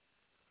fired.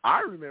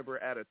 I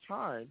remember at a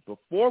time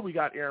before we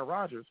got Aaron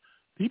Rodgers,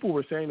 people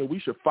were saying that we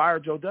should fire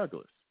Joe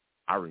Douglas.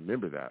 I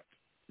remember that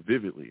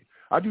vividly.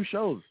 I do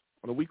shows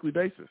on a weekly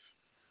basis.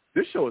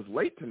 This show is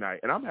late tonight,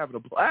 and I'm having a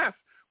blast.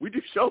 We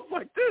do shows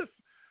like this.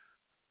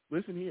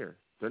 Listen here.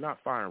 They're not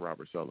firing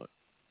Robert Saleh.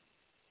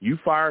 You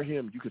fire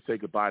him, you could say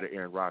goodbye to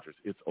Aaron Rodgers.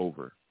 It's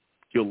over.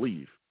 He'll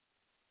leave.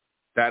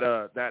 That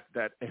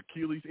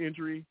Achilles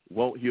injury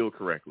won't heal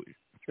correctly.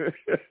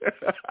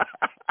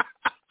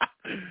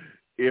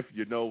 If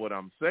you know what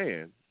I'm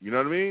saying. You know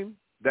what I mean?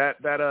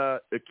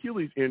 That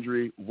Achilles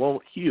injury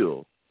won't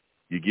heal.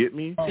 You get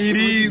me? It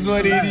is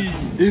what it is.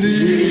 It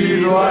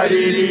is what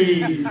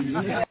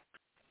it is.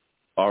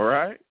 All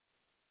right?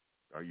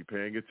 Are you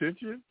paying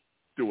attention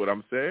to what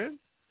I'm saying?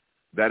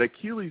 That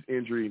Achilles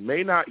injury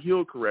may not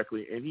heal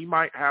correctly, and he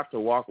might have to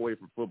walk away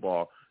from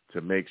football to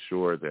make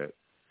sure that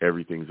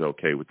everything's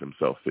okay with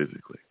himself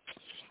physically.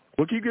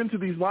 We'll keep getting to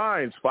these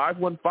lines.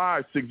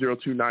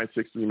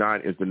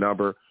 515-602-9639 is the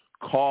number.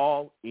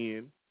 Call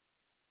in.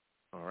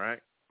 All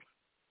right?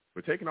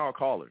 We're taking all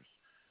callers.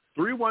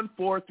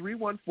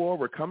 314-314,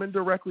 we're coming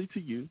directly to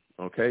you.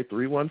 Okay,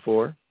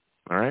 314.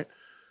 All right?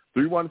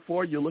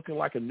 314, you're looking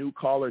like a new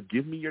caller.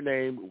 Give me your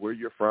name, where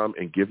you're from,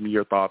 and give me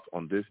your thoughts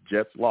on this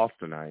Jets loss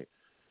tonight.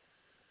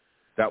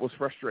 That was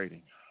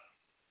frustrating.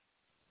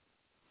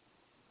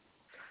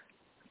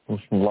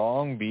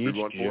 Long Beach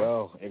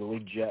Joe, Italy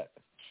Jet.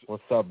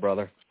 What's up,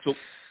 brother? So,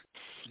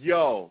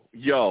 yo,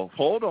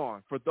 hold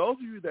on. For those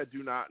of you that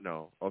do not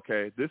know,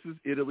 okay, this is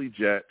Italy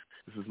Jet.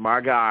 This is my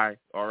guy,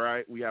 all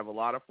right? We have a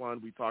lot of fun.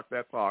 We talk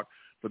that talk.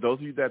 For those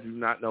of you that do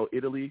not know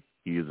Italy,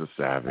 he is a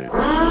savage.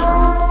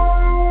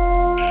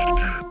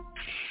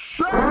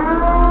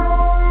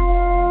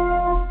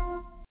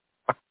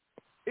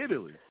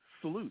 Italy,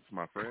 salutes,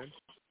 my friend.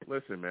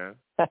 Listen, man,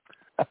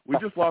 we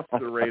just lost to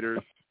the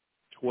Raiders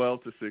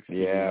 12-16.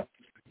 Yeah.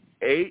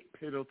 8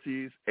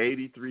 penalties,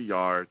 83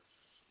 yards.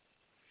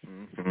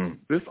 Mm-hmm.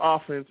 This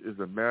offense is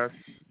a mess.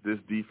 This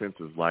defense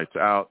is lights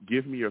out.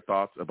 Give me your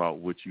thoughts about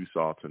what you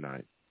saw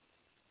tonight.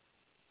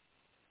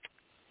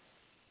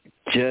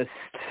 Just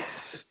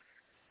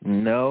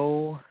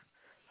no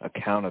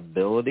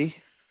accountability.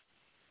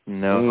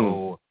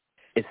 No.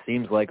 It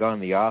seems like on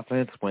the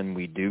offense, when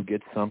we do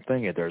get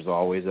something, there's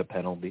always a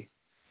penalty.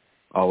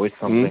 Always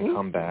something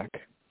come back.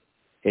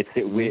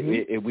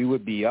 We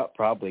would be up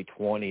probably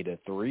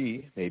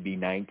 20-3, maybe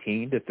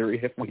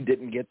 19-3 if we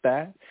didn't get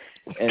that.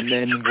 And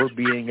then we're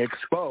being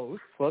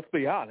exposed. Let's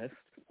be honest.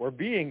 We're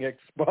being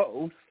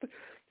exposed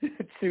to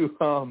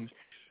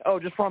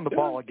just run the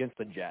ball against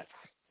the Jets.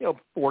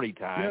 40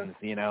 times,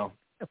 Yeah.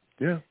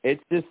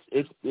 It's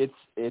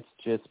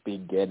just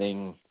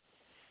beginning.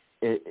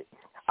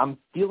 I'm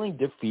feeling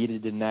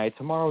defeated tonight.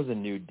 Tomorrow's a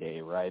new day,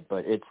 right?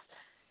 But it's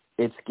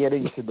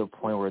getting to the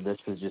point where this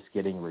is just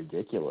getting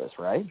ridiculous,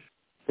 right?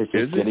 It's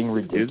just getting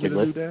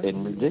ridiculous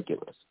and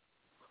ridiculous.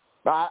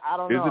 I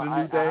don't know. Is it a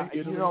new day?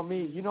 You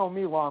know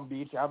me, Long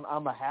Beach.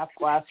 I'm a half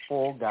glass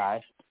full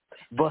guy.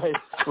 But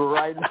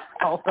right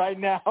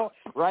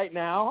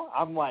now,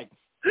 I'm like,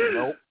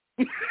 nope.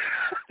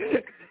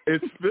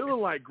 It's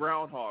feeling like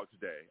Groundhog's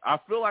Day. I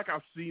feel like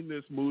I've seen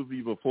this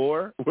movie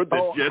before where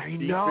the Jets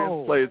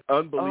defense plays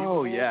unbelievable.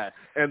 Oh, yes.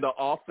 And the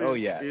offense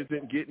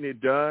isn't getting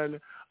it done.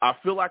 I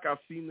feel like I've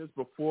seen this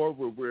before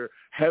where we're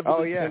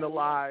heavily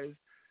penalized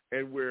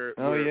and we're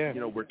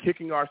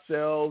kicking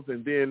ourselves,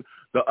 and then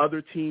the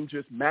other team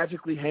just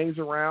magically hangs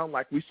around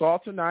like we saw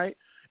tonight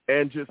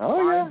and just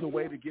finds a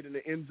way to get in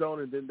the end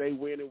zone, and then they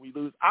win and we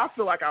lose. I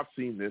feel like I've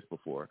seen this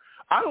before.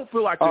 I don't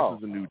feel like this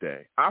is a new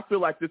day. I feel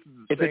like this is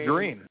the same. It's a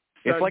dream.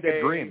 Sunday, it's like a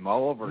dream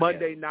all over again.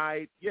 Monday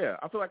night. Yeah,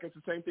 I feel like it's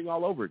the same thing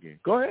all over again.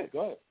 Go ahead.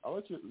 I'll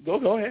let you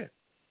go ahead.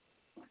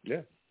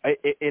 Yeah.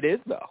 It is,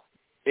 though.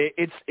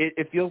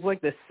 It feels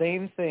like the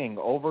same thing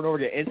over and over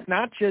again. It's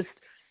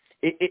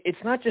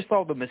not just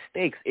all the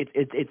mistakes.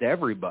 It's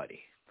everybody.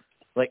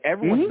 Like,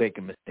 everyone's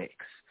making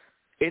mistakes.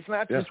 It's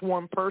not just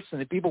one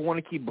person. If people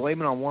want to keep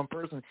blaming on one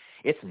person,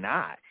 it's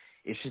not.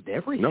 It's just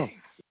everything. No.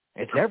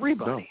 It's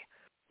everybody. No.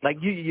 Like,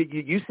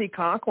 you see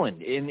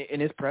Conklin in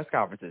his press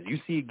conferences. You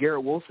see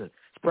Garrett Wilson's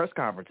press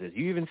conferences.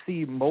 You even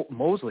see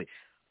Mosley.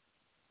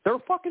 They're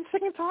fucking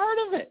sick and tired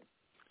of it.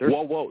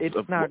 Whoa. It's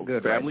not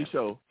good. Family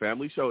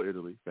right show,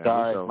 Italy.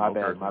 Sorry, show. My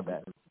bad.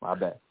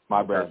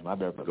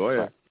 Go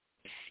ahead.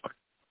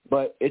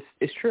 But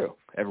it's true.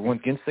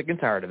 Everyone's getting sick and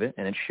tired of it,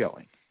 and it's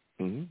showing.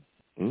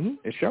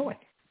 It's showing.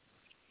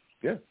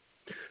 Yeah.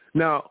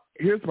 Now,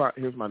 here's my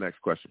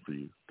next question for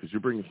you, because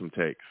you're bringing some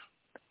takes.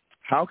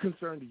 How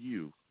concerned are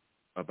you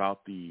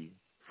about the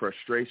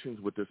frustrations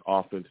with this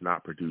offense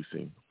not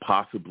producing,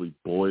 possibly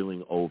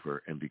boiling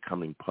over and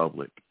becoming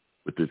public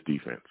with this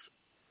defense?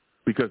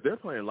 Because they're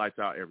playing lights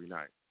out every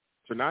night.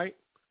 Tonight,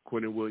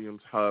 Quinnen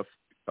Williams, Huff,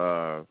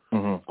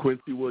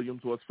 Quincy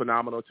Williams was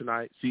phenomenal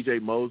tonight. C.J.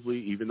 Mosley,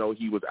 even though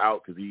he was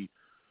out because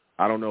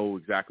I don't know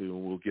exactly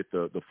when we'll get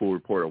the full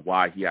report of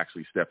why he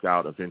actually stepped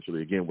out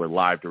eventually. Again, we're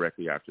live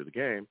directly after the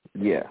game.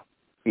 Yeah.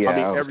 I mean,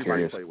 I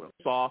everybody played well.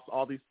 Sauce,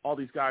 all these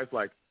guys,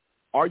 like,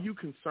 are you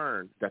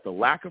concerned that the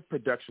lack of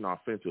production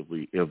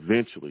offensively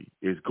eventually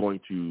is going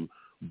to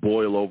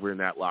boil over in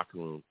that locker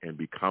room and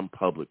become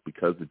public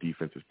because the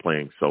defense is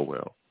playing so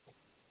well?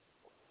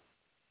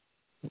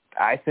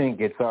 I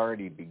think it's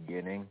already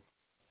beginning.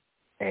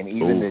 And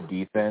even the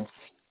defense,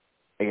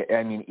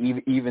 I mean,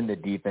 even the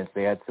defense,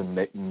 they had some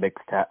missed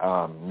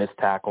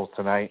tackles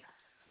tonight.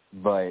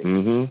 But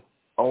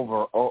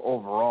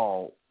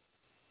overall,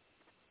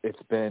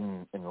 it's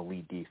been an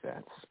elite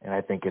defense. And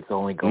I think it's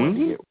only going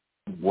to get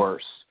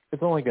worse.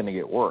 It's only going to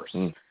get worse.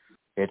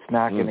 It's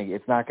not going to.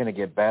 It's not going to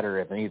get better.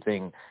 If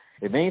anything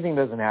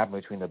doesn't happen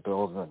between the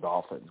Bills and the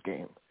Dolphins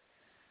game,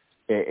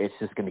 it's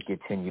just going to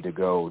continue to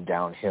go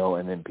downhill,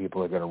 and then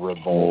people are going to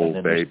revolt, and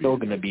then there's still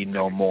going to be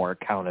no more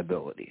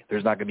accountability.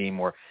 There's not going to be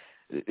more.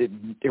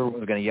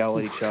 Everyone's going to yell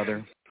at each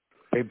other.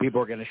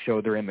 People are going to show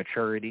their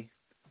immaturity,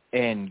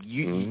 and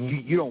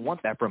you don't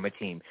want that from a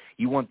team.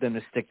 You want them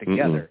to stick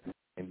together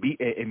and be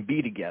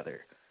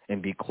together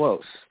and be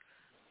close.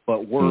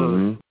 But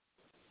we're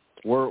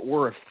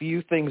a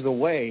few things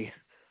away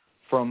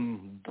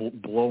from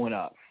blowing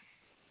up,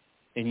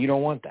 and you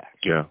don't want that.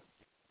 Yeah.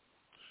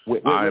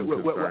 I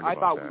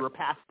thought we were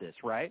past this,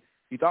 right?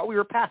 You thought we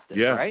were past this,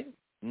 right?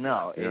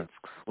 No, it's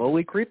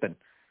slowly creeping.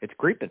 It's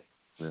creeping.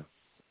 Yeah.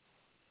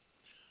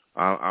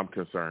 I'm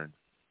concerned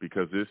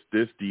because this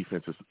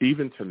defense is,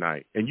 even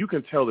tonight, and you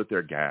can tell that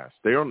they're gassed.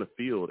 They're on the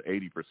field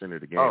 80% of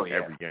the game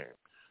every game.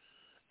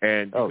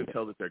 And you can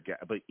tell that they're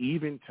gassed. But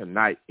even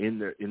tonight in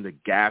the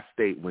gas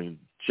state when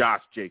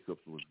Josh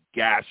Jacobs was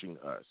gashing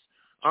us,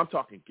 I'm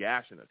talking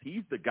gashing us.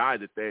 He's the guy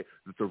that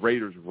the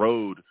Raiders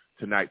rode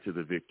tonight to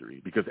the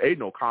victory because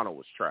Aiden O'Connell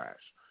was trash.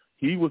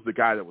 He was the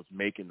guy that was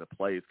making the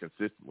plays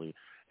consistently,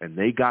 and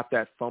they got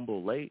that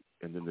fumble late,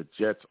 and then the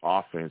Jets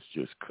offense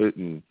just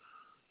couldn't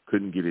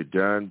get it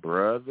done,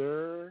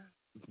 brother.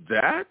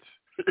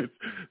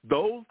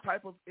 Those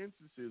type of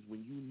instances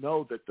when you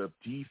know that the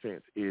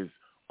defense is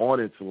on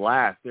its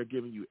last, they're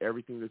giving you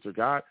everything that you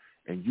got,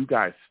 and you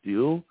guys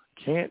still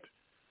can't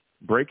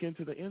break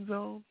into the end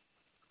zone.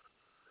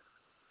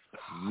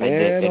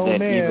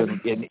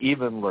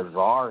 Even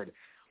Lazard,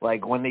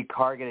 like when they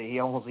targeted, he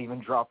almost even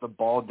dropped the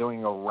ball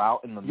doing a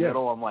route in the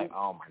middle. I'm like,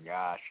 oh my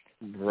gosh,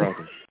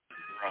 brother.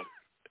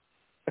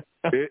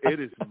 It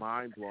is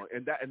mind blowing,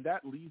 and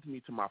that leads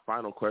me to my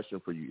final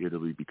question for you,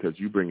 Italy, because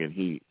you bring in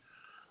heat.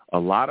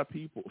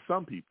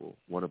 Some people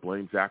want to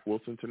blame Zach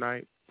Wilson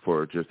tonight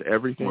for just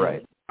everything.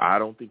 Right. I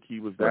don't think he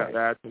was that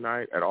bad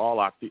tonight at all.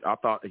 I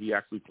thought he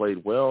actually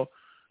played well,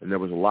 and there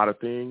was a lot of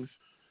things.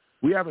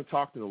 We haven't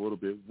talked in a little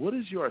bit. What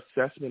is your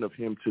assessment of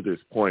him to this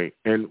point,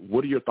 and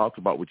what are your thoughts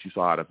about what you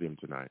saw out of him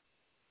tonight?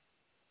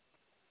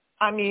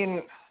 I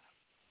mean,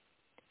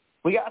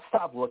 we got to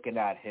stop looking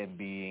at him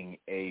being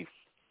a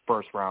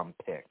first-round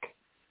pick.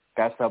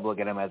 Got to stop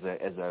looking at him as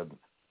a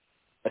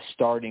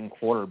starting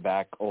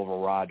quarterback over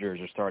Rodgers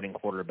or starting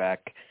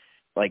quarterback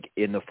like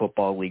in the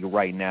football league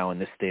right now in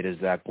the state of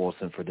Zach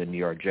Wilson for the New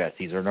York Jets.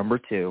 He's our number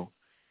 2.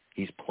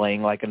 He's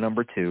playing like a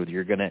number 2.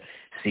 You're going to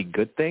see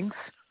good things,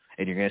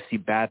 and you're going to see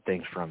bad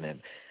things from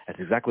him. That's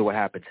exactly what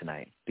happened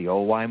tonight. The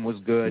O-line was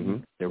good.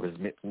 Mm-hmm. There was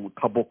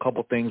a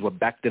couple things with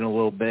Becton a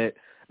little bit.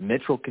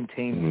 Mitchell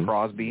contained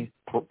Crosby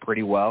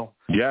pretty well.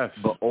 Yes.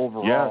 But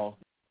overall,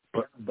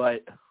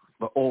 but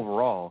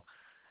overall,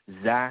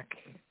 Zach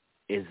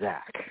is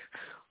Zach.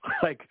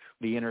 Like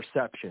the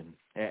interception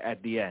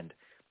at the end,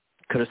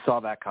 could have saw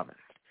that coming.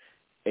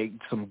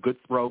 Some good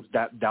throws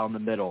down the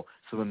middle,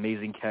 some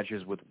amazing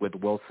catches with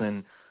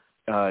Wilson,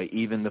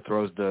 even the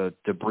throws to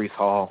Breece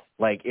Hall.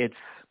 Like it's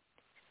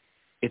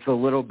a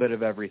little bit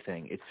of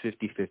everything. It's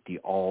 50-50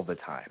 all the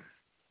time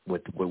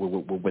with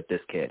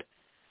this kid.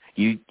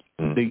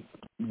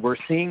 We're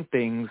seeing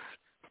things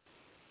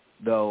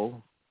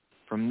though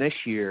from this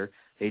year.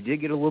 They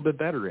did get a little bit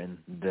better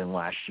than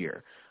last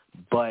year,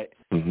 but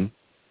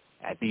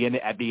at the end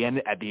of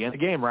the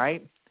game,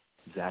 right?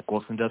 Zach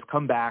Wilson does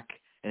come back,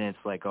 and it's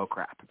like, oh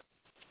crap,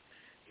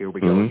 here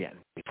we go again.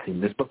 We've seen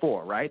this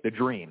before, right? The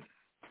dream.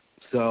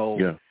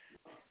 So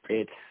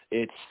it's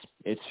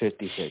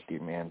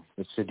 50-50, man.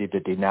 It's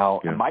 50-50.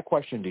 Now, my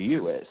question to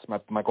you is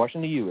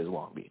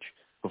Long Beach.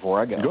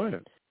 Before I go, go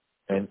ahead.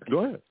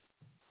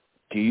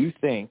 Do you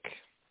think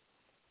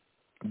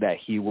that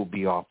he will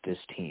be off this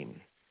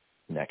team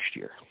next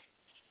year?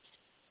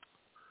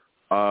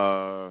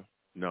 No.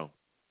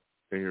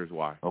 And here's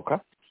why. Okay.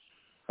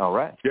 All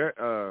right. Yeah,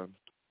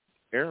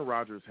 Aaron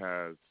Rodgers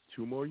has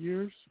 2 more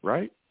years,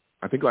 right?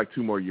 I think like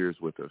 2 more years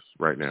with us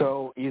right now.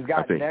 So he's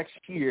got next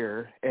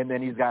year, and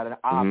then he's got an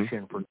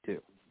option for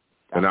 2.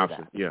 An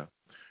option, yeah.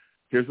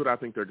 Here's what I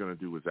think they're going to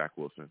do with Zach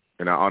Wilson,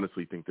 and I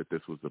honestly think that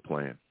this was the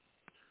plan.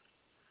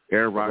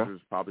 Aaron Rodgers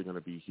is probably going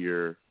to be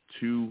here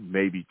 2,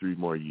 maybe 3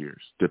 more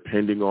years,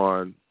 depending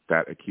on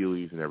that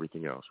Achilles and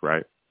everything else,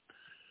 right?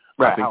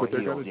 Right. I think what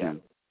they're going to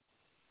do.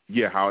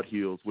 Yeah, how it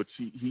heals, which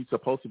he's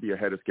supposed to be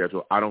ahead of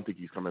schedule. I don't think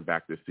he's coming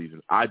back this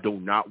season. I do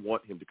not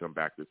want him to come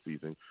back this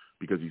season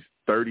because he's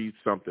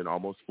 30-something,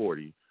 almost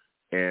 40,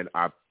 and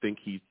I think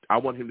I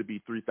want him to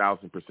be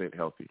 3,000%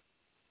 healthy.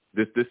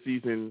 This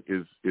season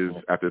is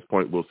at this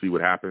point, we'll see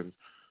what happens,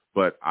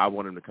 but I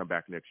want him to come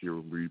back next year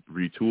and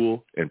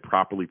retool and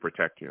properly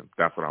protect him.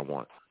 That's what I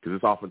want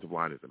because this offensive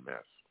line is a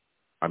mess.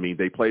 I mean,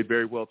 they played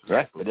very well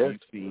tonight, but we've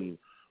seen,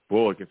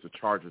 against the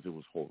Chargers, it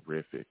was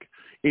horrific.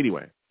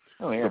 Anyway.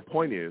 The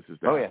point is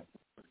that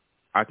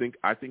I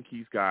think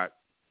he's got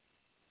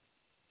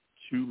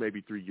 2,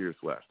 maybe 3 years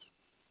left.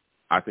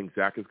 I think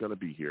Zach is going to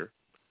be here,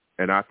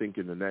 and I think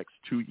in the next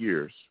 2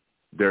 years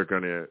they're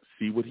going to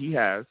see what he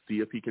has, see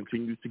if he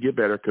continues to get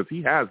better because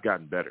he has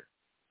gotten better.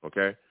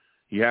 Okay,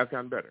 he has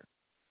gotten better.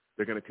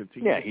 They're going to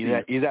continue. Yeah, he's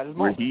at his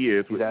where moment. he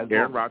is with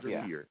Aaron Rodgers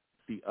Yeah. here.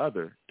 The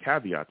other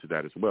caveat to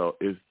that as well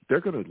is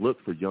they're going to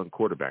look for young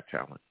quarterback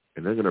talent,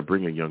 and they're going to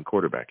bring a young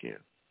quarterback in.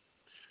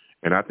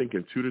 And I think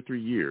in 2 to 3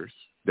 years,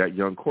 that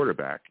young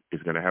quarterback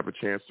is going to have a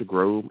chance to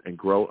grow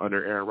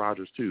under Aaron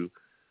Rodgers too.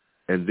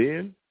 And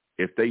then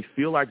if they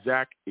feel like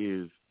Zach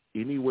is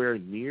anywhere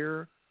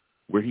near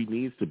where he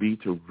needs to be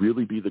to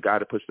really be the guy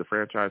to push the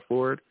franchise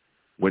forward,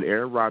 when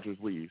Aaron Rodgers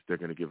leaves, they're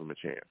going to give him a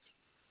chance.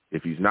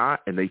 If he's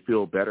not and they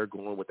feel better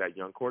going with that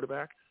young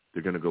quarterback,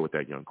 they're going to go with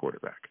that young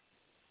quarterback.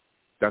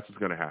 That's what's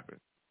going to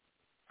happen.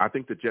 I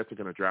think the Jets are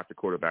going to draft a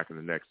quarterback in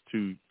the next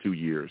two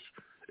years.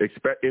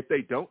 If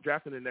they don't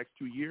draft in the next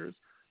 2 years,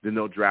 then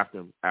they'll draft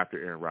him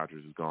after Aaron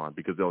Rodgers is gone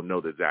because they'll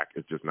know that Zach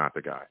is just not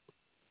the guy.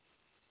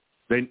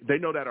 They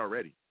know that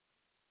already.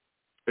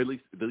 At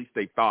least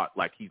they thought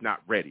like he's not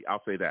ready.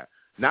 I'll say that.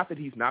 Not that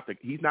he's not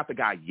the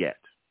guy yet.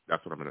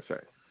 That's what I'm going to say.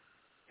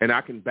 And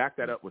I can back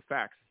that up with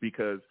facts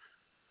because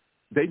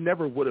they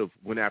never would have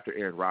went after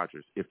Aaron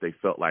Rodgers if they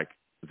felt like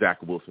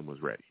Zach Wilson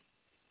was ready.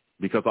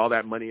 Because all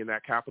that money in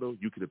that capital,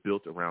 you could have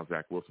built around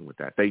Zach Wilson with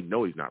that. They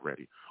know he's not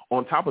ready.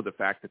 On top of the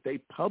fact that they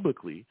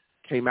publicly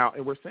came out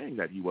and were saying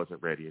that he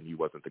wasn't ready and he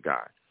wasn't the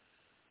guy.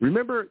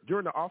 Remember,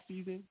 during the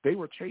offseason, they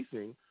were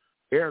chasing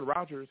Aaron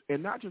Rodgers,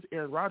 and not just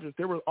Aaron Rodgers.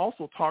 There were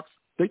also talks.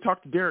 They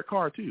talked to Derek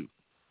Carr, too.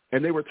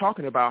 And they were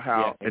talking about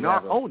how, and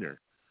our owner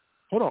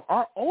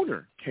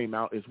came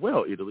out as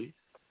well, Italy.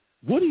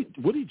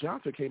 Woody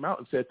Johnson came out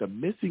and said the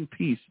missing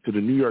piece to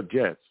the New York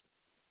Jets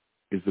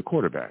is the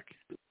quarterback.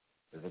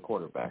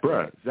 Bruh,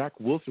 right. Zach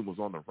Wilson was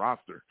on the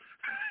roster.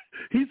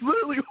 He's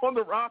literally on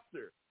the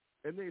roster.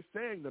 And they're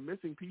saying the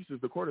missing piece is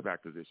the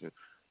quarterback position.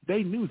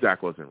 They knew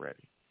Zach wasn't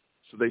ready.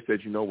 So they said,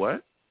 you know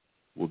what?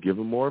 We'll give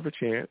him more of a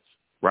chance,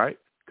 right?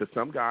 Because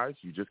some guys,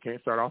 you just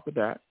can't start off the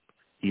bat.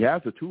 He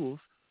has the tools,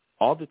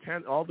 all the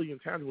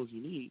intangibles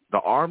you need. The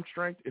arm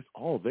strength is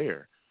all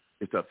there.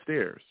 It's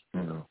upstairs.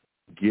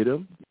 Get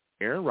him,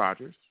 Aaron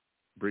Rodgers,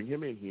 bring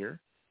him in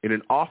here in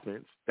an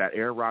offense that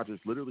Aaron Rodgers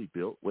literally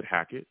built with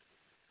Hackett.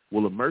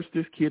 We'll immerse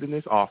this kid in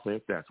this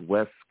offense that's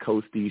West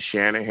Coasty,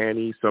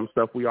 Shanahan-y, some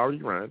stuff we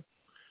already run,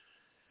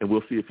 and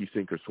we'll see if he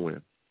sinks or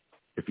swim.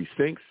 If he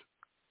sinks,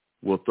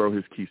 we'll throw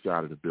his keys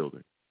out of the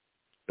building,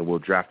 and we'll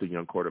draft a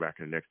young quarterback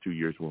in the next 2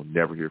 years. We'll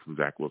never hear from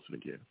Zach Wilson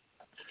again.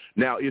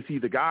 Now, is he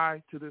the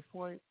guy to this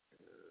point?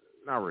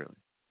 Not really.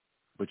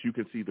 But you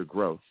can see the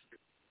growth.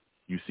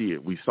 You see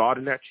it. We saw it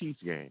in that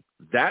Chiefs game.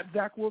 That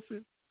Zach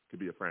Wilson could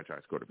be a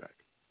franchise quarterback.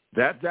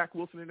 That Zach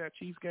Wilson in that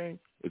Chiefs game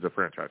is a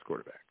franchise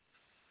quarterback.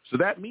 So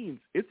that means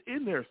it's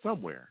in there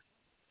somewhere,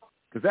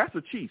 because that's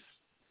the Chiefs.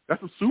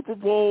 That's a Super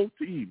Bowl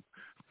team.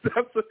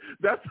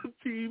 That's a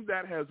team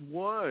that has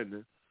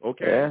won.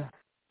 Okay,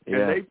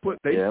 and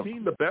they've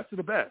seen the best of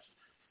the best,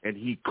 and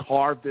he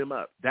carved them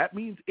up. That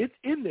means it's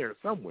in there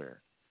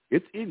somewhere.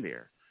 It's in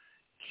there.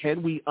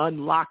 Can we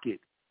unlock it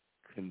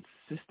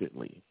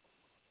consistently?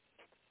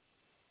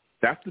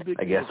 That's the big.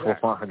 I guess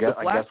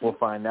we'll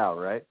find out,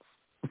 right?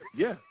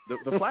 Yeah,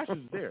 the flashes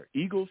is there.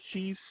 Eagles,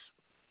 Chiefs.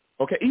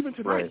 Okay, even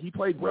tonight he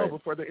played well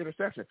before the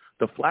interception.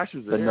 The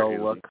flashes are there. The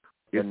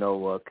no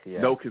look, yeah.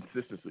 No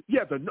consistency.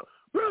 Yeah,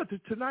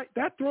 tonight,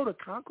 that throw to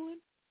Conklin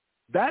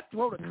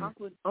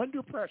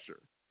under pressure.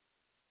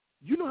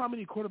 You know how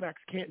many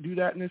quarterbacks can't do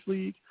that in this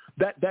league?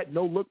 That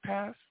no-look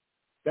pass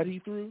that he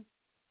threw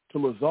to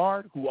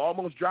Lazard, who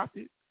almost dropped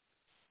it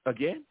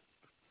again?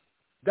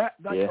 A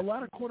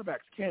lot of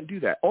quarterbacks can't do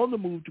that. On the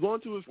move,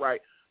 going to his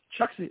right,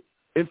 chucks it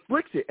and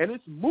flicks it, and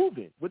it's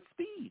moving with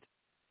speed.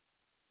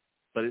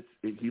 But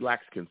he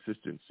lacks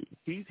consistency.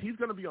 He's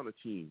going to be on the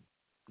team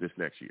this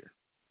next year.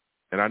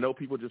 And I know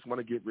people just want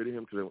to get rid of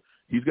him because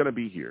he's going to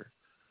be here.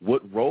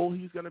 What role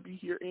he's going to be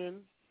here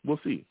in, we'll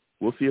see.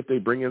 We'll see if they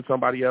bring in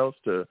somebody else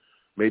to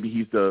maybe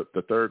he's the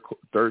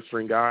third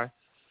string guy.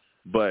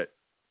 But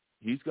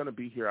he's going to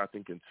be here, I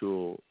think,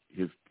 until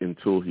his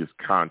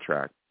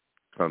contract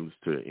comes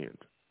to an end.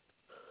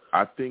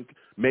 I think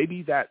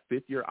maybe that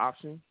fifth-year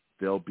option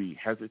they'll be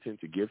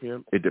hesitant to give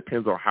him. It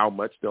depends on how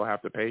much they'll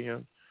have to pay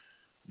him.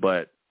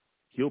 But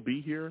he'll be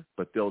here,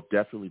 but there'll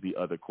definitely be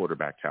other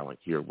quarterback talent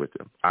here with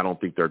him. I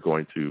don't think they're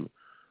going to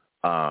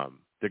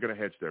they're going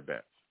to hedge their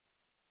bets.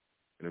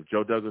 And if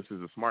Joe Douglas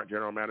is a smart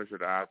general manager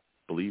that I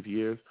believe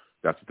he is,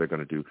 that's what they're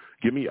going to do.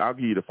 I'll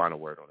give you the final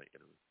word on it,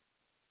 Italy.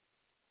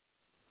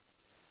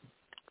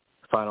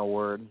 Final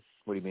word?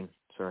 What do you mean?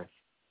 Sorry.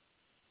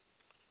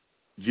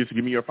 Just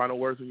give me your final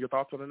words and your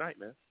thoughts on the night,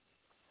 man.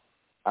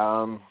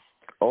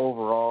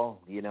 Overall,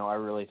 I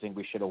really think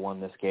we should have won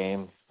this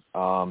game.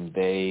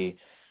 They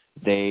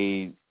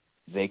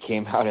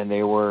came out and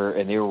they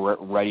were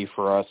ready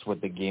for us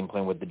with the game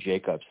plan with the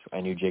Jacobs.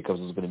 I knew Jacobs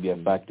was going to be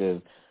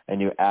effective. I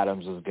knew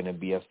Adams was going to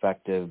be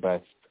effective,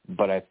 but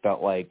I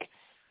felt like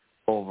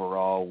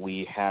overall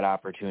we had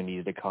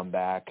opportunities to come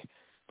back,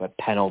 but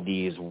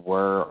penalties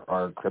were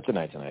our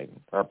kryptonite tonight.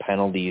 Our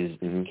penalties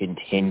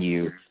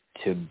continue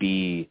to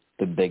be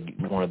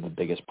one of the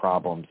biggest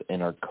problems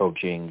in our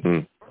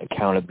coaching,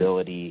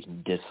 accountability,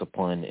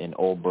 discipline, and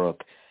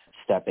Olbrook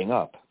stepping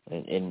up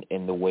in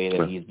the way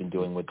that he's been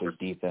doing with this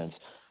defense.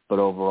 But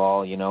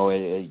overall,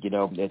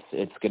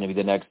 it's going to be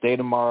the next day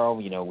tomorrow.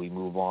 We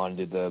move on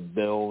to the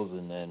Bills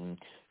and then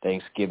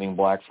Thanksgiving,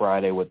 Black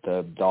Friday with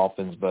the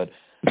Dolphins. But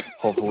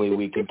hopefully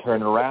we can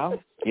turn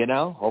around.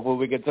 Hopefully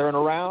we can turn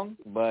around.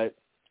 But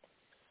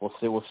we'll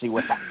see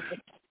what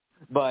happens.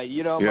 But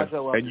much I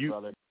love you,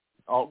 brother.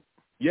 Oh.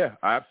 Yeah,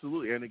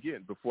 absolutely. And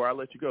again, before I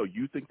let you go,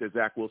 you think that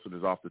Zach Wilson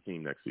is off the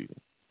team next season?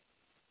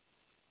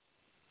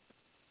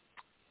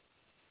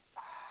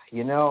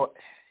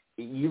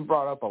 You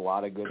brought up a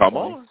lot of good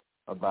points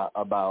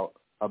about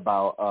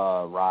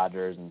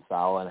Rodgers and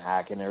Saleh and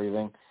Hackett and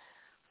everything.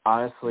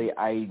 Honestly,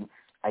 I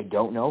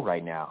don't know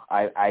right now.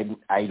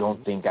 I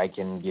don't think I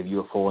can give you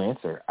a full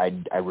answer.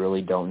 I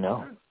really don't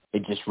know.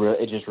 It just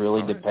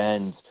really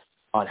depends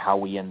on how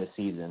we end the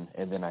season,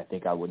 and then I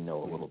think I would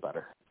know a little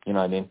better. You know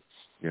what I mean?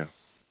 Yeah.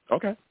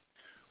 Okay.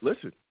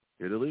 Listen,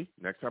 Italy,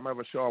 next time I have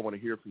a show, I want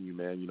to hear from you,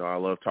 man. I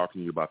love talking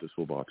to you about this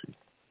football team.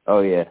 Oh,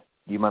 yeah.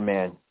 You my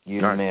man.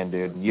 You the man,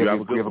 dude. You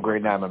have a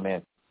great night, my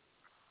man.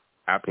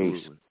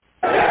 Absolutely. Peace.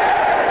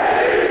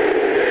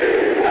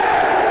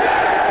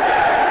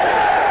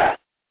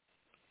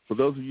 For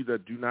those of you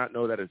that do not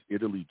know, that is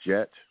Italy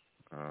Jet.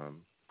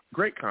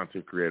 Great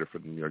content creator for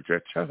the New York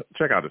Jets.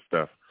 Check out his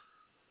stuff.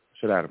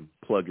 Should have him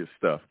plug his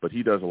stuff. But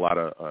he does a lot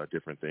of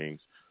different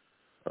things.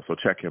 So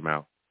check him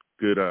out.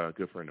 Good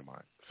friend of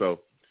mine.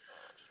 So,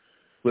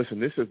 listen,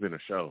 this has been a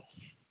show.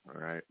 All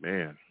right,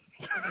 man.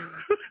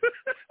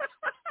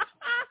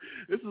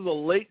 This is a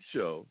late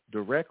show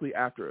directly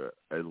after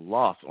a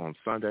loss on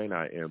Sunday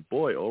night. And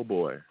boy, oh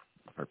boy,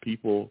 are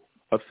people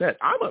upset.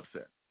 I'm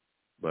upset.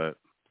 But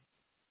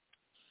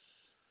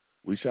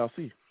we shall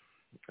see.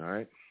 All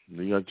right.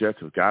 New York Jets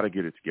have got to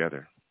get it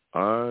together.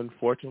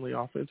 Unfortunately,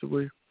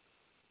 offensively,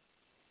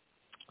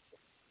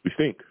 we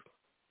stink.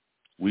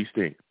 We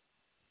stink.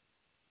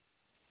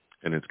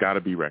 And it's got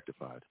to be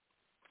rectified.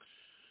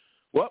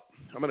 Well,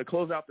 I'm going to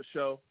close out the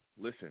show.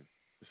 Listen,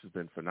 this has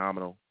been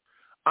phenomenal.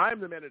 I'm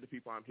the man of the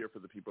people. I'm here for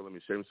the people. Let me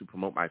shamelessly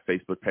promote my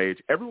Facebook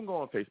page. Everyone go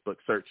on Facebook,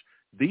 search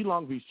The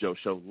Long Beach Joe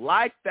Show.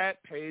 Like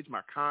that page.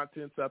 My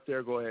content's up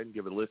there. Go ahead and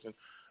give it a listen.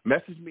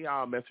 Message me.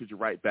 I'll message you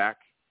right back.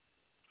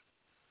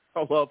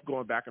 I love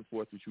going back and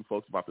forth with you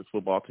folks about this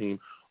football team.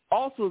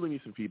 Also, leave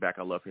me some feedback.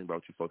 I love hearing about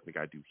what you folks think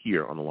I do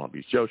here on The Long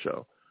Beach Joe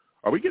Show.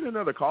 Are we getting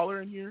another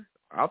caller in here?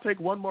 I'll take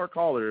one more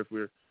caller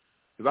because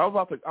I'm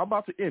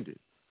about to end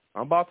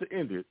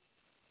it.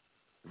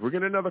 If we're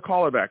getting another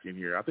caller back in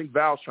here, I think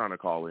Val's trying to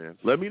call in.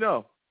 Let me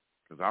know,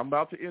 because I'm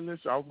about to end this.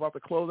 I was about to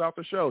close out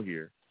the show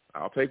here.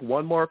 I'll take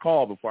one more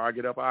call before I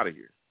get up out of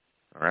here.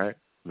 All right?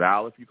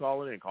 Val, if you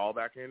call in, call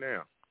back in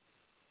now.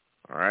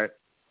 All right?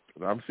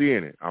 'Cause I'm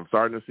seeing it. I'm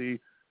starting to see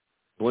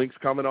blinks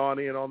coming on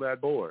in on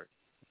that board.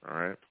 All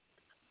right?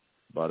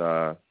 But,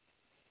 all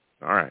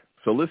right.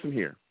 So listen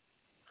here.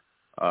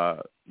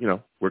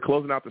 We're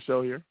closing out the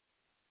show here.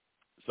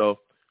 So,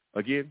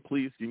 again,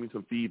 please give me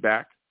some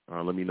feedback.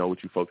 Let me know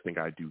what you folks think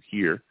I do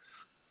here.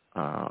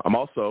 I'm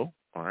also,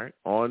 all right,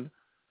 on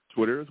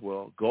Twitter as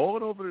well. Go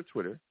on over to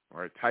Twitter. All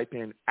right, type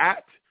in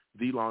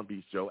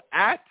 @TheLongBeachJoe,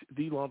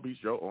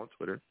 @TheLongBeachJoe on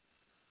Twitter.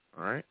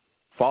 All right,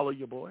 follow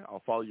your boy.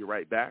 I'll follow you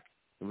right back.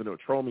 Even though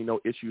troll me, no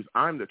issues.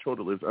 I'm the troll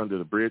that lives under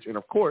the bridge. And,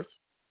 of course,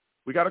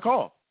 we got a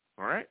call.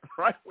 All right,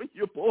 right when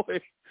your boy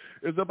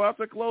is about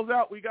to close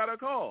out, we got a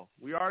call.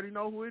 We already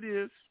know who it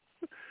is.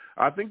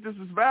 I think this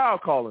is Val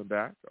calling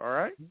back. All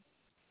right.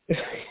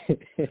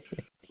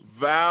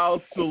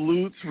 Val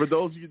salutes. For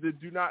those of you that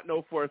do not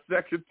know, for a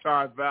second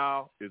time,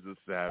 Val is a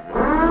savage.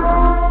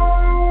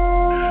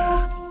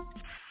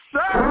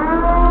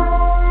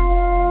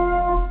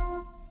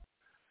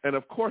 And,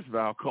 of course,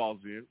 Val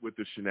calls in with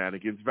the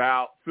shenanigans.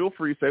 Val, feel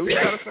free. Say what you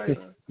got to say,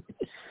 man.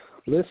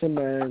 Listen,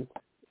 man.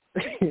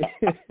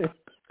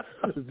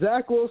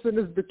 Zach Wilson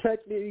is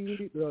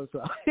protecting. No,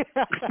 sorry.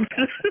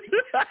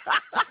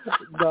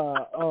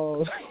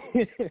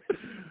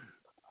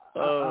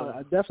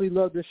 I definitely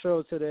love the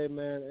show today,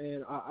 man,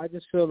 and I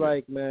just feel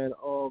like, man,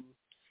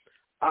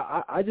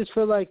 I just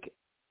feel like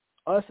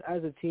us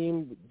as a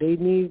team,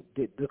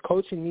 the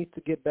coaching needs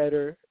to get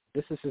better.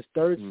 This is his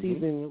third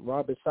season,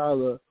 Robert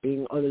Saleh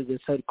being under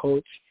this head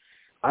coach.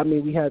 I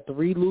mean, we had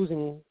three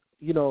losing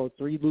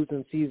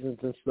seasons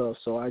and stuff.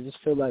 So I just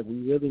feel like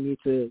we really need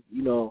to,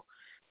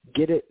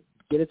 get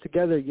it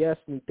together. Yes,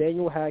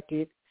 Nathaniel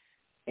Hackett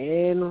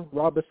and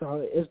Robert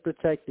Saleh is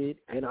protected,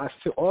 and I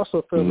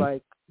also feel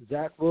like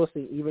Zach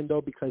Wilson, even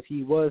though because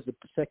he was the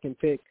second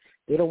pick,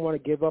 they don't want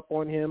to give up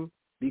on him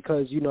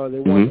because they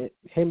want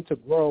him to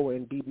grow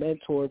and be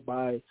mentored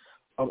by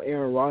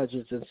Aaron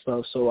Rodgers and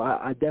stuff. So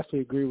I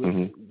definitely agree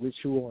with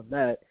you on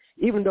that.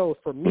 Even though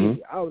for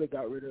me, I would have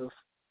got rid of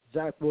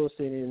Zach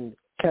Wilson and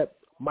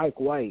kept Mike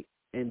White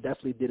and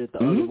definitely did it the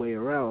other way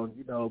around,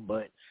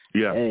 But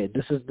hey,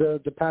 this is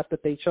the path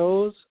that they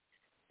chose,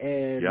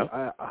 and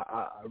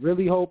I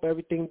really hope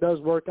everything does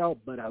work out.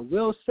 But I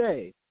will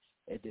say,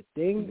 if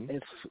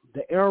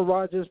the Aaron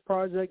Rodgers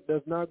project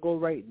does not go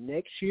right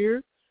next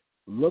year,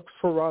 look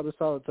for Robert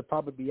Saleh to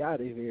probably be out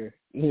of here,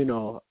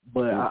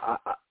 But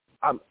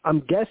I'm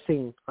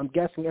guessing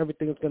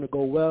everything is going to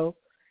go well,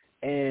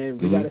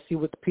 and we got to see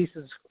what the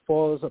pieces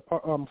falls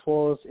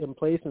in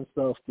place and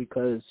stuff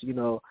because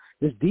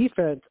this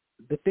defense.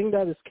 The thing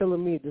that is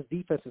killing me, this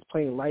defense is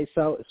playing lights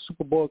out. It's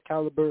Super Bowl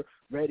caliber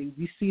ready.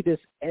 We see this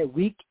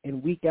week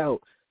in, week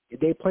out.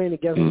 They're playing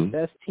against the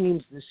best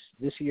teams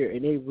this year,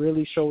 and they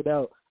really showed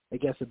out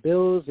against the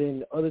Bills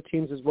and other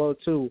teams as well,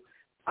 too.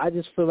 I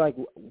just feel like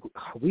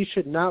we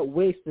should not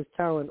waste this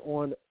talent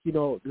on,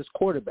 this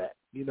quarterback,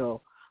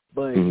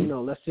 But,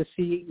 let's just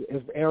see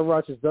if Aaron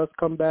Rodgers does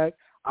come back.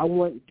 I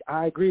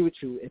agree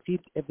with you.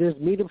 If there's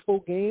meaningful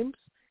games,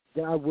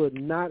 then I would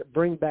not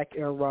bring back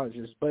Aaron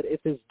Rodgers. But if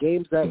it's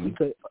games that we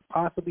could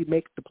possibly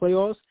make the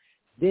playoffs,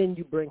 then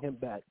you bring him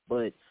back.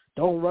 But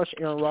don't rush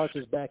Aaron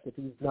Rodgers back if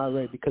he's not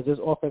ready because his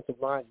offensive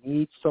line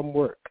needs some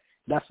work.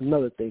 That's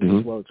another thing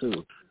as well,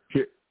 too.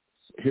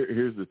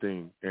 Here's the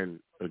thing, and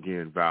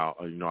again, Val,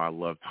 I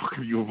love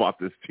talking to you about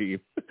this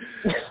team.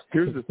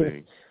 Here's the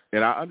thing,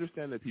 and I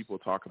understand that people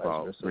talk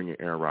about bringing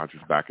Aaron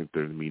Rodgers back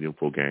into the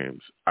meaningful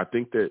games. I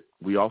think that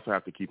we also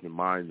have to keep in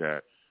mind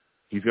that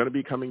he's going to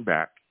be coming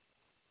back.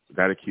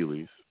 That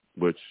Achilles,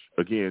 which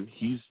again,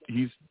 he's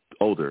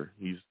older.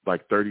 He's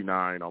like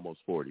 39,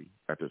 almost 40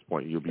 at this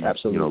point. He'll be,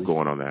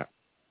 going on that.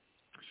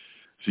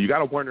 So you got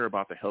to wonder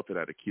about the health of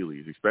that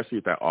Achilles, especially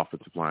at that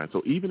offensive line.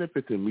 So even if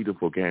it's in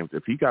meaningful games,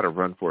 if he got to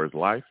run for his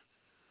life,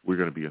 we're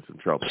going to be in some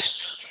trouble.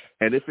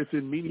 And if it's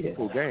in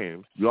meaningful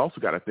games, you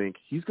also got to think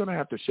he's going to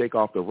have to shake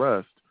off the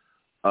rust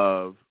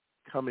of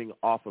coming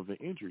off of an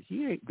injury.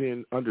 He ain't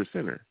been under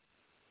center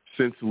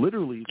since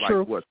literally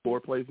 4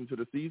 plays into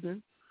the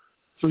season.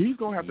 So he's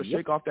going to have to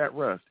shake off that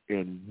rust,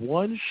 and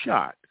one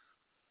shot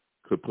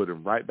could put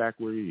him right back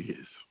where he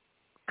is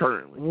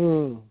currently.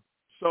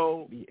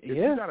 So if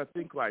you got to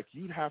think like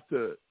you'd have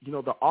to,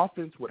 the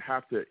offense would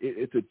have to,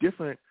 it's a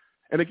different,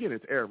 and again,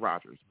 it's Aaron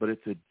Rodgers, but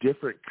it's a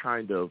different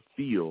kind of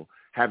feel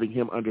having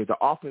him under. The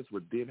offense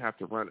would then have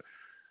to run.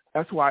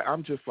 That's why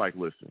I'm just like,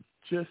 listen,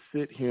 just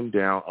sit him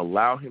down,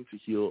 allow him to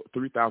heal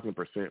 3,000%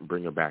 and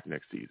bring him back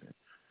next season.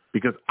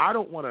 Because I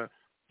don't want to,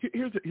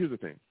 here's the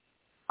thing.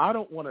 I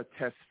don't want to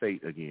test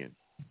fate again.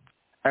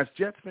 As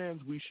Jets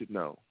fans, we should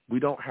know we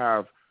don't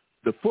have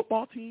the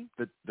football team,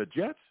 the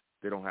Jets.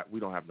 We don't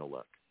have no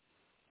luck.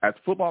 As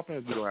football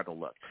fans, we don't have no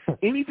luck.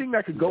 Anything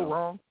that could go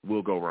wrong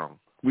will go wrong.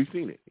 We've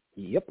seen it.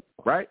 Yep.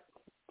 Right?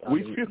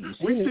 We've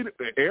seen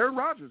it. Aaron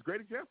Rodgers,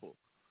 great example.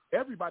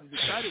 Everybody's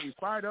excited. We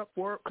fired up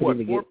for 4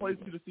 plays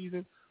through the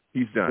season.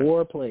 He's done.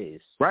 4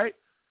 plays. Right?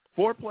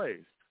 4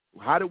 plays.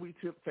 How do we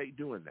tempt fate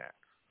doing that?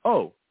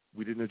 Oh,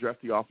 we didn't address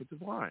the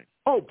offensive line.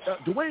 Oh,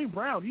 Dwayne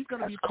Brown, he's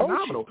going to be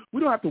phenomenal. We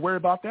don't have to worry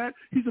about that.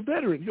 He's a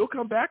veteran. He'll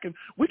come back, and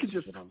we can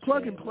just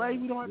plug and play.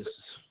 We don't have to.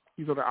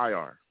 He's on the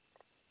IR.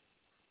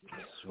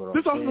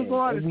 This offensive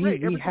line is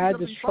great. We had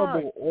this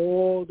trouble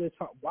all the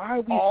time. Why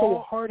are we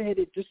so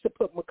hard-headed just to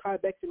put Mekhi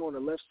Becton on the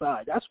left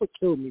side? That's what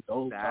killed me the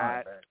whole time,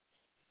 man.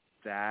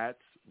 That's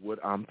what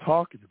I'm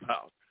talking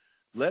about.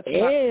 Let's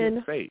not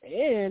tempt fate.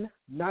 And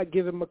not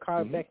giving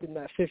Mekhi Becton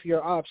that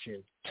fifth-year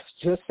option.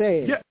 Just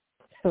saying. Yeah.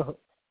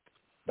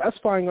 That's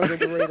flying under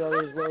the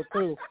radar as well,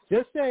 too.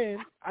 Just saying.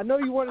 I know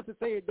you wanted to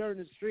say it during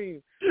the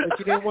stream, but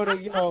you didn't want to,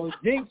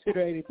 jinx it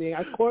or anything.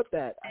 I caught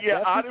that.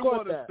 I didn't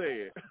want to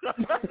say it. I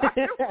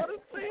didn't want to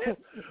say it.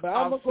 But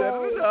I'm going to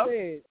go and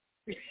say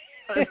it.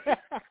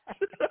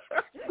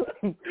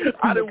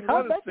 I didn't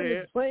want to say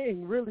it.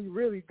 Playing really,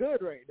 really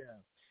good right now.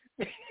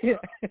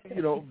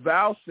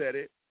 Val said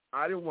it.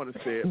 I didn't want to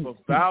say it, but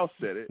Val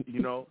said it.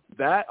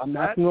 I'm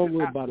not going to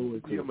worry about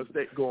it. Be a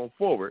mistake going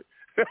forward.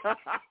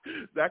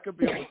 That could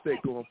be a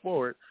mistake going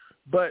forward.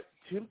 But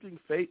tempting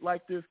fate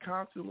like this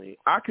constantly,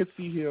 I could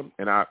see him,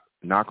 and I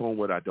knock on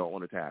wood, I don't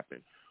want it to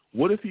happen.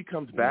 What if he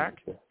comes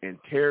back and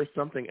tears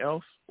something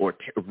else or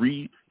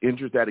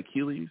re-injures that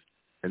Achilles,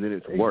 and then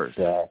it's worse?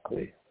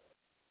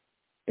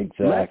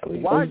 Exactly.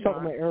 Why are you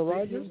talking about Aaron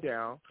Rodgers? Sit him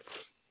down?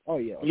 Oh,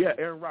 yeah. Yeah,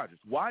 Aaron Rodgers.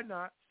 Why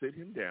not sit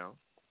him down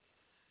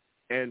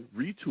and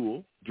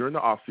retool during the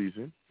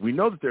offseason? We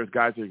know that there's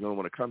guys that are going to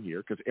want to come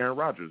here because Aaron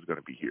Rodgers is going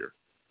to be here.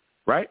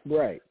 Right?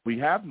 Right. We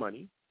have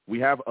money. We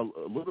have a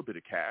little bit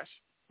of cash.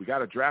 We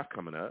got a draft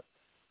coming up.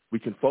 We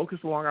can focus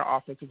along our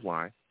offensive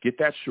line, get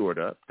that shored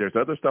up. There's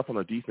other stuff on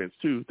the defense,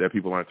 too, that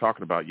people aren't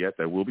talking about yet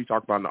that we'll be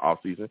talking about in the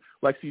offseason,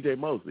 like C.J.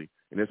 Mosley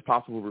and his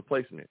possible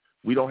replacement.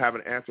 We don't have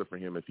an answer for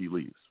him if he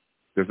leaves.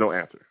 There's no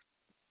answer.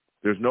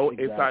 There's no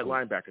inside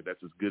linebacker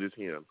that's as good as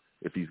him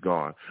if he's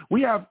gone.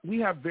 We have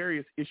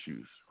various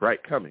issues,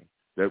 right, coming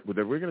that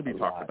we're going to be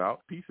talking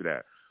about. Piece of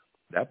that.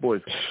 That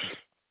boy's –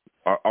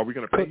 are we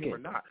going to pay him or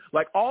not?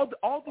 Like all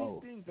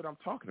these things that I'm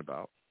talking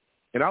about,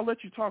 and I'll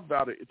let you talk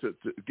about it to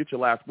get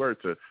your last word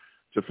to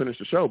finish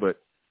the show.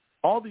 But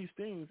all these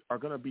things are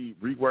going to be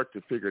reworked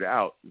and figured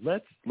out.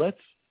 Let's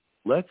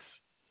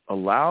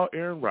allow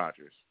Aaron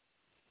Rodgers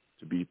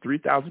to be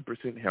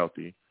 3,000%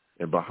 healthy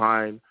and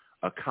behind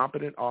a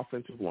competent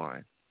offensive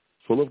line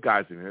full of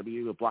guys and he'll be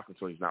able to block him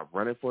so he's not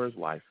running for his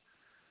life,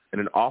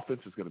 and an offense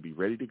is going to be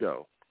ready to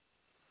go.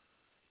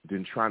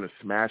 Than trying to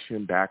smash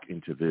him back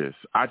into this.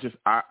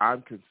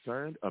 I'm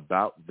concerned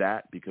about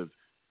that because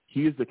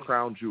he is the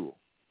crown jewel.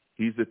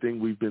 He's the thing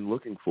we've been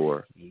looking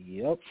for.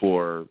 Yep.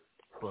 For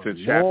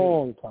since a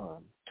long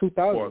time.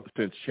 2000.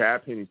 Since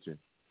Chad Pennington.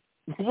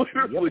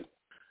 Literally.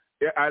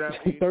 Yep. I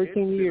mean,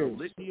 13 years. Been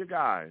a litany of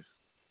guys.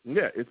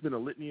 Yeah, it's been a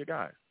litany of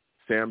guys.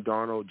 Sam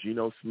Darnold,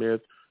 Geno Smith,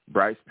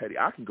 Bryce Petty.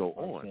 I can go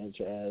on.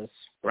 Sanchez,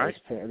 right? Bryce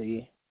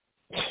Petty.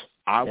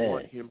 I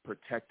want him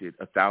protected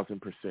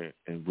 1,000%,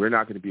 and we're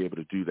not going to be able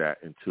to do that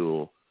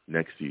until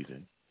next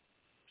season.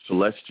 So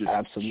let's just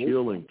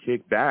chill and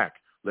kick back.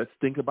 Let's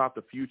think about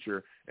the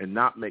future and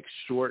not make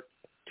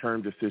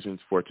short-term decisions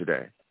for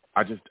today.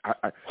 I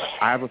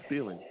have a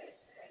feeling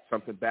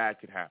something bad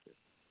could happen.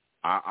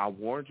 I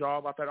warned y'all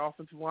about that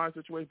offensive line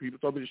situation. People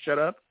told me to shut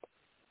up.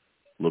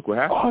 Look what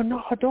happened. Oh,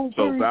 no, don't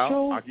worry,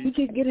 Joe. He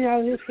can get it out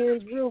of his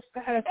hands real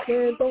fast,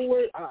 man. Don't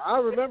worry. I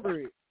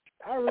remember it.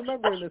 I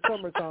remember in the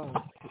summertime.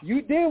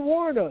 You did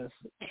warn us.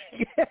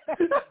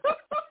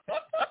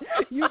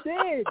 You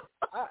did.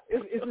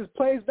 It just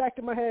plays back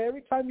in my head.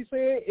 Every time you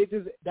say it,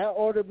 that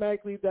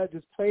automatically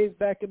just plays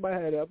back in my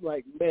head. I'm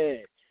like,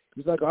 man.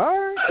 He's like, all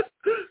right,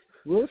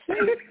 we'll see.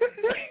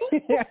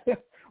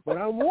 But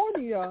I'm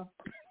warning y'all.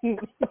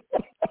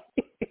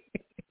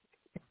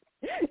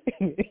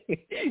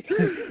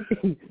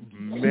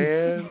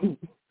 Man.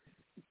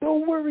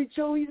 Don't worry,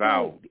 Joe. He's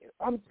out.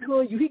 I'm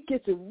telling you, he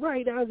gets it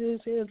right out of his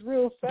hands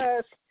real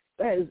fast.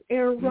 That is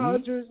Aaron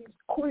Rodgers. He's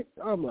quick.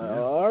 I'm like,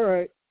 all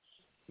right.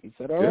 He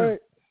said, all right.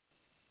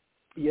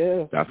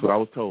 Yeah. That's what I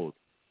was told.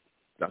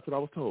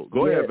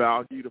 Go ahead, Val.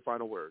 I'll give you the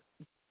final word.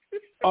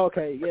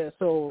 Okay, yeah.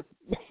 So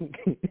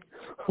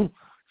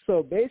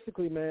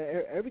basically,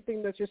 man,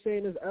 everything that you're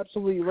saying is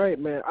absolutely right,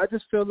 man. I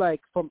just feel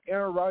like from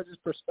Aaron Rodgers'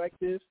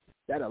 perspective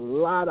that a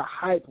lot of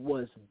hype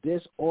was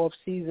this off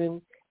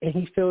season, and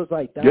he feels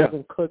like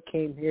Dalvin Cook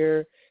came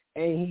here,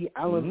 and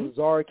Alan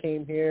Lazard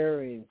came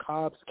here, and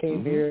Cobbs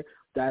came here.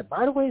 That,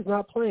 by the way, is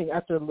not playing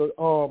after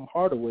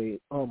Hardaway.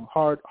 Dang,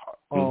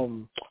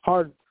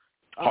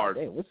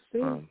 what's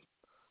his name?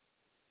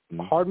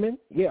 Hardman?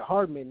 Yeah,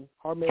 Hardman.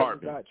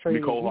 Got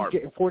traded. He's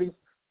getting 40.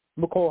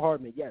 Mecole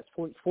Hardman, yes,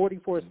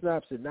 44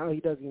 snaps, and now he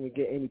doesn't even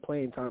get any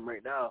playing time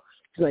right now.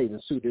 He's not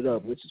even suited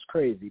up, which is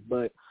crazy.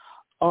 But,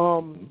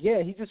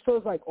 yeah, he just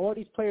feels like all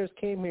these players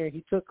came here.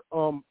 He took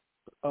a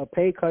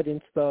pay cut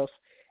and stuff,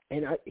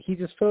 and he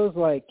just feels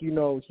like, you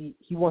know, he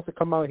wants to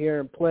come out here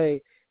and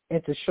play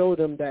and to show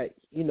them that,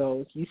 you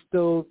know, he's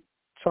still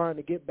trying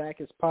to get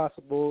back as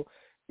possible.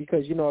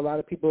 because, you know, a lot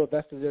of people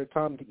invested their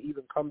time to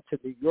even come to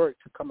New York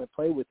to come and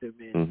play with him.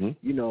 And,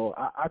 you know,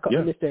 I can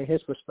understand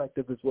his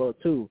perspective as well,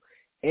 too.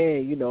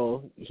 And, you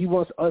know, he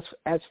wants us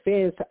as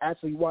fans to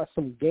actually watch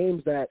some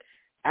games that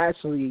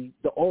actually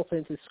the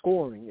offense is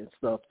scoring and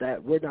stuff,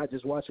 that we're not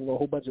just watching a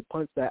whole bunch of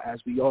punts that as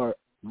we are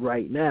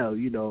right now,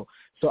 you know.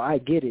 So I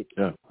get it.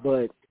 Yeah.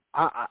 But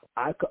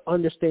I could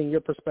understand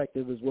your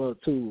perspective as well,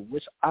 too,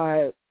 which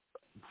I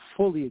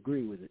fully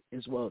agree with it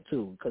as well,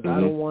 too, because I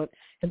don't want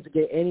him to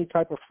get any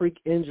type of freak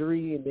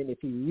injury, and then if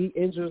he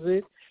re-injures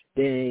it,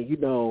 then, you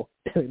know,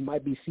 it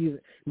might be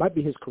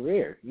his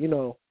career, you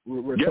know,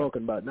 we're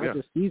talking about, not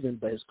just season,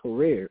 but his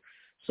career.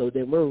 So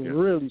then we're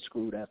really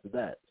screwed after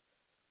that.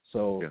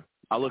 So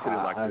I look at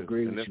it like I this.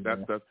 agree and with you,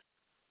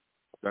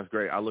 that's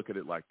great. I look at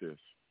it like this.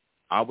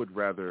 I would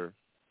rather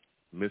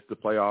miss the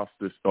playoffs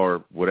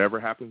or whatever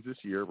happens this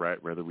year,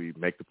 right? Whether we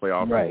make the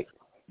playoffs, right?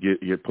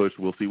 Get pushed.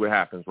 We'll see what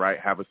happens, right?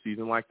 Have a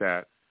season like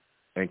that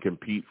and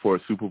compete for a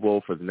Super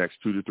Bowl for the next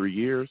 2 to 3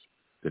 years,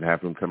 then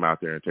have him come out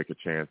there and take a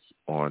chance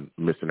on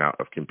missing out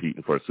of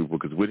competing for a Super Bowl.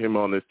 Because with him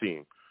on this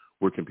team,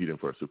 we're competing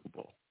for a Super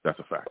Bowl. That's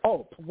a fact.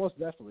 Oh, most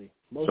definitely.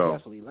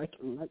 Definitely. Like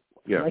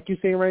you're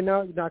saying right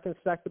now, you're not going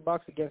to stack the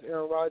box against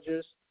Aaron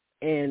Rodgers.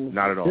 And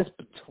not at all.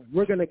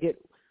 We're going to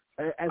get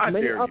as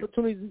many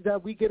opportunities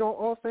that we get on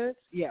offense.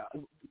 Yeah,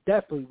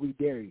 definitely we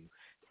dare you.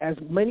 As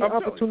many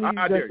opportunities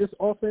that this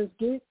offense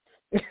gets,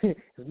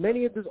 as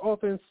many of this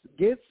offense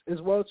gets as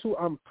well too,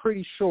 I'm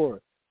pretty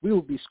sure we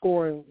will be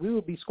scoring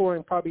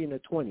probably in the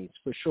 20s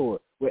for sure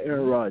with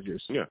Aaron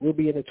Rodgers. Yeah. We'll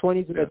be in the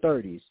 20s and the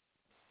 30s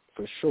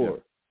for sure.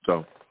 Yeah.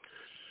 So,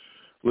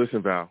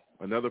 listen, Val,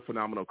 another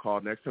phenomenal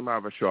call. Next time I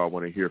have a show, I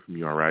want to hear from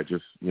you, all right?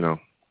 Just, you know,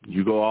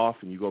 you go off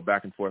and you go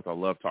back and forth. I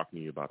love talking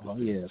to you about this. Oh,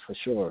 yeah, for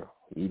sure.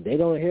 They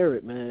don't hear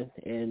it, man.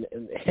 And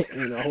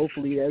you know,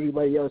 hopefully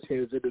everybody else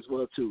hears it as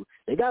well, too.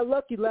 They got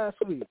lucky last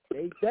week.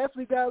 They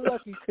definitely got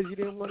lucky because you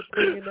didn't want to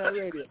put it in that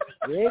radio.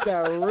 They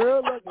got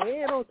real lucky.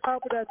 They ain't on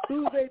top of that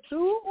Tuesday, too.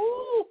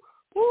 Ooh.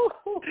 Ooh,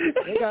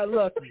 they got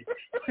lucky.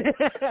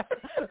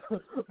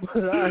 But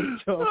all right,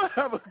 Joe.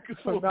 Have a good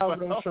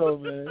phenomenal show,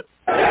 man.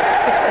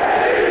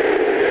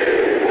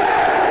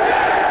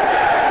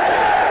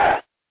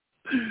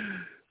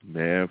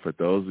 Man, for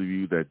those of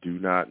you that do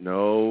not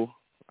know,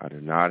 I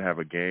did not have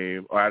a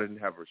game, or I didn't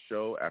have a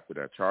show after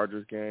that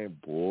Chargers game.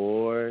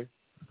 Boy,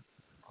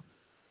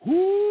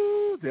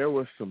 whoo, there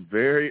was some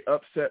very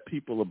upset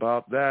people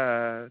about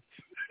that.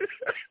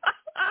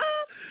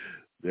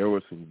 There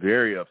were some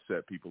very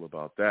upset people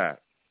about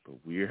that. But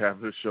we're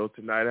having a show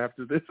tonight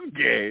after this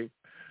game.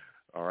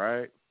 All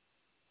right?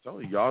 So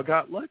y'all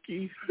got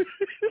lucky.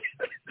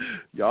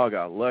 Y'all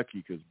got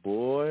lucky because,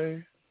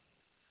 boy,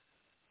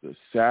 the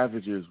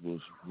Savages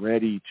was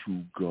ready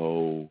to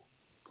go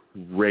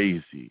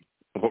crazy.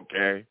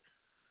 Okay?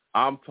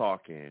 I'm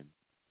talking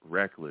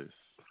reckless.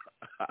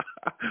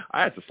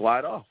 I had to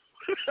slide off.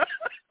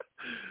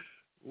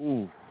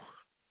 Ooh,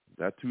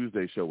 that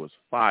Tuesday show was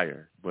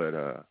fire, but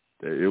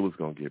it was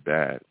going to get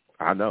bad.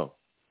 I know.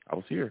 I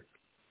was here.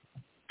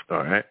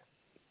 All right.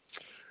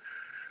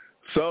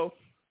 So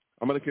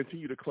I'm going to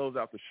continue to close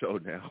out the show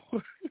now.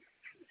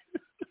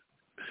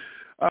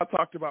 I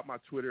talked about my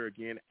Twitter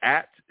again,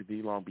 at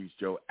The Long Beach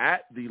Joe,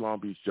 at The Long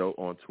Beach Joe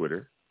on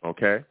Twitter,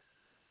 okay?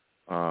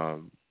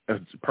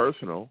 It's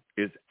personal.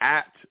 It's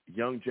at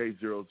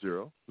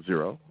YoungJ000,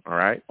 all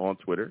right, on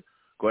Twitter.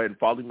 Go ahead and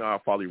follow me.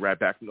 I'll follow you right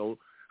back. No,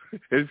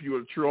 if you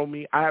would troll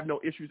me, I have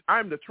no issues.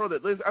 I'm the troll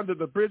that lives under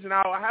the bridge, and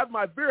I have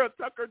my Vera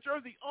Tucker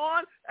jersey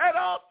on at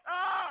all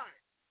times.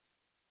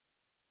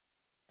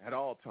 At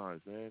all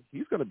times, man.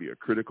 He's going to be a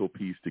critical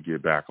piece to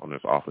get back on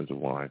this offensive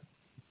line.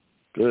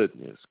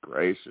 Goodness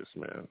gracious,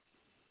 man.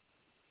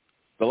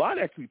 The line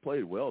actually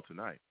played well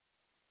tonight.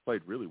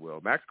 Played really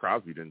well. Max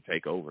Crosby didn't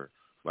take over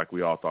like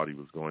we all thought he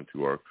was going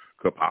to or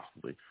could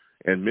possibly.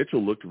 And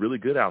Mitchell looked really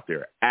good out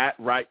there at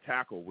right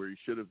tackle where he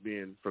should have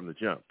been from the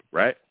jump,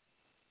 right?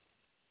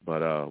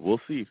 But we'll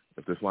see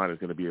if this line is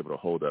going to be able to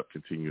hold up,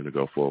 continuing to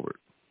go forward.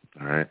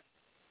 All right?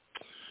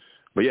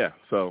 But, yeah,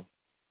 so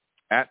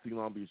at The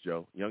Long Beach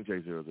Joe,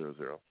 YoungJ000.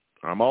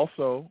 I'm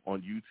also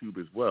on YouTube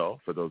as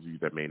well, for those of you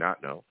that may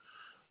not know.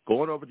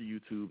 Going over to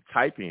YouTube,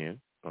 type in,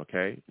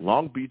 okay,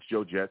 Long Beach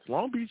Joe Jets,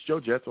 Long Beach Joe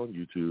Jets on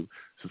YouTube.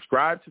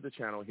 Subscribe to the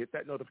channel. Hit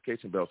that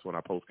notification bell so when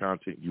I post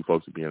content, you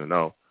folks will be in the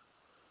know.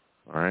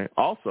 All right?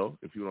 Also,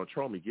 if you want to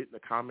troll me, get in the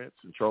comments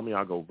and troll me.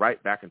 I'll go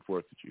right back and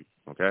forth with you,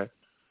 okay?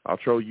 I'll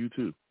troll you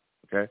too,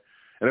 okay?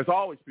 And as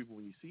always, people,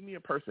 when you see me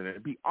in person,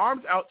 it'd be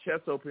arms out,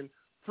 chest open,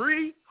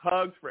 free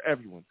hugs for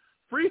everyone.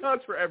 Free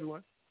hugs for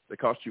everyone. They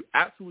cost you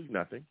absolutely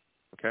nothing,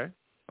 okay?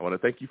 I want to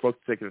thank you folks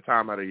for taking the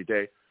time out of your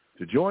day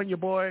to join your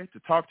boy, to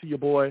talk to your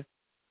boy,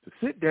 to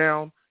sit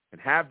down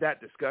and have that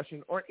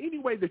discussion, or any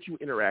way that you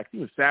interact,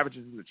 even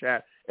Savages in the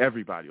chat,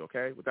 everybody,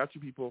 okay? Without you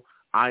people,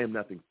 I am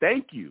nothing.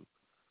 Thank you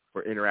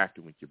for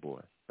interacting with your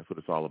boy. That's what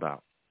it's all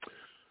about.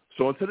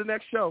 So until the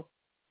next show,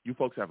 you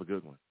folks have a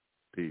good one.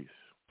 Peace.